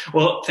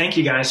 Well, thank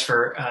you guys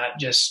for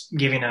just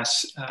giving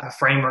us a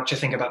framework to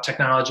think about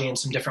technology in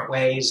some different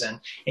ways,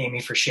 and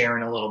Amy for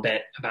sharing a little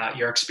bit about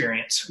your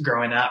experience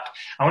growing up.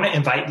 I want to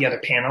invite the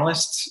other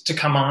panelists to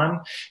come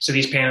on. So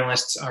these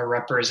panelists are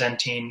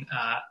representing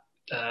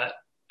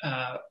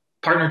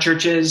partner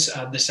churches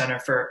of the Center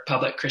for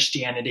Public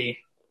Christianity.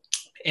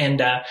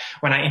 And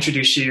when I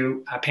introduce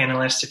you,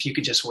 panelists, if you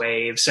could just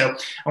wave. So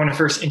I want to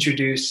first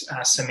introduce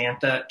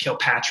Samantha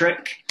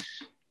Kilpatrick.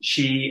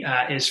 She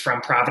is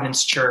from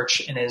Providence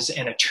Church and is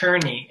an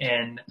attorney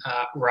in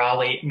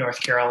Raleigh,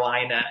 North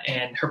Carolina.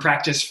 And her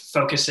practice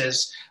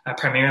focuses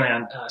primarily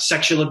on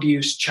sexual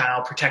abuse,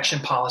 child protection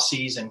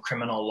policies, and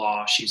criminal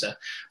law. She's a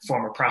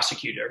former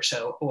prosecutor,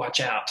 so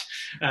watch out.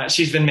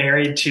 She's been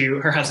married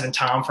to her husband,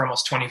 Tom, for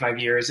almost 25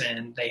 years,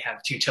 and they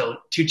have two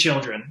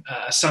children,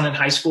 a son in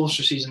high school,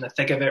 so she's in the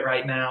thick of it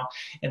right now,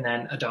 and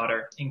then a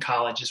daughter in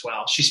college as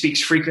well. She speaks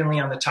frequently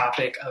on the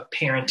topic of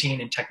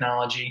parenting and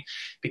technology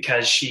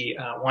because she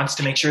wants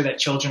to make sure that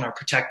children are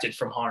protected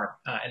from harm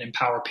and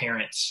empower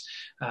parents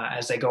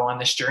as they go on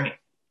this journey.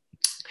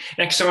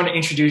 Next, I want to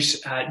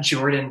introduce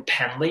Jordan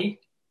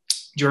Penley.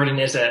 Jordan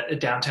is a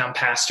downtown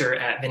pastor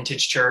at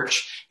Vintage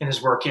Church and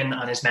is working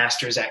on his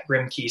master's at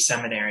Grimkey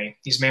Seminary.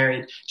 He's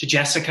married to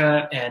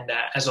Jessica, and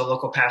as a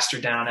local pastor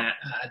down at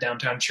a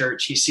downtown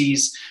church, he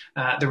sees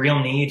the real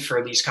need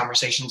for these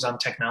conversations on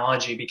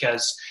technology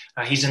because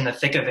he's in the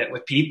thick of it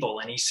with people,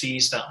 and he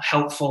sees the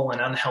helpful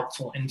and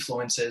unhelpful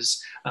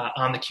influences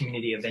on the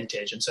community of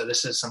Vintage. And so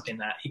this is something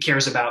that he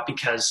cares about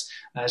because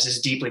this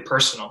is deeply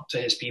personal to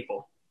his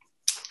people.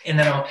 And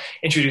then I'll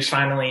introduce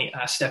finally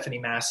Stephanie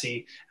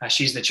Massey.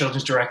 She's the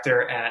children's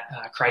director at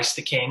Christ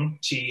the King.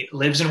 She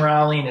lives in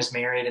Raleigh and is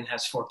married and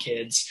has 4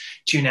 kids,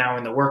 2 now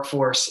in the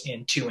workforce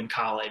and 2 in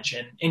college.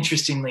 And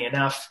interestingly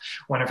enough,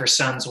 one of her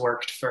sons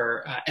worked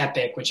for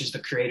Epic, which is the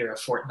creator of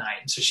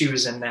Fortnite. And so she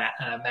was in that,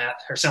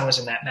 her son was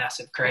in that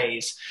massive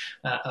craze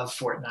of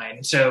Fortnite.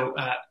 And so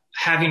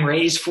having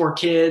raised 4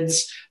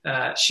 kids,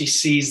 she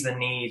sees the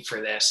need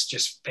for this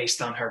just based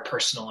on her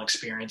personal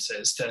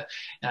experiences to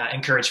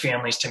encourage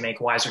families to make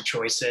wiser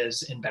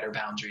choices and better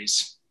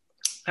boundaries.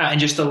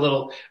 And just a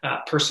little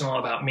personal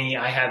about me,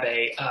 I have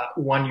a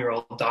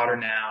 1-year-old daughter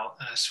now,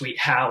 sweet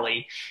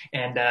Hallie,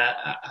 and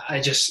I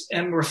just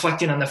am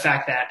reflecting on the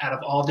fact that out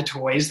of all the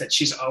toys that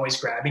she's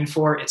always grabbing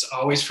for, it's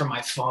always for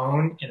my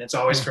phone and it's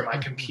always for my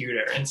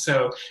computer. And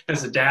so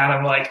as a dad,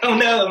 I'm like, oh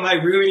no, am I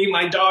ruining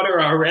my daughter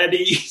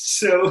already?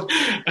 So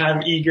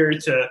I'm eager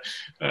to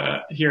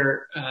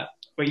hear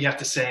what you have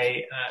to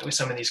say with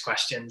some of these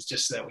questions,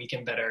 just so that we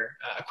can better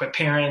equip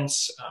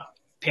parents,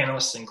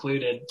 panelists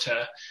included,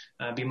 to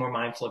be more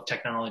mindful of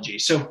technology.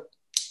 So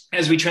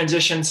as we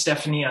transition,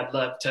 Stephanie, I'd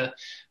love to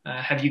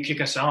have you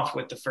kick us off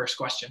with the first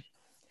question.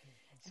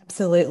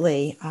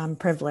 Absolutely. I'm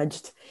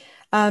privileged.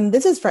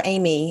 This is for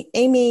Amy.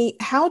 Amy,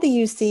 how do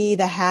you see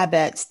the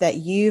habits that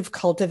you've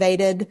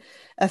cultivated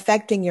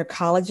affecting your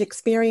college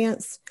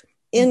experience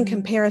in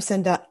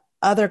comparison to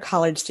other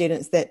college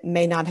students that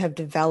may not have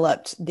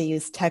developed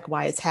these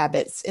tech-wise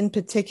habits, in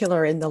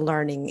particular in the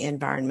learning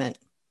environment?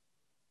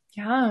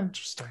 Yeah.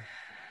 Interesting.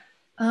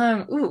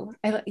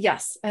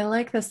 Yes, I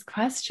like this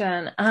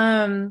question.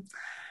 There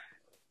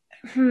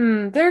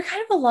are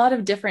kind of a lot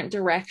of different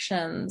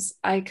directions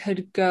I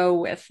could go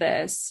with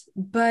this,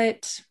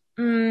 but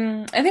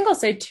I think I'll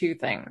say two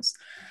things.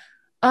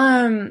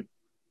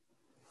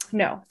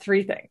 No,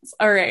 three things.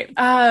 All right.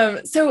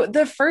 So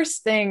the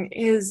first thing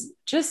is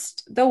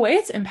just the way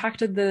it's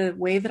impacted the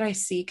way that I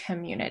see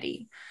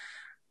community.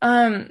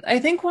 I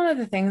think one of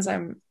the things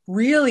I'm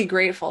really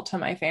grateful to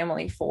my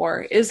family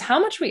for is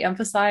how much we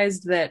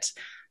emphasized that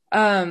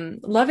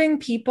loving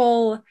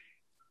people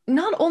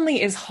not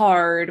only is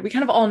hard, we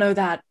kind of all know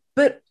that,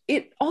 but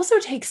it also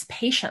takes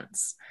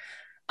patience.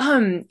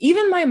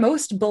 Even my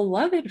most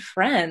beloved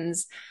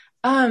friends,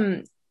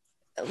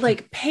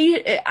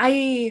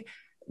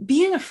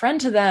 being a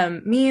friend to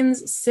them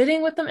means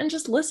sitting with them and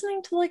just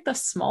listening to like the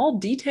small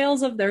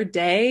details of their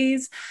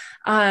days,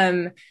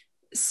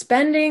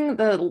 spending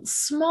the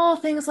small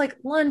things like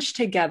lunch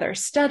together,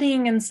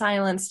 studying in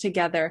silence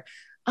together.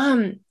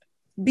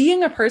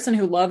 Being a person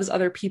who loves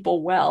other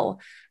people well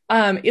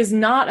is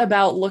not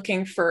about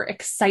looking for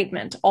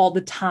excitement all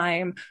the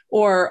time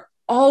or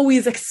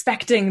always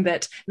expecting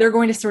that they're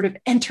going to sort of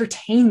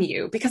entertain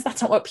you, because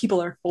that's not what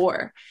people are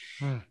for.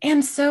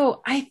 And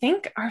so I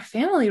think our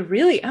family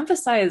really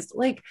emphasized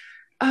like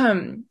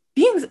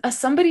being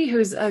somebody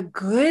who's a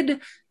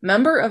good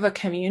member of a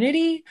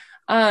community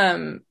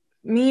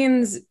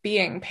means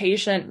being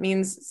patient,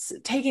 means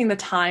taking the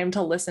time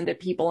to listen to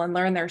people and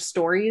learn their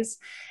stories.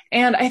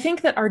 And I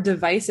think that our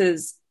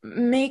devices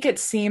make it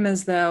seem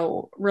as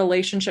though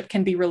relationship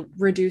can be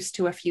reduced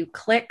to a few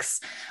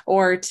clicks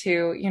or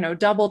to,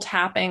 double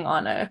tapping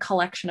on a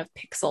collection of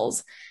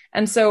pixels.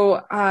 And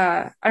so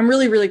I'm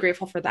really, really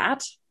grateful for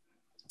that.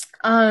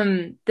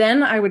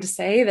 Then I would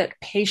say that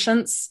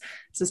patience,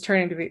 this is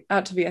turning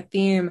out to be a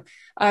theme.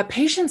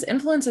 Patience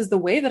influences the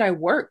way that I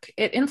work.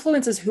 It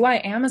influences who I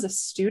am as a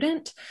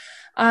student.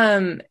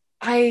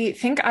 I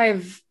think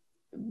I've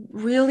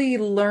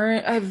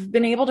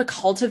been able to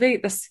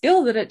cultivate the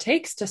skill that it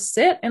takes to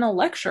sit in a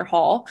lecture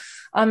hall,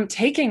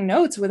 taking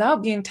notes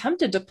without being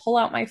tempted to pull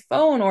out my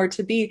phone or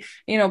to be,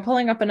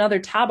 pulling up another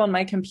tab on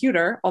my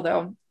computer,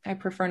 although I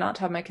prefer not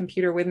to have my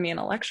computer with me in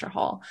a lecture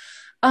hall.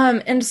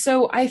 And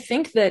so I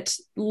think that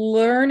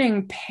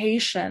learning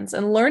patience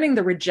and learning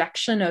the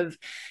rejection of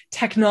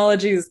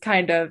technology's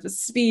kind of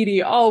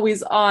speedy,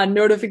 always on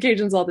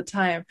notifications all the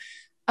time,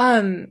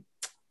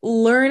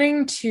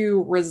 learning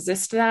to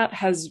resist that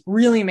has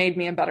really made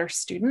me a better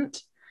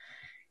student.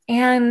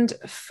 And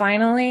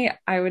finally,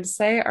 I would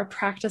say our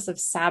practice of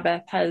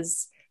Sabbath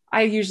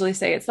I usually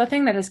say it's the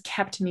thing that has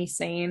kept me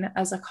sane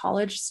as a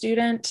college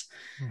student.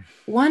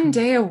 One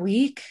day a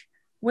week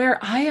where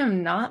I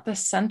am not the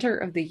center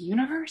of the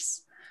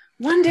universe.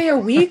 One day a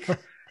week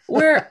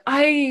where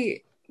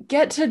I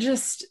get to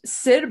just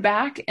sit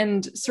back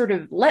and sort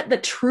of let the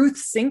truth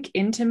sink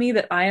into me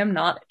that I am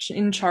not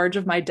in charge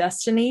of my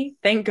destiny.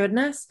 Thank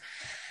goodness.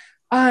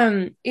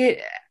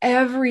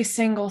 Every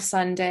single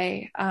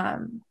Sunday,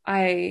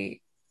 I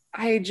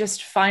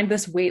just find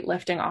this weight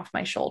lifting off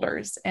my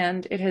shoulders,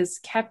 and it has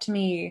kept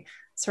me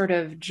sort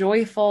of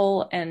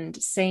joyful and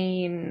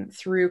sane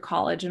through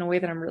college in a way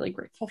that I'm really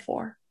grateful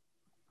for.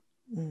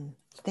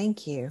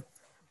 Thank you.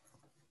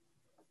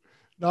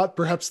 Not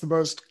perhaps the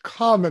most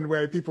common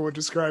way people would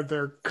describe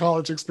their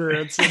college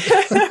experience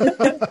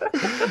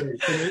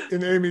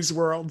in Amy's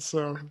world.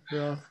 So,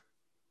 yeah.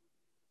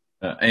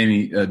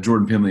 Amy,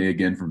 Jordan Pimley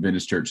again from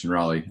Baptist Church in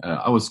Raleigh.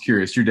 I was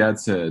curious. Your dad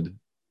said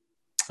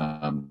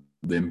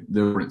the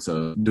importance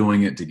of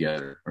doing it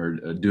together or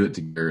do it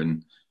together.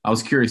 And I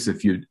was curious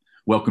if you'd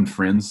welcomed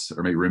friends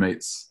or maybe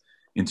roommates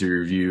into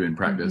your view and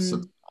practice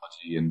of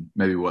technology, and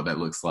maybe what that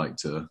looks like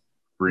to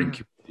bring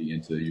community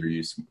into your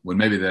use when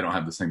maybe they don't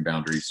have the same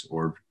boundaries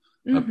or.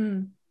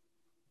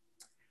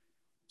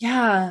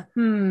 Yeah.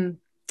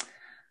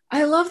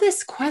 I love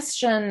this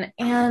question.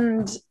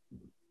 And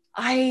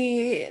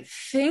I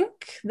think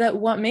that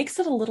what makes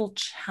it a little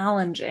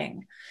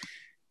challenging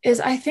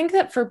is I think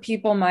that for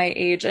people my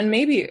age,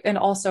 and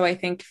also I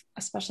think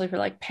especially for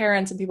like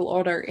parents and people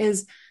older,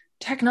 is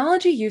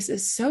technology use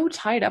is so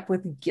tied up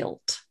with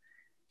guilt.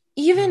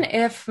 Even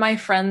if my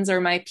friends or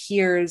my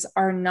peers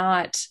are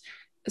not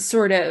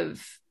sort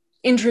of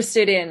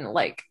interested in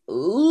like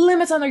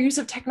limits on their use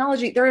of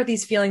technology, there are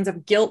these feelings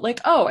of guilt, like,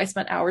 oh, I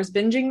spent hours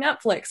binging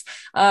Netflix.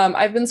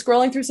 I've been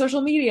scrolling through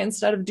social media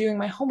instead of doing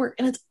my homework.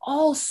 And it's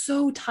all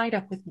so tied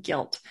up with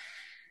guilt.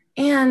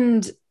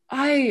 And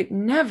I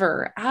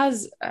never,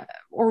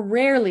 or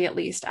rarely at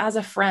least, as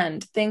a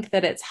friend, think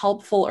that it's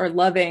helpful or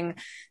loving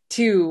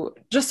to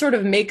just sort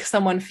of make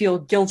someone feel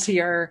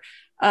guiltier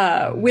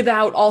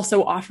without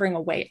also offering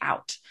a way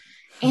out.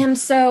 And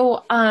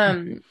so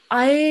I've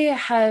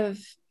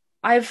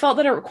felt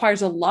that it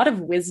requires a lot of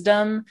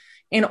wisdom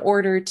in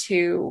order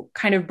to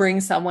kind of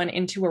bring someone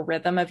into a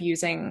rhythm of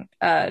using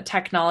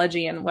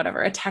technology in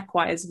whatever a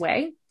tech-wise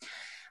way.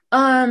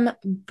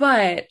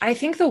 But I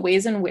think the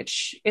ways in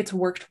which it's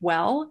worked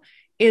well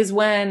is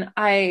when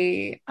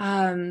I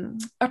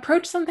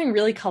approach something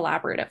really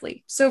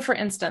collaboratively. So for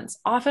instance,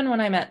 often when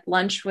I'm at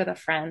lunch with a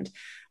friend,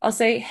 I'll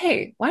say,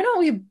 hey, why don't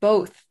we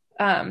both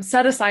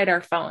set aside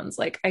our phones?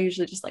 Like I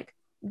usually just like,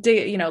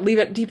 leave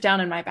it deep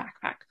down in my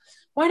backpack.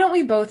 Why don't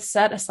we both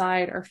set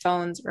aside our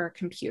phones or our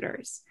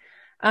computers?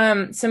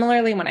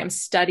 Similarly, when I'm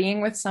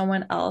studying with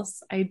someone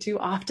else, I do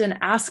often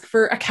ask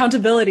for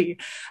accountability.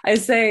 I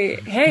say,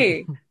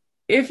 hey,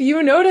 if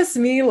you notice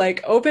me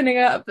like opening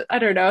up, I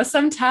don't know,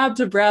 some tab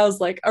to browse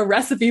like a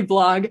recipe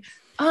blog,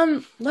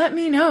 let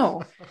me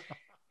know.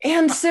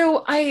 And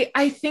so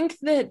I think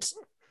that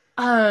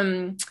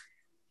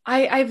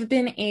I've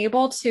been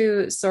able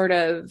to sort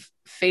of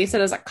face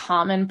it as a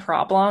common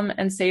problem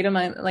and say to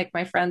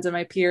my friends and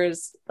my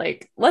peers,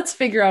 like, let's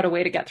figure out a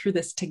way to get through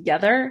this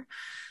together.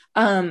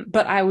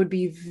 But I would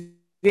be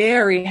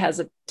very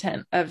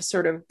hesitant of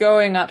sort of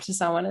going up to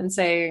someone and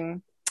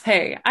saying,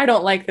 hey, I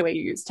don't like the way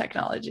you use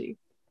technology.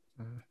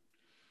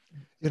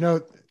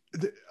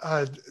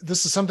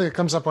 This is something that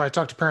comes up when I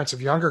talk to parents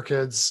of younger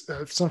kids.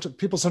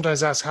 People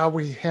sometimes ask how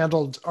we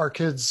handled our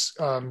kids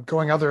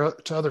going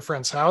to other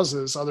friends'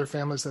 houses, other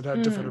families that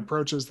had different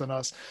approaches than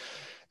us.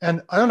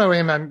 And I don't know,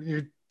 Eamon,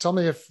 you tell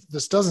me if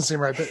this doesn't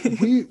seem right, but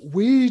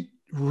we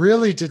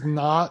really did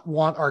not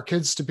want our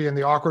kids to be in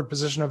the awkward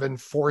position of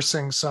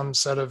enforcing some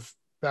set of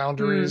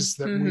boundaries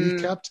that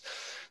we kept.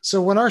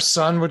 So when our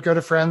son would go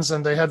to friends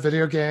and they had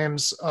video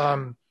games,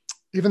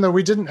 even though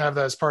we didn't have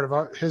that as part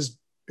of his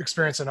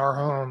experience in our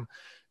home,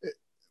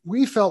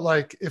 we felt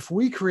like if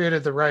we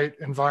created the right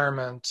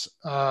environment,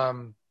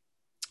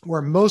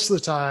 where most of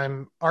the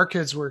time our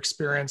kids were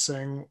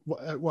experiencing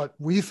what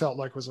we felt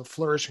like was a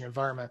flourishing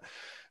environment,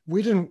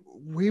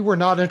 we were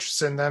not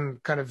interested in them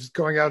kind of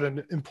going out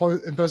and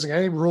imposing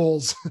any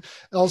rules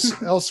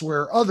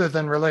elsewhere other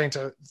than relating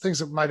to things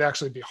that might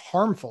actually be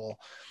harmful.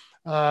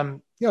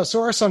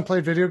 So our son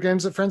played video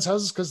games at friends'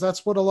 houses because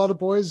that's what a lot of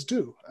boys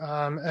do.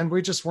 And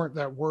we just weren't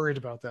that worried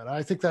about that.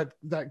 I think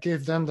that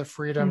gave them the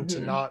freedom to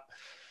not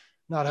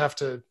have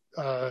to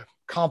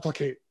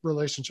complicate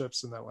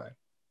relationships in that way.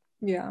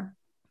 Yeah.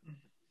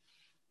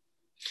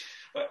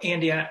 Well,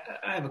 Andy, I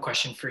have a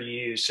question for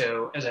you.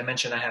 So as I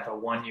mentioned, I have a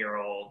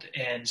 1-year-old,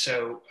 and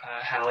so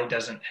Hallie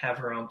doesn't have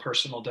her own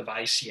personal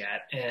device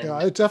yet. And yeah,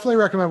 I definitely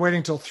recommend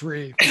waiting till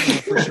 3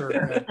 for sure.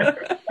 Yeah.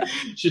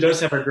 She does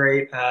have a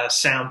great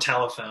sound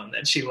telephone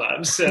that she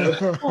loves. So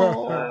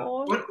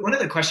one of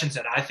the questions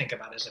that I think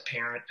about as a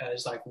parent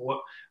is like,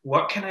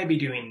 what can I be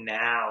doing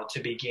now to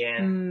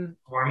begin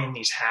forming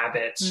these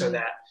habits so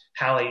that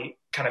Hallie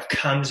kind of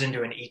comes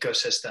into an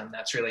ecosystem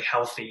that's really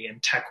healthy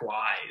and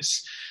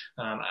tech-wise?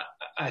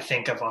 I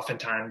think of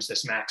oftentimes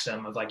this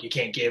maxim of like, you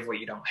can't give what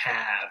you don't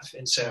have.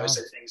 And so is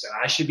there things that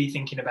I should be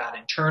thinking about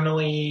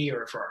internally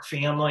or for our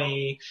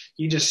family?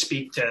 You just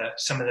speak to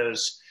some of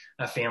those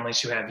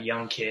families who have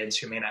young kids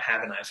who may not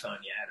have an iPhone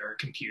yet or a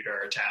computer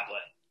or a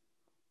tablet.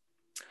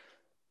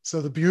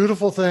 So the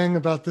beautiful thing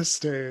about this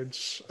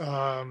stage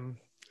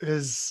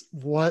is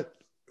what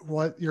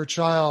your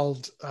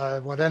child,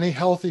 what any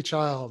healthy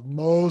child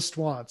most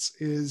wants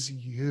is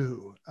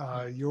you,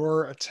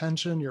 your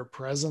attention, your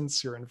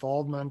presence, your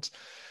involvement.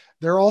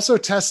 They're also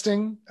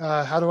testing,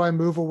 how do I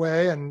move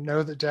away and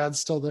know that dad's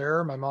still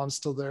there, my mom's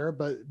still there,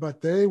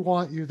 but they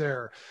want you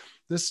there.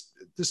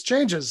 This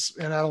changes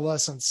in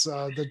adolescence.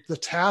 The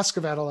task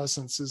of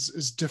adolescence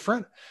is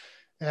different.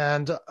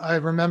 And I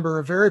remember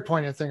a very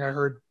poignant thing I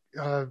heard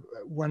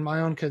when my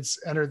own kids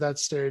entered that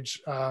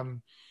stage.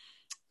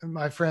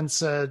 My friend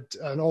said,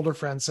 an older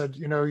friend said,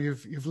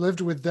 you've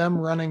lived with them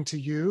running to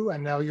you,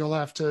 and now you'll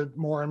have to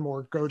more and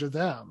more go to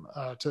them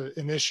to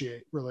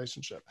initiate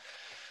relationship.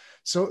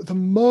 So the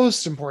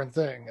most important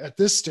thing at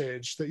this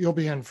stage that you'll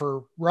be in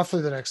for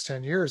roughly the next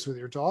 10 years with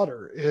your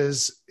daughter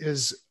is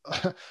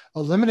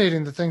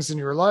eliminating the things in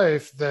your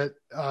life that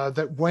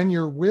when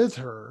you're with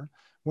her,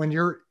 when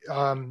you're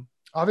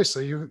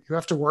obviously you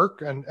have to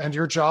work and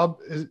your job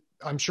is,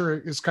 I'm sure,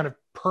 is kind of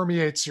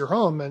permeates your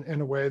home in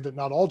a way that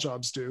not all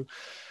jobs do.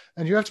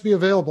 And you have to be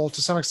available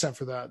to some extent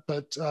for that,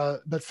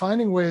 but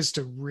finding ways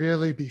to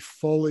really be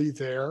fully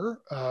there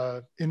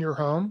in your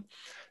home,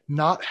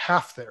 not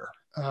half there.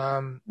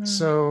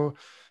 So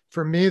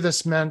for me,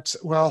 this meant,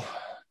 to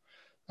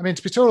be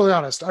totally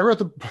honest, I wrote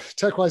the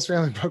TechWise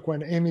Family book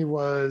when Amy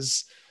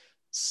was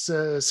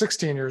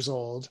 16 years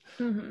old.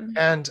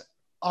 And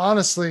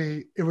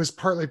honestly, it was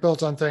partly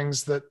built on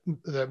things that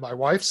my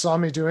wife saw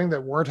me doing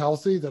that weren't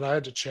healthy, that I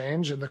had to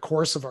change in the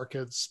course of our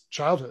kids'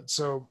 childhood.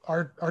 So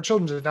our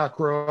children did not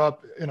grow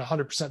up in a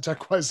 100%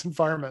 TechWise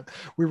environment.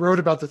 We wrote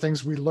about the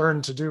things we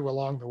learned to do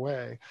along the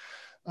way.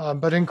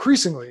 But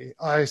increasingly,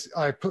 I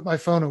put my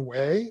phone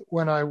away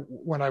when I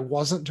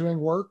wasn't doing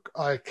work.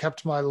 I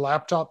kept my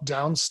laptop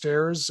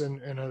downstairs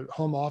in a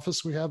home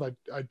office we have.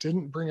 I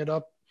didn't bring it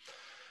up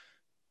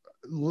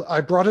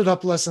I brought it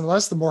up less and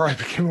less the more I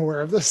became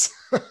aware of this.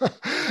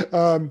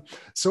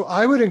 So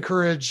I would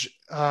encourage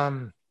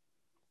some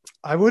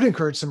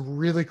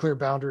really clear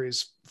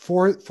boundaries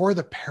for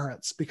the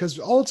parents, because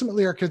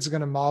ultimately our kids are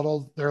going to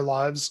model their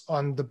lives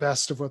on the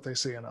best of what they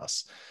see in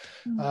us.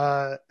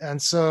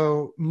 And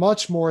so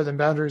much more than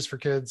boundaries for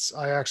kids,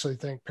 I actually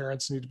think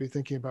parents need to be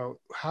thinking about,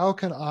 how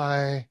can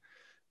I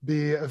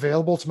be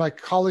available to my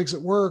colleagues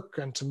at work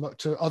and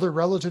to other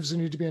relatives who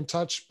need to be in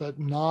touch, but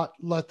not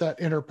let that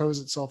interpose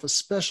itself,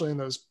 especially in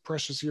those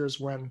precious years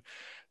when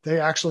they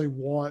actually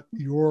want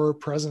your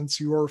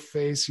presence, your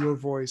face, your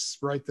voice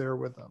right there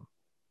with them.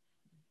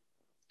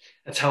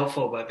 That's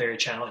helpful, but very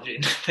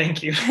challenging.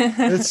 Thank you.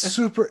 It's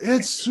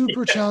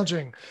super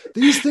challenging.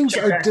 These things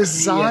are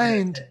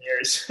designed.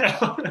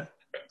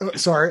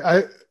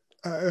 Sorry,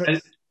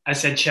 I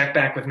said check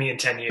back with me in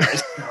 10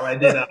 years. No, I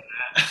did on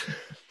that.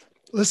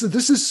 Listen,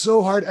 this is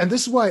so hard. And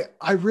this is why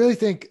I really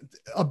think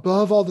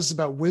above all, this is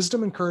about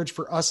wisdom and courage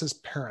for us as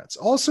parents.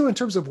 Also, in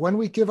terms of when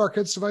we give our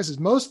kids devices,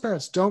 most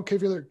parents don't give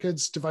their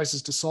kids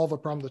devices to solve a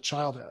problem the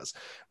child has.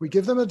 We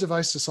give them a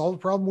device to solve a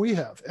problem we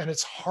have. And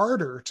it's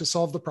harder to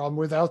solve the problem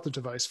without the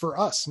device, for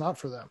us, not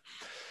for them.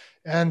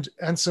 And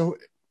so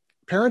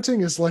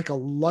parenting is like a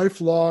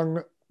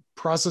lifelong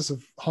process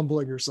of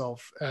humbling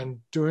yourself and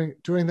doing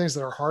things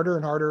that are harder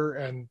and harder,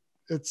 and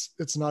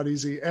it's not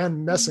easy,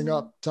 and messing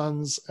up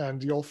tons,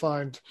 and you'll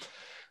find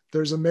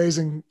there's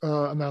amazing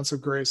amounts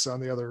of grace on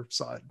the other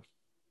side.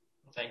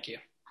 Thank you.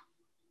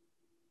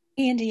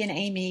 Andy and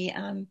Amy,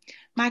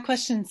 my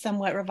question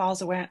somewhat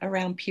revolves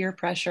around peer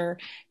pressure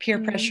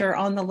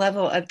on the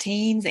level of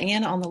teens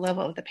and on the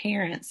level of the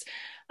parents.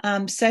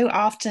 So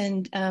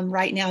often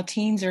right now,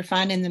 teens are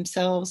finding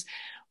themselves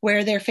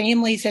where their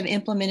families have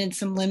implemented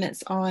some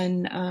limits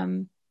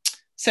on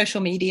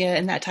social media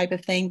and that type of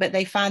thing, but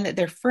they find that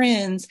their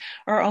friends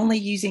are only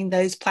using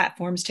those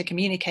platforms to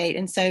communicate.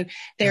 And so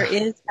there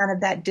is kind of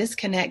that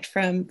disconnect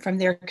from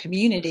their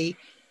community.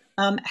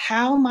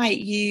 How might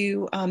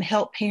you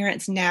help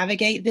parents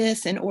navigate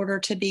this in order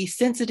to be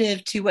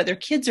sensitive to what their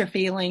kids are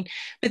feeling,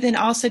 but then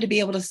also to be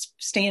able to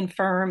stand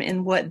firm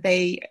in what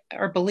they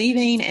are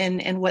believing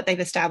and what they've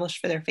established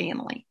for their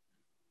family?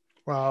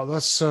 Wow,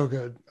 that's so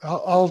good.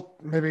 I'll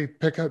maybe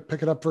pick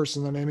it up first,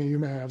 and then Amy, you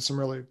may have some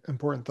really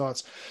important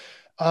thoughts.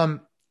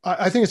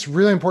 I think it's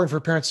really important for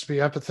parents to be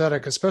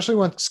empathetic, especially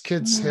once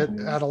kids hit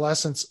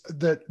adolescence,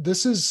 that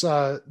this is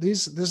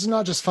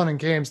not just fun and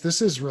games.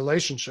 This is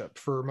relationship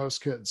for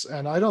most kids.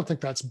 And I don't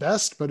think that's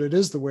best, but it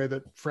is the way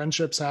that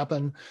friendships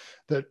happen,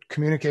 that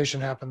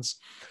communication happens.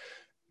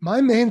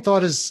 My main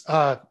thought is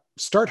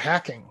start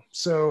hacking.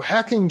 So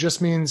hacking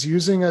just means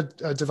using a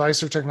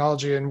device or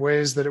technology in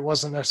ways that it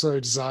wasn't necessarily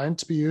designed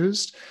to be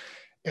used.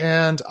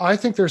 And I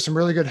think there's some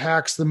really good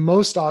hacks, the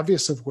most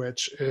obvious of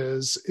which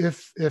is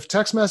if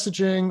text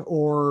messaging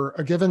or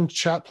a given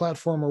chat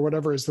platform or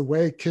whatever is the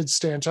way kids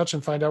stay in touch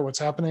and find out what's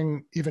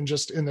happening, even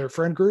just in their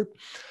friend group,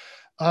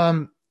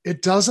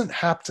 it doesn't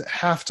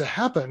have to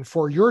happen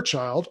for your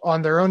child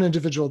on their own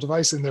individual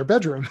device in their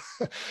bedroom.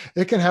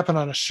 It can happen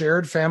on a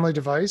shared family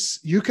device.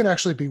 You can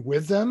actually be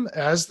with them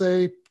as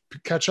they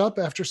catch up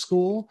after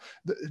school.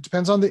 It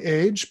depends on the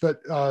age,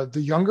 but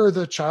the younger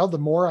the child, the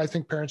more I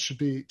think parents should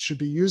be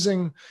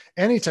using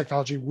any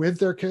technology with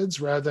their kids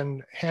rather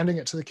than handing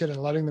it to the kid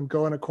and letting them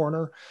go in a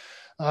corner.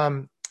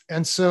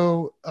 And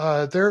so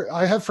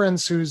I have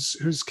friends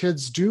whose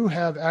kids do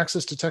have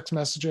access to text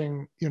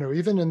messaging,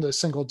 even in the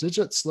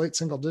late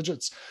single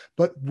digits,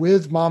 but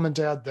with mom and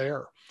dad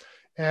there.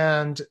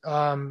 And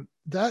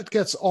that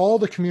gets all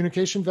the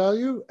communication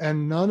value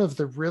and none of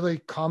the really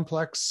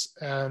complex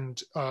and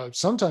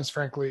sometimes,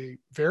 frankly,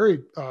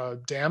 very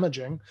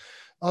damaging,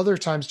 other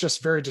times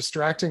just very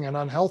distracting and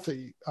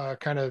unhealthy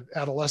kind of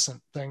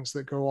adolescent things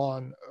that go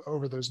on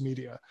over those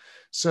media.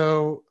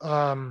 So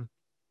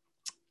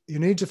you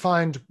need to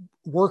find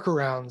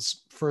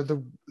workarounds for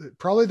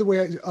probably the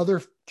way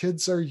other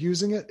kids are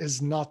using it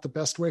is not the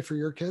best way for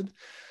your kid.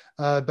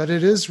 But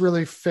it is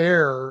really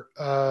fair,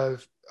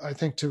 I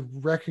think, to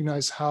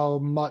recognize how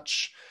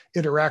much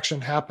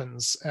interaction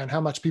happens and how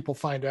much people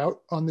find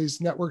out on these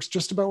networks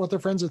just about what their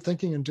friends are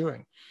thinking and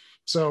doing.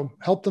 So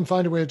help them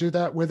find a way to do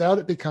that without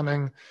it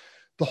becoming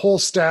the whole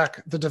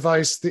stack, the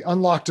device, the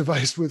unlocked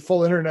device with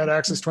full internet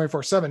access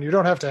 24/7. You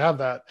don't have to have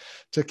that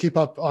to keep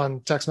up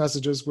on text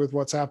messages with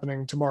what's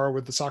happening tomorrow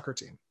with the soccer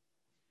team.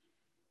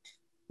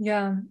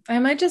 Yeah, I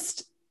might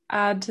just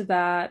add to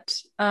that.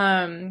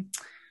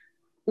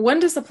 One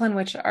discipline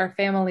which our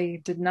family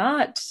did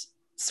not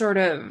sort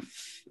of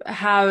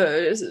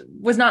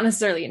was not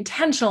necessarily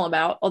intentional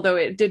about, although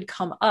it did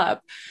come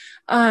up,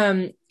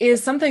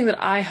 is something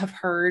that I have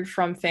heard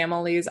from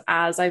families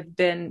as I've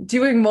been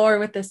doing more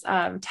with this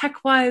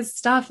tech-wise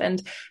stuff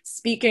and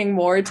speaking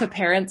more to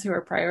parents who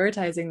are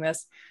prioritizing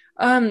this,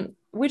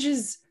 which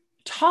is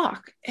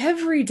talk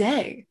every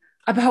day.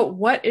 about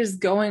what is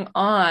going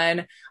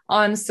on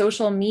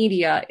social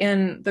media,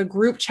 in the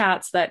group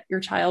chats that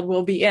your child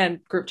will be in.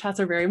 Group chats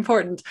are very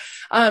important.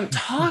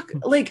 Talk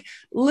like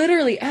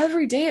literally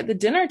every day at the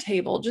dinner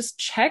table, just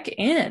check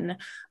in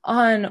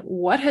on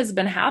what has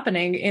been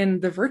happening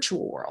in the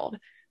virtual world,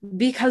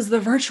 because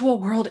the virtual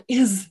world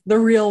is the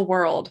real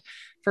world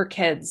for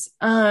kids.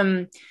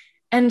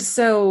 And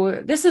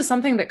so this is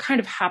something that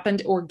kind of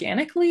happened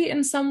organically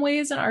in some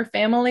ways in our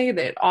family,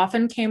 that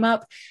often came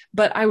up,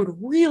 but I would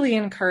really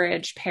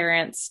encourage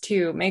parents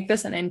to make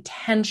this an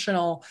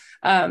intentional,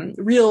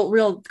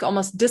 real,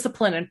 almost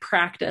discipline and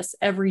practice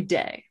every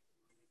day.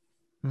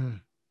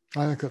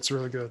 I think that's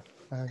really good.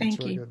 I think Thank it's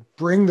really you. good.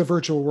 Bring the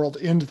virtual world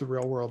into the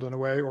real world in a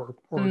way, or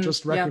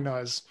just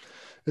recognize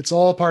it's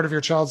all part of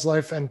your child's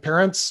life, and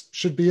parents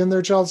should be in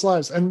their child's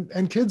lives,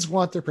 and kids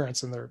want their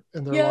parents in their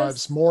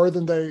lives more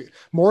than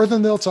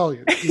they'll tell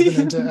you.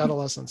 Even into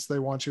adolescence, they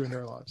want you in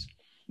their lives.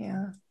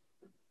 Yeah.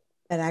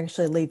 That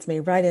actually leads me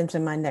right into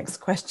my next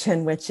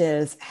question, which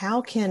is, how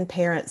can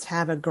parents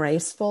have a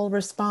graceful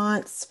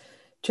response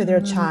to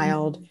their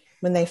child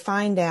when they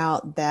find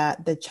out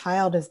that the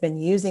child has been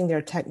using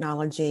their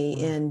technology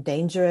in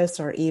dangerous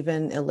or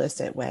even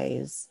illicit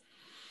ways?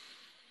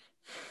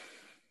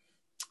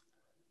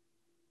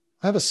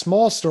 I have a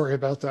small story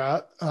about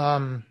that,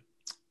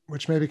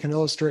 which maybe can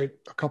illustrate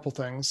a couple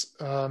things.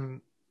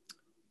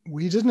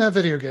 We didn't have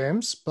video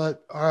games,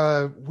 but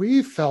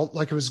we felt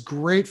like it was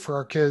great for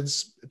our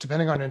kids,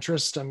 depending on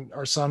interest. And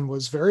our son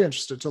was very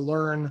interested to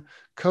learn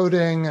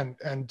coding and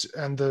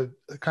the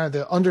kind of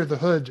the under the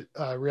hood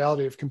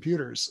reality of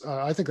computers.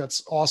 I think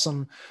that's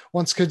awesome.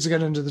 Once kids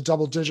get into the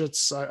double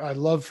digits, I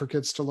love for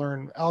kids to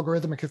learn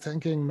algorithmic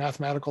thinking,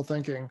 mathematical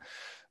thinking.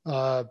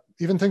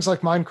 Even things like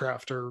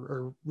Minecraft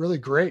are really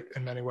great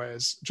in many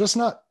ways, just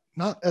not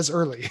as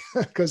early,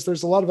 because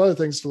there's a lot of other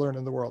things to learn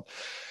in the world.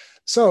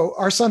 So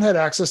our son had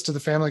access to the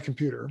family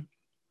computer,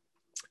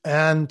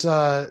 and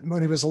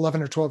when he was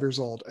 11 or 12 years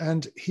old,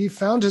 and he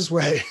found his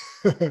way,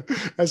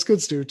 as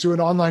kids do, to an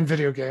online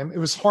video game. It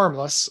was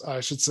harmless, I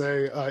should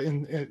say.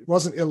 It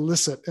wasn't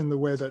illicit in the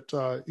way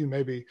that you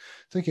may be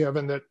thinking of,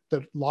 and that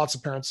lots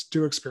of parents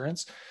do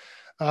experience.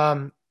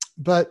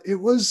 But it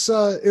was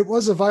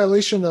a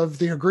violation of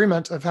the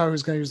agreement of how he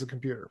was going to use the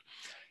computer.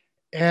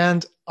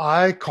 And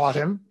I caught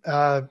him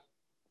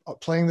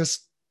playing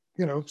this,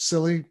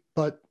 silly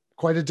but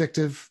quite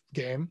addictive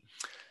game.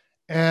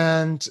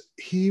 And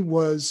he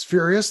was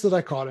furious that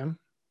I caught him,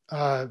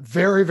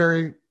 very,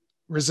 very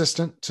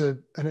resistant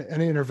to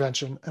any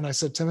intervention. And I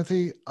said,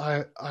 Timothy,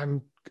 I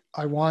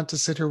want to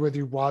sit here with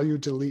you while you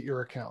delete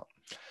your account.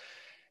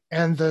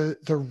 And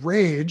the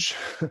rage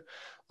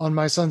on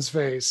my son's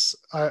face,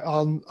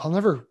 I'll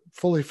never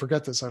fully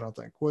forget this, I don't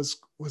think, was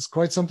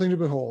quite something to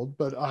behold,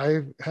 but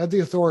I had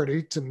the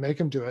authority to make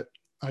him do it.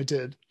 I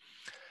did.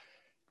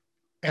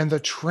 And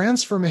the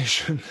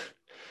transformation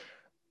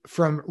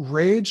from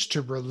rage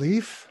to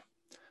relief,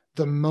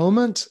 the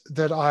moment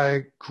that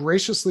I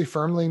graciously,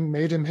 firmly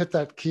made him hit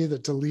that key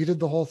that deleted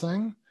the whole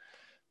thing,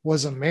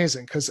 was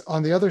amazing. Because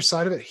on the other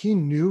side of it, he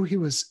knew he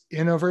was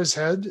in over his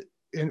head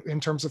in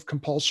terms of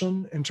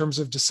compulsion, in terms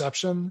of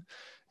deception,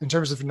 in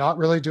terms of not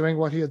really doing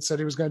what he had said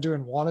he was going to do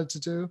and wanted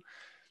to do.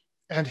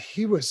 And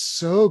he was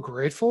so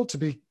grateful to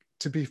be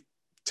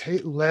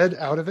led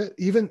out of it,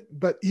 even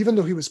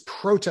though he was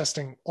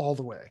protesting all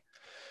the way.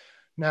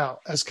 Now,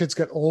 as kids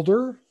get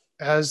older,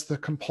 as the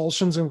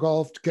compulsions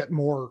involved get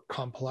more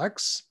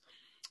complex,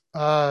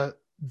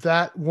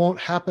 that won't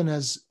happen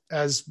as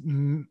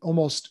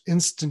almost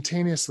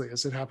instantaneously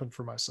as it happened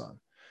for my son,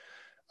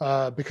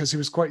 because he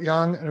was quite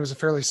young and it was a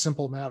fairly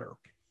simple matter.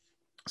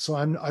 So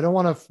I don't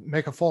want to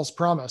make a false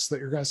promise that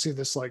you're going to see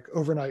this like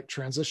overnight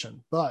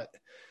transition, but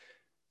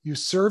you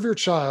serve your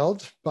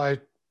child by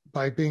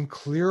being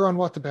clear on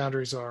what the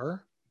boundaries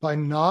are, by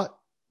not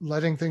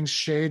letting things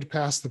shade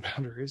past the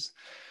boundaries.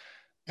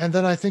 And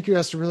then I think you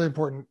asked a really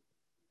important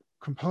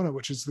component,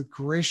 which is the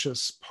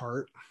gracious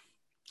part.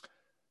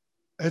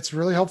 It's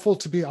really helpful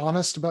to be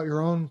honest about your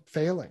own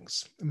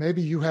failings.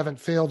 Maybe you haven't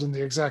failed in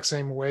the exact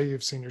same way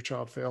you've seen your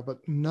child fail,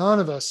 but none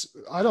of us,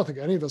 I don't think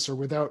any of us are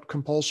without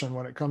compulsion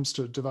when it comes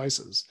to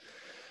devices.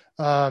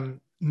 None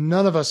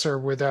of us are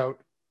without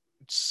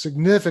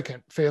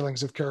significant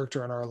failings of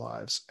character in our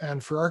lives.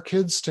 And for our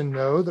kids to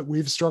know that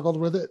we've struggled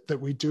with it, that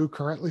we do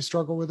currently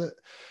struggle with it,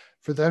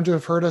 for them to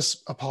have heard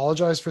us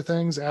apologize for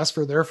things, ask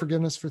for their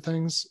forgiveness for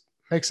things,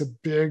 makes a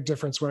big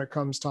difference when it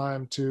comes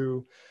time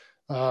to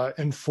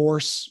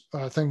enforce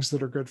things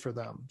that are good for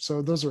them.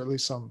 So those are at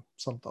least some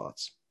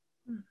thoughts.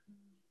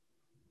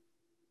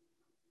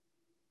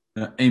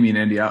 Amy and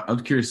Andy,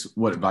 I'm curious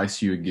what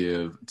advice you would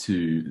give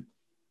to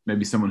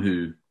maybe someone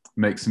who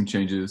makes some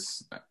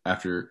changes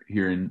after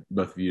hearing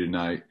both of you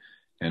tonight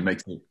and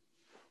makes it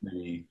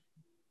maybe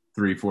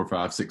 3, 4,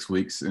 5, 6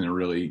 weeks in a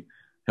really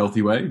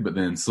healthy way, but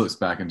then slips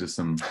back into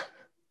some,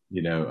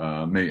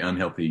 maybe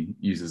unhealthy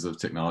uses of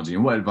technology.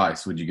 And what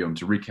advice would you give them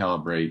to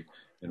recalibrate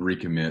and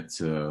recommit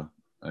to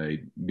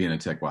being a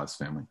tech-wise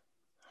family?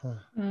 All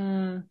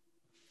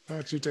right.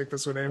 don't you take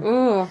this one, Amy?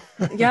 Oh,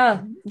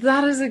 yeah,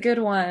 that is a good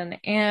one.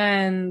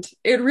 And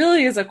it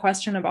really is a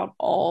question about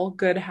all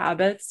good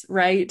habits,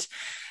 right?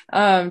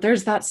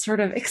 There's that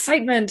sort of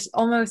excitement,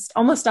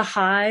 almost a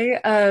high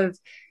of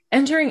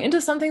entering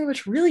into something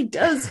which really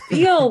does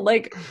feel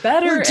like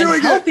better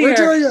and healthier. We're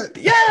doing it.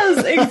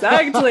 Yes,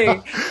 exactly.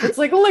 It's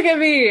like, look at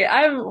me.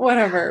 I'm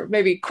whatever,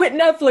 maybe quit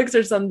Netflix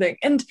or something.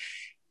 And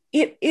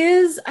it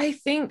is, I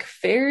think,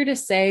 fair to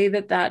say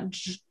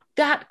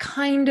that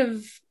kind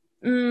of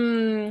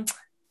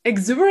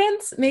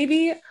exuberance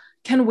maybe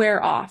can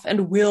wear off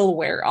and will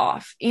wear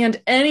off.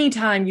 And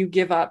anytime you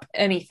give up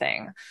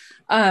anything,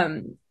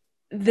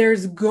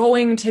 there's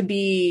going to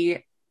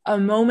be a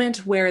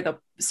moment where the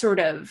sort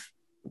of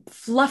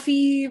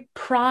fluffy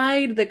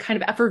pride, the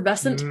kind of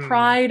effervescent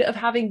pride of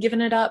having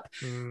given it up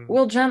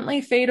will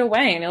gently fade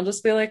away. And you'll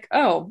just be like,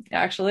 oh,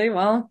 actually,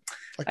 well,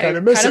 I kind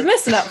of miss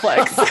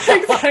Netflix.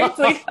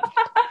 Exactly.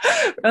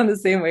 On the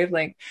same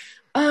wavelength.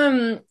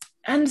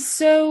 And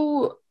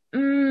so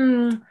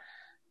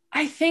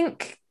I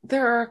think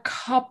there are a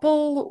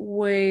couple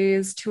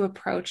ways to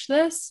approach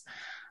this.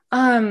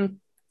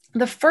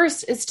 The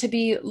first is to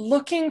be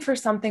looking for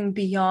something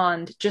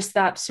beyond just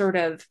that sort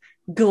of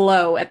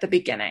glow at the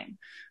beginning,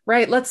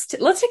 right? Let's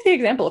take the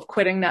example of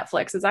quitting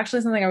Netflix. It's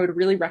actually something I would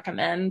really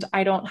recommend.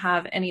 I don't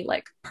have any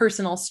like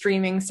personal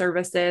streaming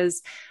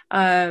services,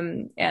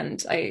 and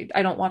I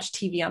don't watch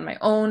TV on my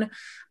own.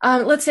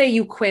 Let's say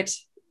you quit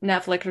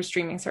Netflix or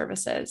streaming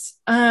services.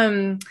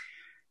 I'm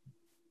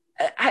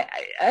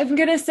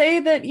going to say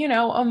that,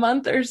 a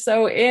month or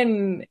so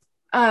in,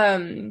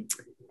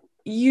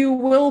 you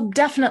will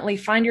definitely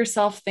find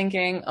yourself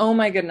thinking, oh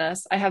my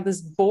goodness, I have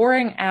this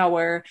boring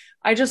hour.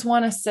 I just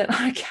want to sit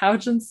on a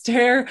couch and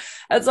stare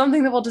at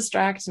something that will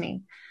distract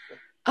me.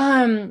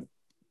 And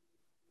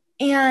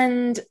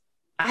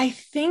I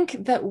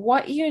think that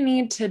what you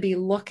need to be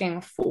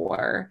looking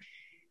for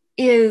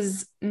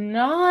is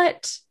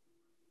not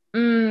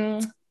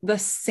the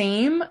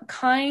same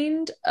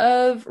kind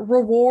of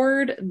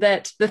reward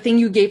that the thing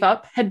you gave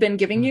up had been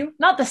giving you,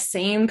 not the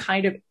same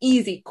kind of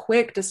easy,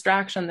 quick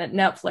distraction that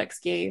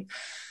Netflix gave,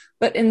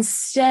 but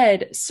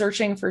instead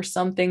searching for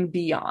something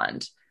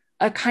beyond,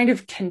 a kind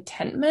of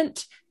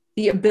contentment,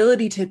 the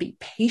ability to be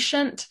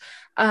patient,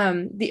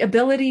 the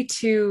ability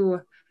to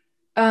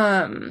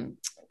kind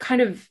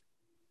of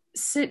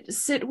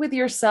sit with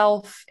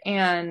yourself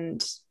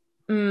and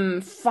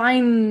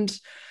find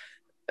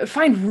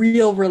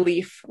real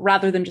relief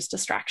rather than just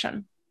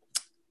distraction.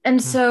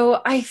 And so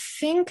I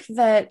think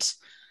that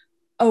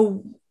a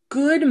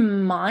good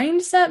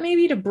mindset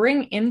maybe to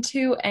bring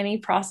into any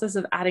process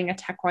of adding a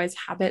tech-wise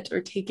habit or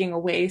taking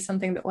away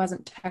something that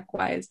wasn't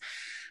tech-wise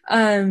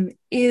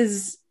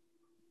is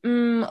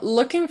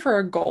looking for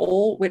a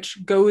goal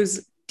which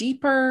goes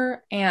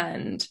deeper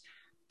and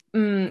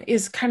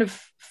is kind of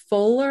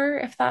fuller,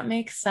 if that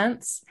makes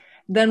sense,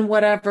 than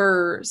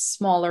whatever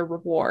smaller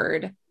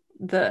reward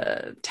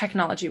the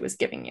technology was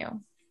giving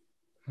you.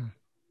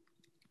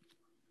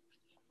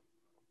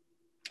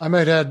 I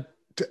might add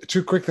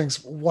two quick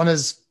things. One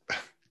is,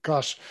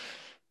 gosh,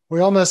 we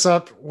all mess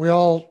up. We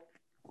all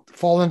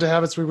fall into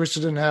habits we wish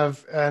we didn't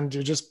have. And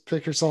you just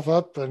pick yourself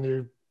up and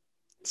you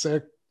say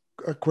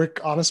a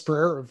quick, honest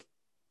prayer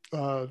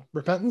of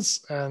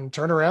repentance and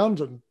turn around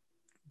and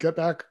get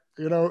back,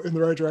 in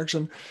the right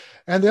direction.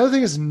 And the other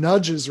thing is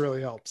nudges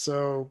really help.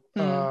 So,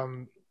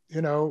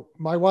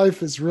 my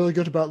wife is really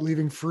good about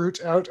leaving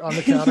fruit out on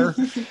the counter.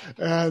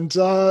 And,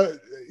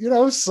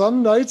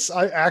 some nights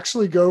I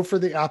actually go for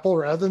the apple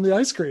rather than the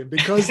ice cream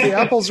because the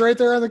apple's right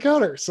there on the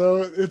counter. So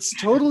it's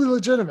totally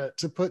legitimate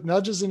to put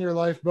nudges in your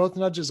life, both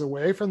nudges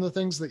away from the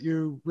things that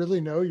you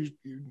really know you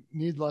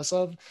need less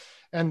of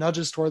and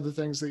nudges toward the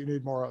things that you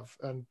need more of.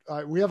 And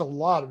we have a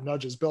lot of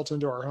nudges built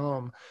into our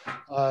home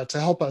to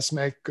help us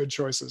make good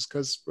choices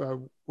because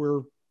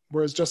we're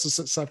just as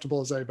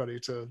susceptible as anybody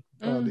to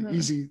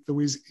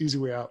the easy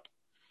way out.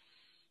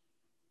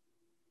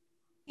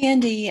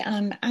 Andy,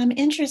 I'm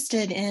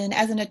interested in,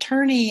 as an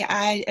attorney,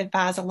 I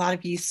advise a lot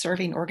of youth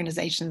serving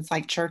organizations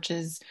like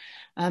churches,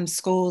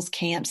 schools,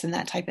 camps, and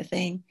that type of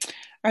thing.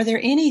 Are there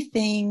any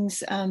things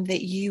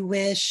that you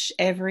wish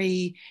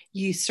every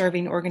youth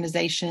serving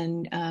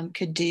organization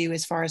could do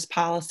as far as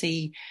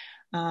policy,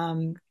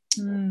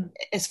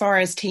 as far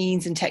as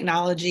teens and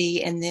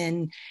technology, and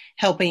then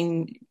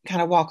helping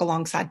kind of walk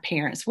alongside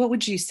parents? What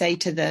would you say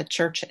to the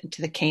church,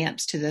 to the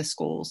camps, to the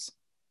schools?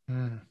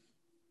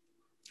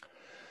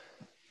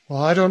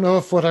 Well, I don't know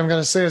if what I'm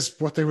going to say is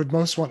what they would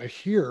most want to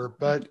hear,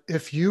 but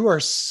if you are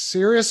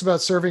serious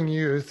about serving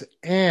youth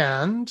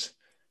and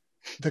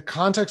the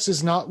context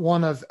is not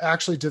one of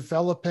actually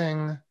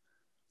developing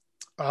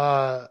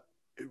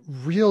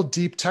real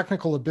deep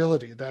technical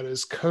ability, that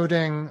is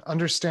coding,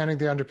 understanding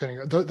the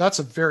underpinning, that's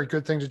a very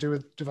good thing to do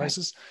with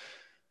devices. Right.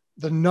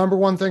 The number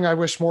one thing I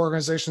wish more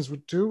organizations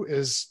would do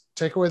is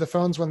take away the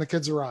phones when the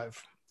kids arrive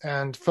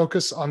and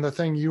focus on the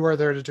thing you are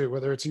there to do.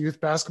 Whether it's a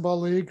youth basketball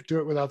league, do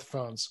it without the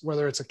phones.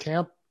 Whether it's a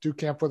camp, do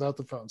camp without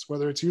the phones.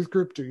 Whether it's youth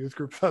group, do youth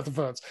group without the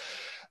phones.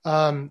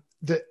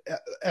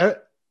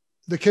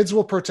 The kids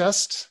will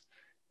protest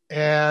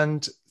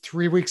And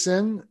 3 weeks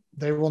in,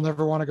 they will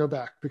never want to go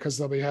back because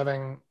they'll be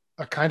having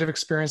a kind of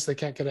experience they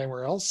can't get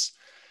anywhere else.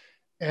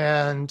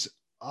 And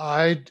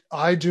I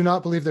do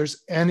not believe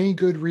there's any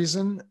good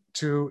reason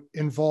to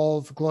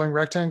involve glowing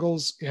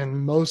rectangles in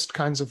most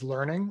kinds of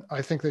learning.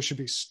 I think they should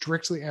be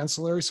strictly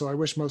ancillary. So I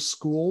wish most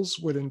schools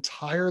would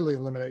entirely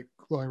eliminate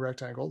glowing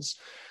rectangles.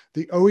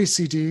 The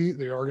OECD,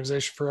 the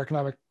Organization for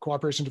Economic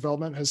Cooperation and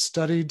Development, has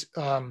studied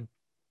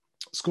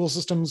school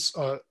systems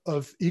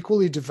of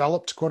equally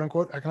developed, quote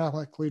unquote,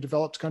 economically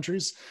developed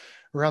countries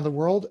around the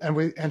world,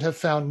 and have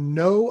found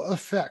no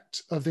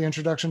effect of the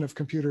introduction of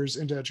computers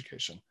into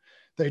education.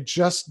 They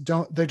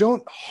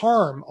don't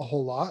harm a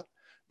whole lot,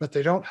 but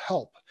they don't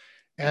help.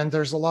 And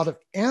there's a lot of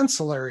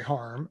ancillary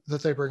harm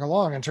that they bring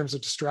along in terms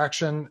of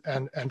distraction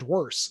and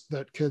worse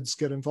that kids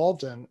get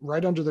involved in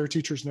right under their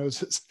teachers'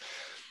 noses.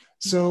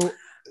 So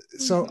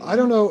I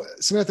don't know,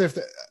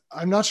 Samantha,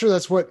 I'm not sure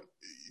that's what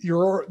the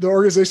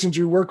organizations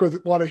you work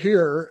with want to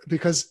hear,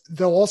 because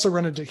they'll also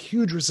run into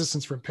huge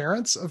resistance from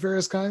parents of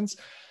various kinds.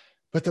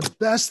 But the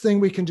best thing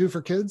we can do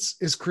for kids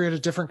is create a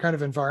different kind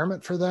of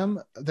environment for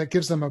them that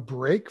gives them a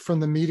break from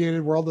the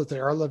mediated world that they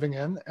are living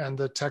in and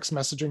the text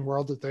messaging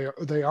world that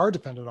they are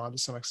dependent on to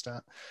some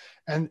extent.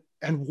 And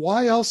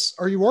why else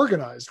are you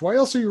organized? Why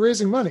else are you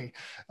raising money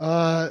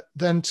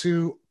than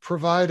to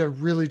provide a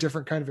really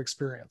different kind of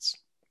experience?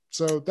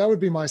 So that would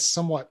be my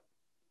somewhat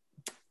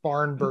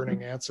barn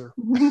burning answer.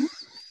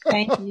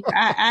 Thank you.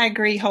 I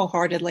agree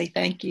wholeheartedly.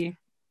 Thank you.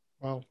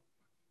 Wow.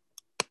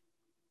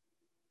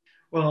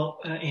 Well,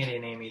 Andy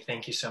and Amy,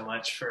 thank you so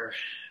much for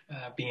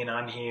being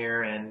on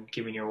here and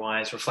giving your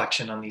wise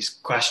reflection on these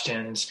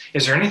questions.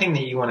 Is there anything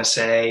that you want to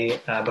say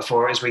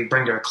before, as we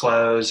bring to a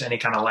close, any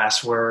kind of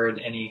last word,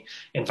 any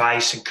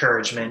advice,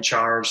 encouragement,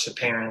 charge to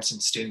parents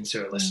and students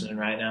who are listening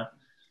right now?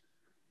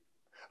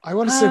 I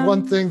want to say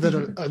one thing that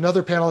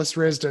another panelist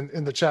raised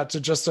in the chat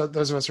to just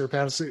those of us who are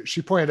panelists.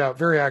 She pointed out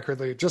very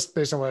accurately, just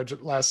based on what I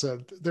last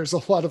said, there's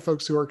a lot of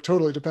folks who are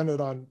totally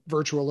dependent on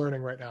virtual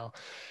learning right now.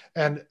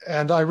 And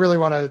I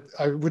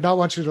would not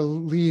want you to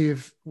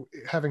leave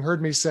having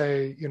heard me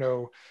say,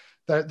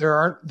 that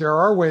there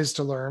are ways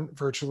to learn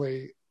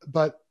virtually,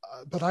 but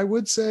I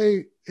would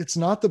say it's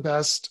not the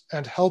best,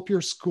 and help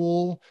your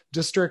school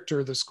district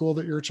or the school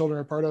that your children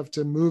are part of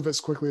to move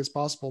as quickly as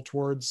possible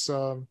towards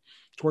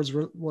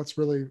what's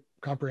really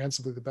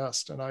comprehensively the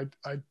best. And I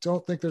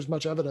don't think there's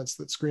much evidence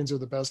that screens are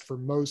the best for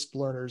most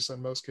learners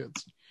and most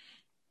kids.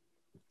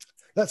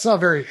 That's not a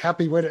very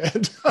happy way to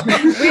end.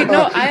 Wait,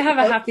 no, I have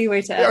a happy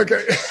way to end.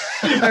 Okay.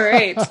 All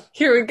right,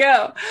 here we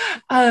go.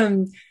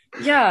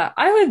 Yeah,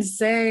 I would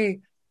say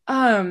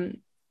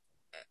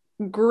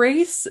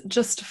grace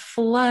just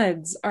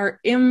floods our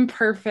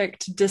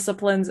imperfect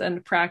disciplines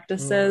and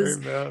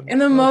practices in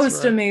the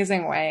most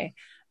amazing way.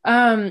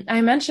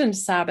 I mentioned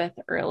Sabbath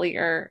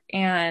earlier,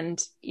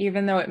 and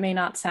even though it may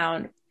not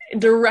sound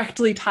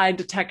directly tied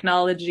to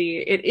technology,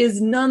 it is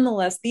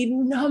nonetheless the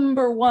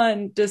number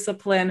one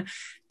discipline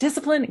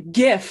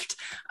gift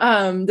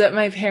that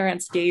my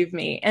parents gave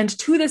me. And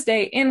to this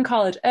day in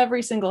college,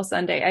 every single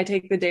Sunday, I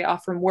take the day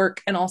off from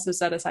work and also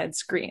set aside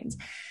screens.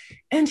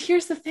 And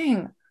here's the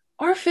thing.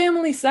 Our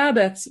family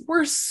Sabbaths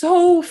were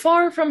so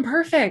far from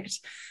perfect.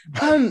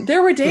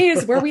 There were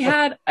days where we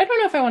had, I don't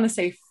know if I want to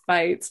say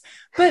fights,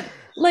 but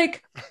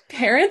like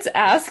parents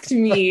asked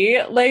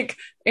me, like,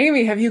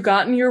 Amy, have you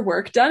gotten your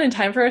work done in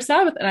time for our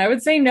Sabbath? And I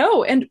would say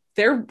no. And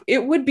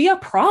it would be a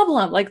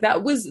problem. Like,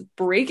 that was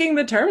breaking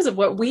the terms of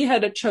what we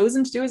had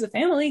chosen to do as a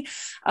family.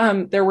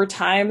 There were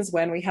times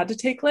when we had to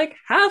take like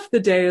half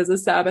the day as a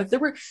Sabbath. There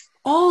were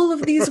all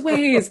of these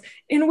ways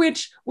in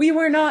which we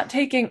were not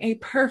taking a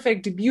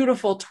perfect,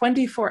 beautiful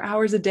 24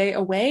 hours a day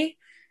away.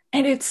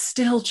 And it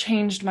still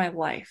changed my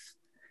life.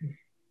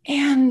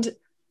 And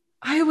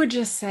I would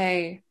just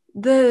say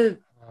the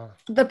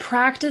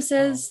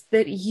practices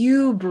that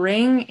you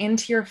bring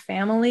into your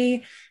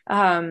family,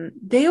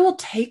 they will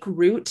take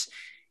root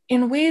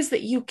in ways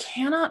that you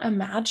cannot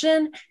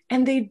imagine,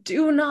 and they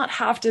do not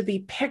have to be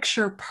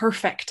picture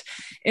perfect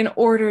in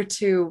order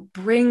to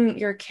bring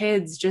your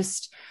kids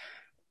just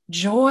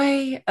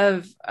joy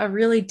of a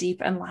really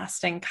deep and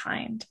lasting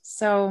kind.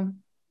 So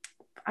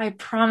I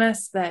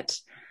promise that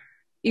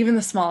even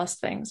the smallest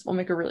things will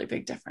make a really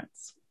big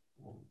difference.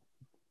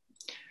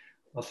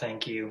 Well,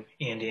 thank you,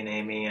 Andy and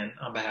Amy. And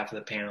on behalf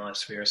of the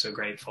panelists, we are so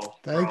grateful.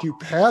 Thank you,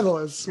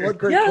 panelists. What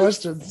great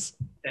questions.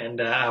 And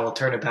I will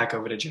turn it back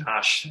over to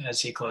Josh as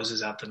he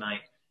closes out the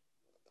night.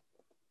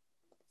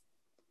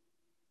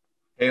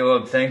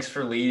 Caleb, thanks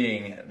for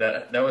leading.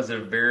 That was a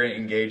very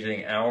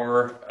engaging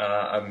hour.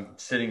 I'm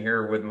sitting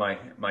here with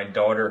my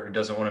daughter who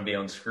doesn't want to be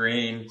on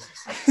screen,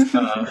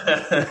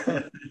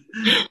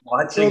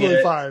 watching totally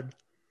it. Fine.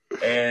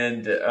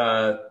 And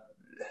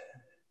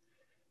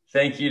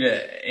thank you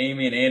to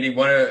Amy and Andy.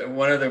 One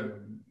of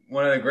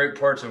the great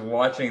parts of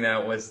watching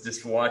that was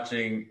just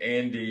watching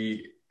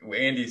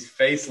Andy's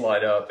face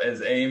light up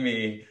as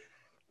Amy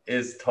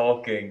is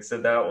talking.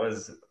 So that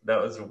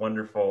was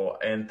wonderful.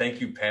 And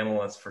thank you,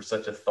 panelists, for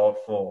such a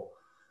thoughtful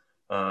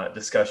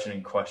discussion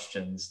and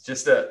questions.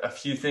 Just a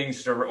few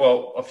things to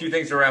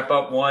wrap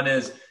up. One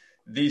is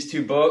these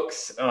two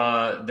books.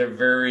 They're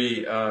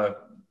very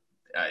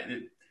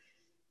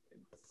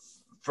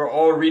for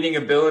all reading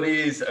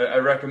abilities. I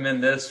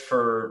recommend this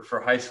for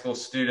high school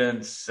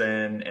students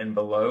and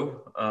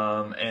below.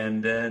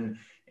 And then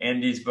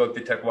Andy's book,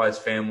 The TechWise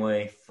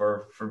Family,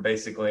 for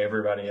basically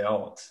everybody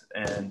else.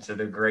 And so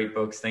they're great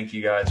books. Thank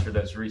you guys for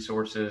those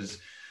resources.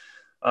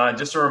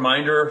 Just a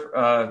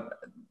reminder,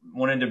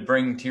 wanted to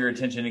bring to your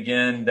attention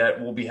again that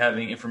we'll be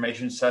having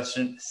information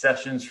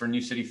sessions for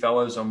New City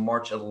Fellows on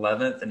March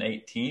 11th and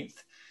 18th.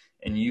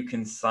 And you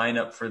can sign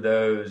up for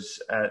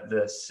those at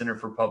the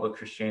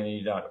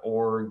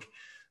centerforpublicchristianity.org.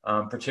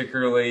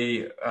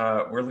 Particularly,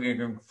 we're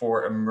looking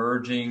for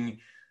emerging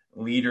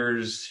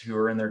leaders who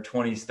are in their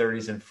 20s,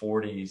 30s, and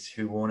 40s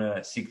who want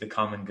to seek the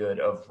common good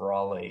of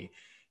Raleigh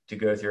to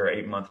go through our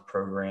 8-month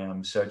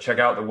program. So check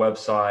out the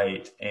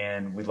website,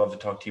 and we'd love to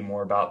talk to you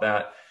more about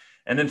that.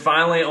 And then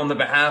finally, on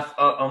behalf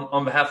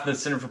of the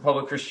Center for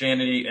Public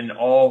Christianity and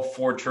all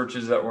 4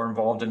 churches that were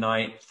involved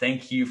tonight,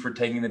 thank you for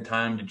taking the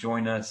time to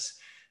join us,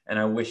 and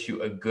I wish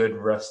you a good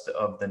rest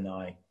of the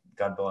night.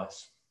 God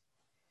bless.